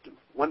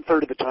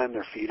one-third of the time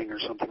they're feeding or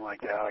something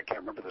like that. I can't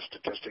remember the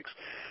statistics.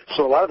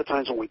 So a lot of the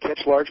times when we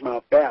catch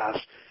largemouth bass,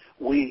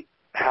 we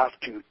have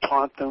to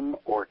taunt them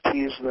or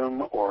tease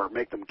them or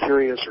make them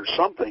curious or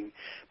something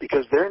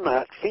because they're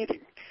not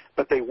feeding,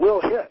 but they will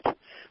hit.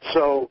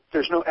 So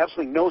there's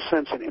absolutely no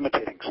sense in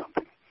imitating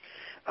something.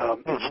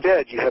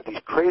 Instead, you have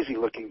these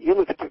crazy-looking. You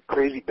look at the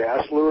crazy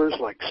bass lures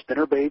like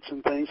spinner baits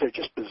and things. They're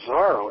just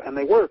bizarro, and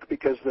they work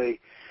because they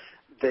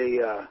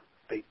make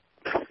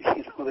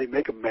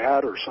them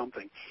mad or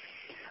something.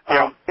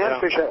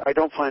 Panfish, I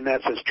don't find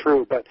that as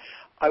true, but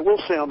I will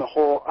say on the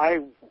whole,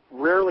 I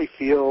rarely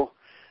feel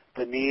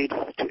the need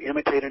to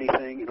imitate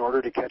anything in order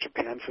to catch a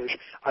panfish.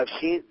 I've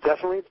seen,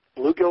 definitely,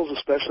 bluegills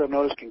especially, I've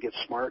noticed, can get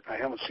smart. I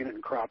haven't seen it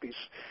in crappies.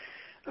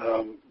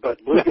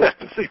 But bluegills,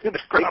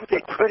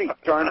 they're pretty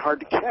darn hard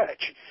to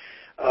catch.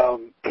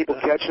 People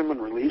catch them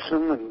and release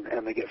them,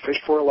 and they get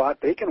fished for a lot.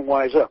 They can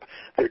wise up.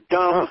 They're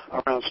dumb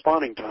around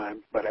spawning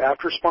time, but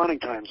after spawning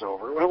time's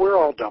over, well, we're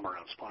all dumb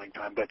around spawning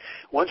time, but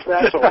once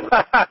that's over,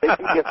 they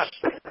can get, I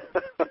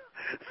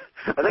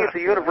think it's a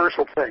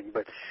universal thing,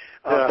 but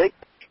they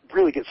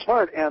really get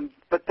smart,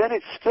 but then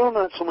it's still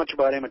not so much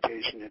about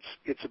imitation.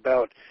 It's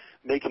about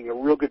making a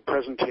real good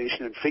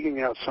presentation and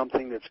figuring out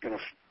something that's going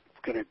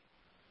to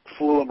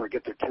fool them or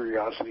get their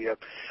curiosity up.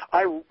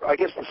 I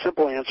guess the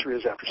simple answer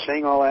is, after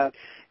saying all that,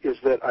 is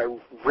that I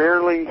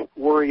rarely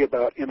worry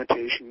about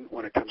imitation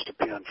when it comes to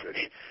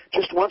panfish.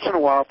 Just once in a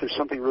while, if there's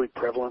something really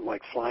prevalent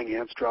like flying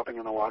ants dropping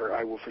in the water,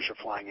 I will fish a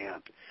flying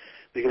ant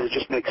because it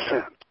just makes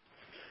sense.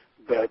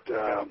 But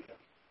the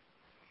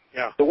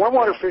warm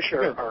water fish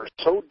are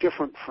so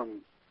different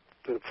from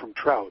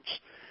trouts.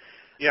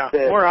 Yeah,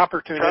 more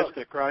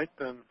opportunistic, right?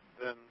 Than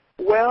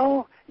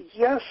well,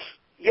 yes,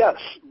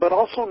 but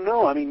also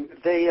no. I mean,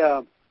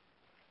 I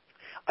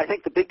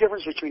think the big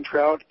difference between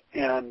trout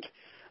and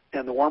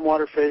the warm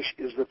water fish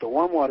is that the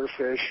warm water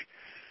fish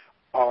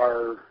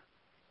are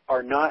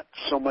not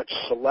so much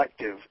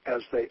selective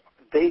as they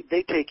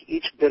take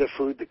each bit of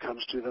food that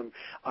comes to them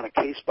on a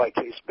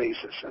case-by-case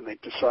basis, and they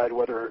decide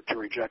whether to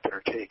reject it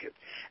or take it.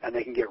 And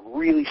they can get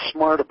really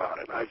smart about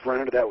it. I've run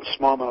into that with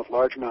smallmouth,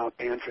 largemouth,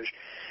 panfish.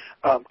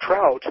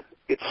 Trout,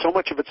 so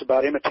much of it's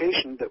about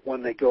imitation that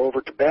when they go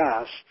over to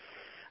bass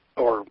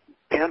or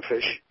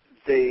panfish,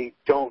 they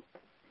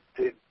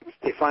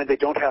find they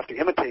don't have to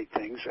imitate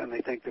things, and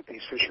they think that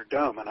these fish are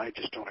dumb, and I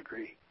just don't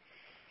agree.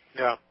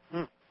 Yeah.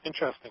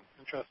 Interesting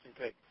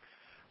take.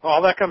 Well,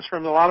 all that comes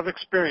from a lot of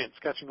experience,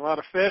 catching a lot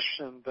of fish,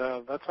 and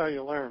that's how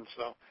you learn.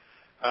 So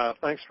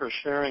thanks for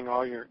sharing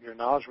all your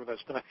knowledge with us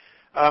tonight.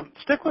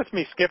 Stick with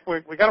me, Skip.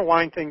 We got to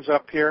wind things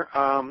up here.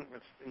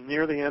 It's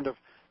near the end of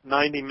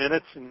 90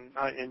 minutes,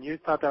 and you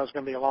thought that was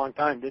going to be a long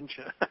time, didn't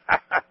you?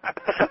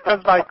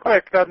 Comes by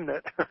quick, doesn't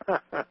it?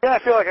 Yeah, I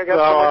feel like I got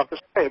so much to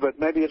say, but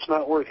maybe it's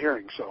not worth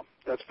hearing, so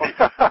that's fine.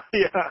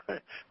 Yeah.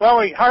 Well,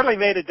 we hardly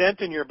made a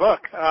dent in your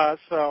book,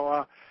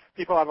 so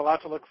people have a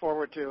lot to look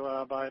forward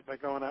to by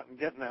going out and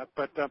getting that.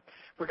 But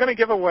we're going to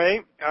give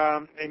away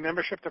a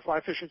membership to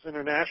Fly Fishers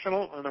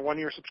International and a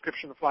 1-year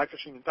subscription to Fly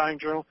Fishing and Tying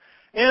Journal,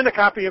 and a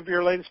copy of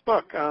your latest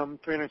book,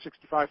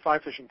 365 Fly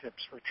Fishing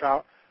Tips for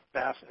Trout,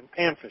 Bass, and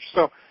Panfish.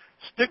 So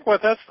stick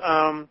with us,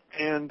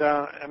 and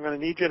I'm going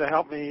to need you to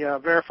help me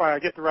verify I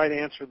get the right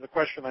answer to the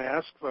question I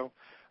asked. So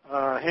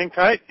hang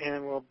tight,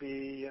 and we'll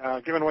be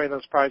giving away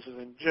those prizes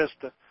in just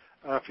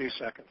a few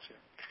seconds here.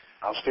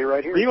 I'll stay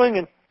right here.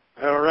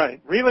 All right.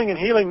 Reeling and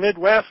Healing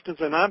Midwest is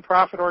a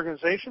nonprofit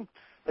organization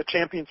that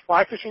champions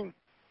fly fishing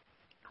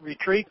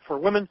retreat for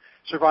women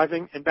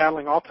surviving and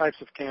battling all types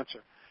of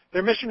cancer.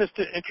 Their mission is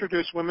to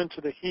introduce women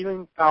to the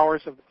healing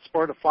powers of the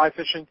sport of fly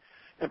fishing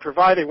and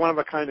provide a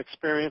one-of-a-kind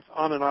experience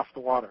on and off the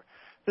water.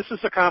 This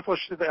is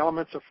accomplished through the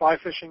elements of fly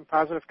fishing,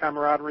 positive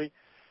camaraderie,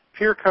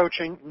 peer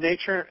coaching,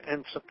 nature,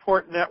 and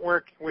support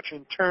network, which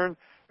in turn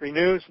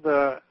renews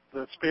the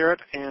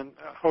spirit and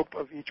hope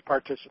of each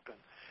participant.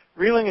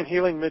 Reeling and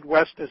Healing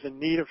Midwest is in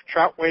need of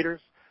trout waders,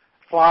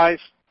 flies,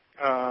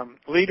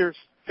 leaders,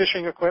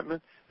 fishing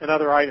equipment, and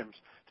other items.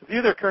 To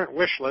view their current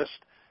wish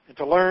list and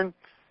to learn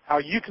how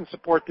you can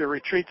support their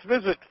retreats,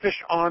 visit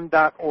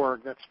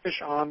fishon.org. That's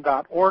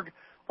fishon.org,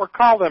 or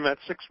call them at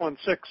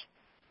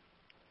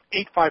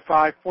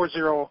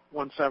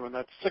 616-855-4017.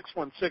 That's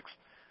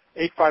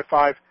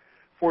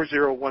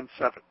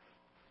 855-4017.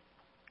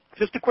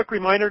 Just a quick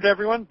reminder to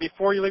everyone,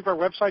 before you leave our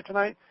website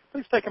tonight,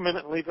 please take a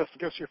minute and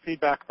give us your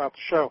feedback about the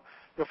show.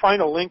 You'll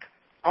find a link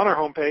on our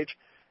homepage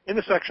in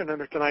the section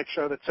under tonight's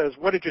show that says,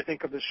 what did you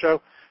think of this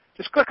show?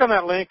 Just click on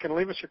that link and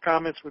leave us your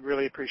comments. We'd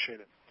really appreciate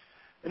it.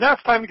 And now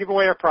it's time to give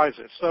away our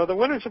prizes. So the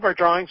winners of our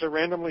drawings are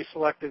randomly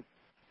selected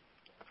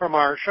from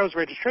our show's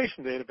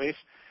registration database.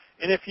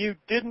 And if you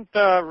didn't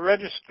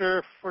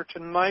register for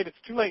tonight, it's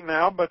too late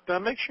now, but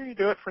make sure you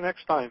do it for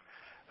next time,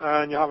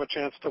 and you'll have a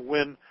chance to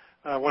win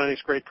one of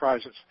these great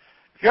prizes.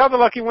 If you're the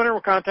lucky winner,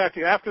 we'll contact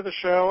you after the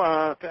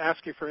show to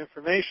ask you for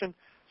information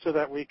so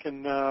that we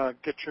can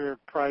get your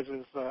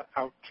prizes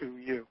out to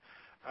you.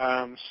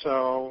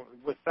 So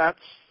with that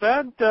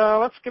said,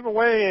 let's give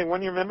away a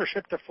one-year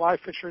membership to Fly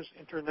Fishers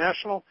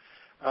International.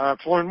 To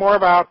learn more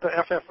about the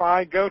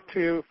FFI, go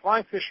to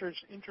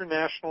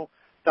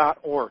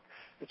flyfishersinternational.org.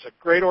 It's a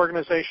great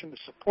organization to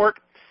support,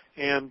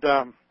 and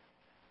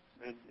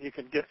you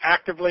can get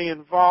actively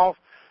involved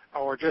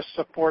or just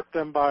support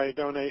them by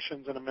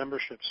donations and a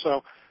membership.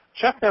 So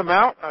check them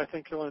out. I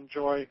think you'll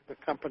enjoy the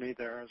company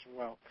there as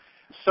well.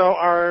 So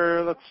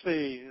our, let's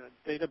see,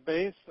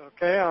 database,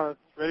 okay, it's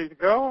ready to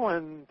go.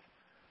 And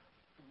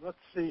let's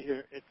see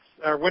here.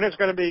 Our winner's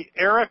going to be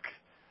Eric.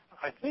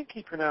 I think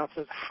he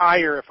pronounces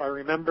Heyer, if I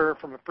remember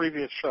from a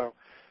previous show.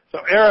 So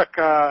Eric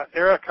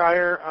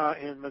Heyer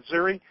in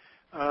Missouri,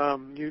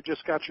 you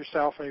just got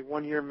yourself a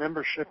one-year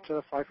membership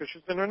to Fly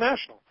Fishers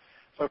International.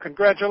 So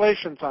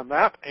congratulations on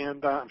that,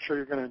 and I'm sure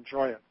you're going to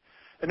enjoy it.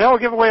 And now we'll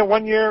give away a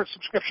one-year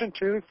subscription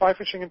to Fly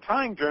Fishing and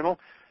Tying Journal,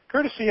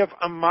 courtesy of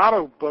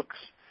Amato Books.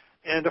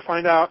 And to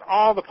find out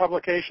all the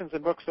publications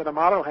and books that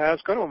Amato has,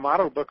 go to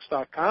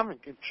amatobooks.com and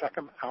you can check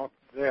them out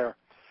there.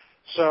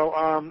 So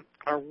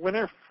our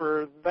winner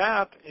for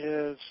that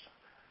is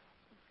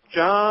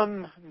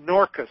John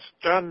Norcus.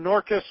 John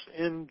Norcus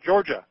in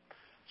Georgia.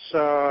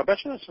 So I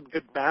bet you there's some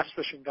good bass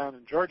fishing down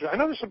in Georgia. I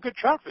know there's some good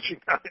trout fishing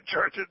down in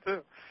Georgia,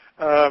 too.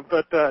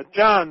 But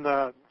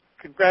John,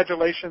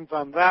 congratulations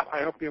on that.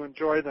 I hope you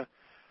enjoy the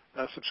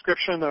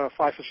subscription to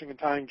Fly Fishing and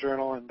Tying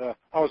Journal, and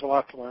always a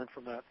lot to learn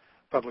from that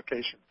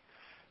publication.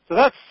 So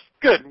that's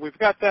good. We've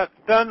got that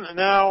done.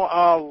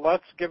 Now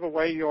let's give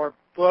away your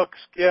book,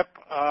 Skip,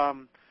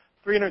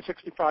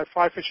 365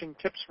 Fly Fishing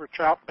Tips for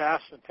Trout,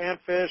 Bass, and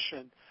Panfish.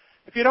 And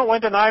if you don't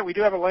win tonight, we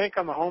do have a link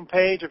on the home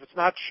page. If it's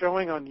not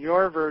showing on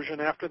your version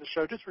after the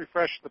show, just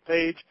refresh the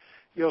page.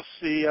 You'll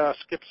see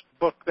Skip's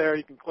book there.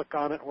 You can click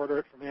on it, order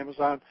it from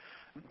Amazon.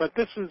 But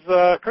this is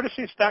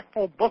courtesy of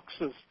Stackpole Books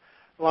is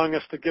allowing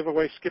us to give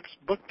away Skip's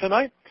book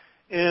tonight.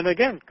 And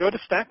again, go to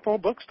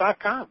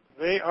stackpolebooks.com.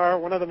 They are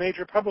one of the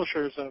major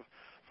publishers of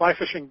fly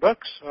fishing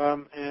books,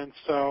 and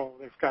so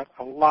they've got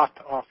a lot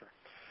to offer.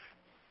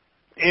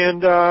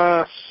 And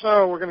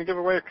so we're going to give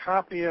away a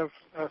copy of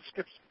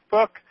Skip's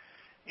book.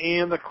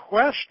 And the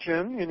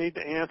question you need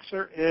to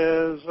answer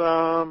is,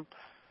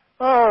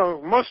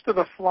 most of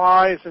the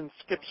flies in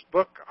Skip's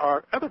book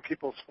are other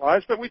people's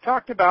flies, but we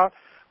talked about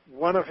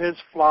one of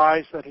his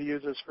flies that he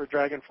uses for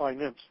dragonfly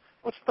nymphs.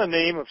 What's the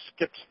name of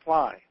Skip's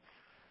fly?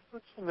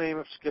 What's the name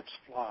of Skip's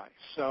fly?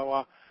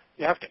 So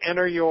you have to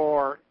enter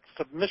your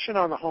submission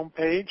on the home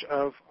page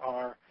of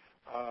our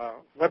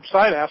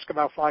website,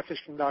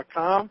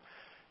 askaboutflyfishing.com,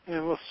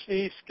 and we'll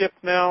see Skip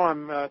now.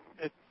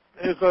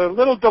 There's a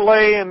little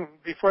delay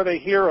before they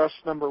hear us,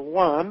 number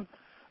one,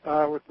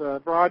 with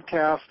the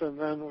broadcast, and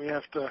then we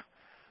have to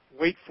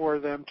wait for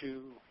them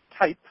to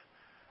type,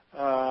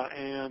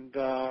 and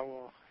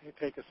it'll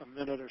take us a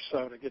minute or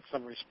so to get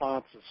some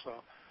responses.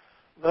 So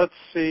let's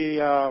see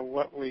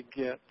what we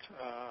get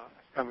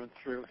coming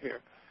through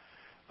here.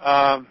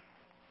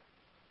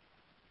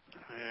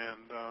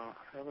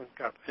 Haven't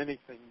got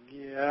anything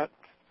yet.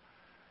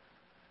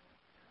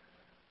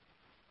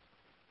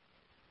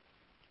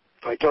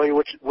 If I tell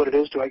you what it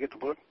is, do I get the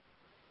book?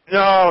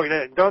 No,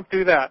 don't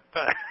do that.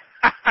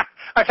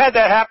 I've had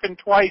that happen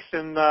twice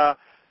in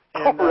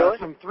really?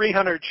 some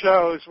 300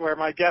 shows where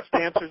my guest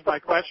answers my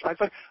question. I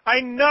said,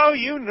 I know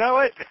you know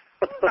it.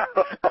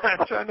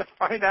 I'm trying to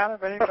find out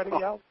if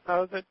anybody else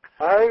knows it.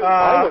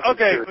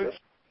 Okay.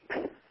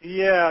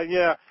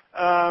 Yeah.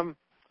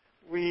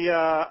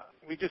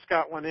 We just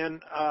got one in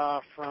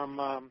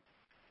from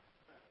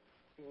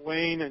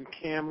Wayne in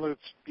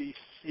Kamloops,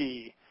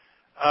 BC.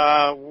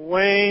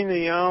 Wayne,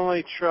 the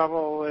only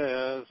trouble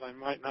is I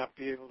might not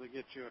be able to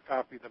get you a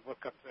copy of the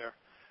book up there.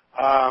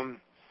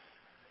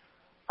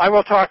 I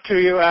will talk to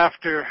you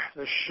after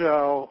the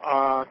show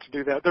to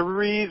do that. The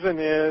reason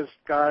is,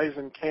 guys,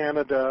 in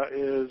Canada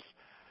is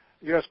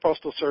U.S.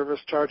 Postal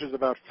Service charges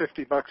about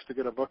 $50 to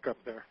get a book up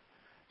there.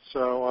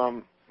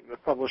 So the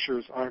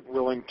publishers aren't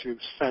willing to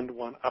send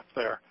one up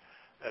there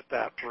at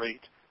that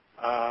rate.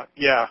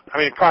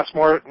 It costs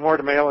more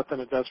to mail it than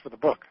it does for the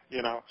book,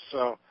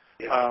 So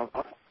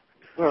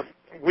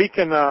we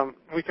can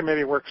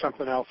maybe work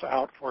something else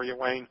out for you,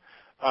 Wayne.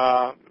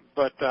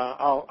 But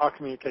I'll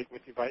communicate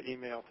with you by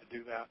email to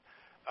do that.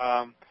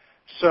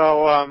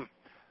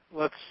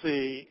 Let's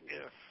see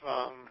if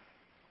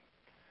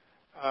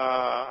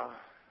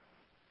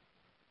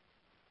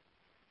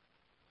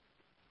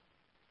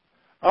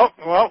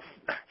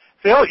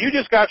Phil, you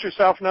just got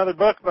yourself another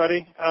book,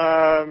 buddy.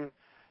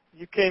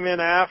 You came in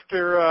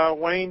after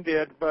Wayne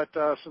did, but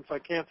since I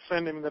can't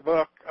send him the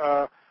book,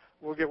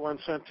 we'll get one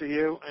sent to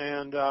you.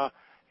 And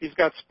he's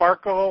got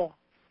Sparkle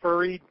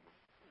Furry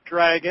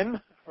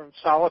Dragon from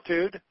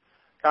Solitude,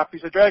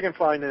 copies of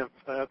Dragonfly Nymph.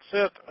 That's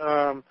it.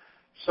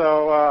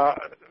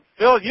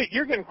 Phil,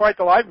 you're getting quite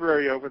the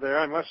library over there,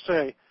 I must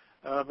say.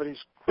 But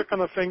he's quick on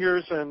the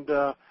fingers, and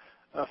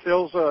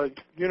Phil's a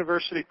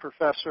university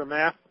professor,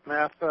 math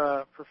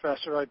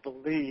professor, I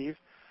believe.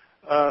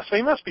 So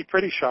he must be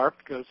pretty sharp,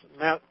 because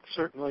math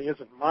certainly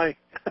isn't my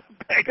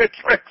bag of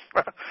tricks.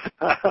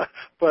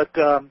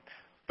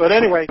 But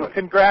anyway,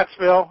 congrats,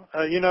 Phil.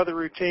 You know the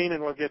routine,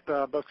 and we'll get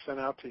books sent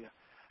out to you.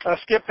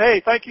 Skip,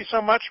 hey, thank you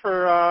so much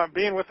for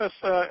being with us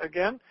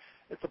again.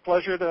 It's a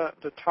pleasure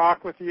to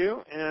talk with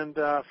you and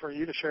for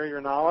you to share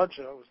your knowledge.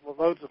 It was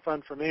loads of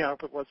fun for me. I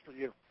hope it was for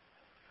you.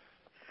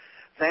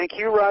 Thank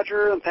you,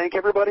 Roger, and thank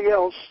everybody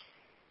else.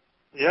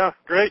 Yeah,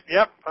 great.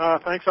 Yep.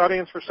 Thanks,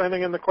 audience, for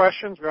sending in the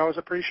questions. We always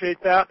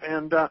appreciate that.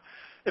 And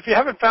if you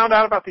haven't found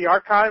out about the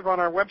archive on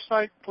our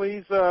website,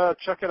 please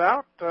check it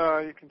out.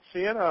 You can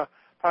see it,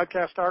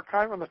 podcast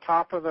archive on the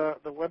top of the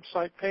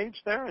website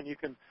page there, and you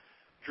can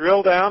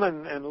drill down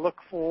and look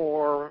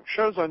for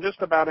shows on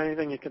just about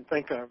anything you can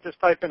think of. Just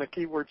type in a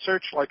keyword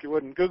search like you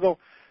would in Google,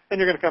 and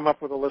you're going to come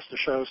up with a list of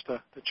shows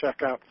to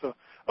check out. So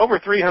over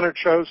 300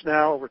 shows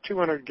now, over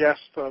 200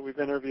 guests we've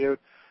interviewed.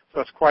 So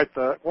it's quite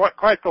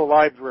the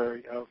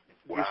library of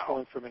useful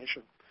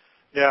information.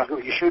 Yeah.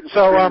 You shooting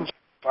for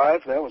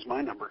 365? That was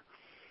my number.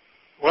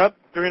 What?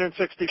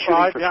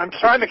 365? Yeah, I'm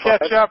trying to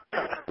catch up.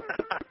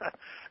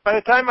 By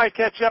the time I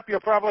catch up,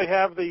 you'll probably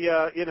have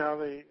I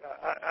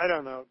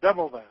don't know,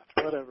 double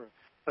that, whatever.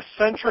 A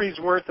century's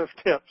worth of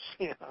tips.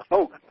 You know.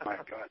 Oh, my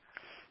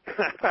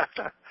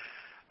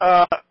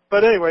God.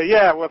 But anyway,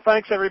 yeah, well,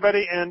 thanks,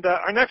 everybody. And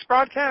our next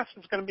broadcast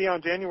is going to be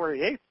on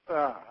January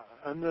 8th,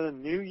 in the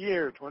new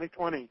year,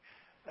 2020.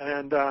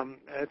 And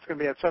it's going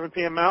to be at 7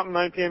 p.m. Mountain,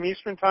 9 p.m.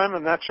 Eastern Time.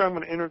 And that show I'm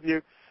going to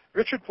interview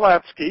Richard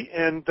Platsky.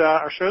 And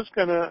our show's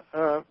going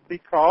to be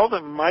called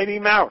Mighty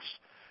Mouse.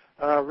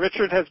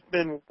 Richard has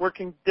been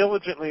working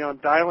diligently on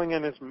dialing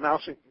in his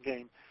mousing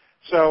game.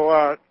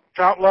 So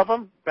trout love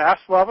them, bass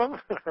love them,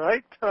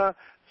 right,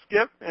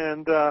 Skip?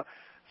 And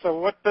so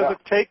what does it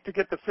take to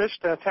get the fish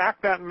to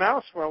attack that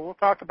mouse? Well, we'll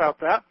talk about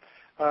that.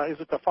 Is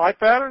it the fly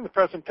pattern, the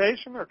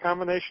presentation, or a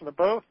combination of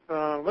both?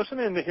 Listen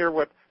in to hear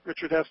what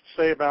Richard has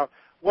to say about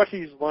what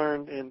he's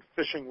learned in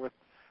fishing with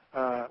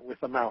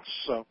a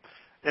mouse.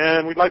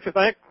 And we'd like to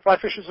thank Fly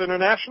Fishers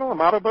International,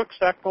 Amato Books,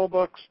 Stackpole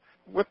Books,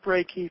 Whip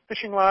Reiki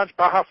Fishing Lodge,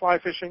 Baja Fly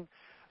Fishing,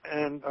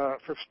 and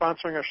for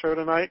sponsoring our show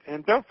tonight.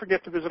 And don't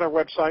forget to visit our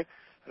website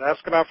at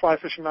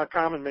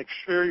askaboutflyfishing.com and make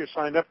sure you're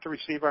signed up to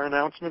receive our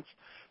announcements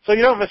so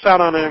you don't miss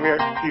out on any of our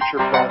future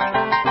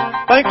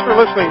broadcasts. Thanks for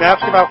listening to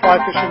Ask About Fly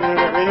Fishing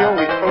Internet Radio.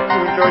 We hope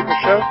you enjoyed the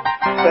show.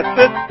 That's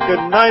it.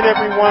 Good night,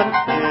 everyone,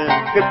 and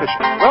good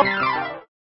fishing. Well,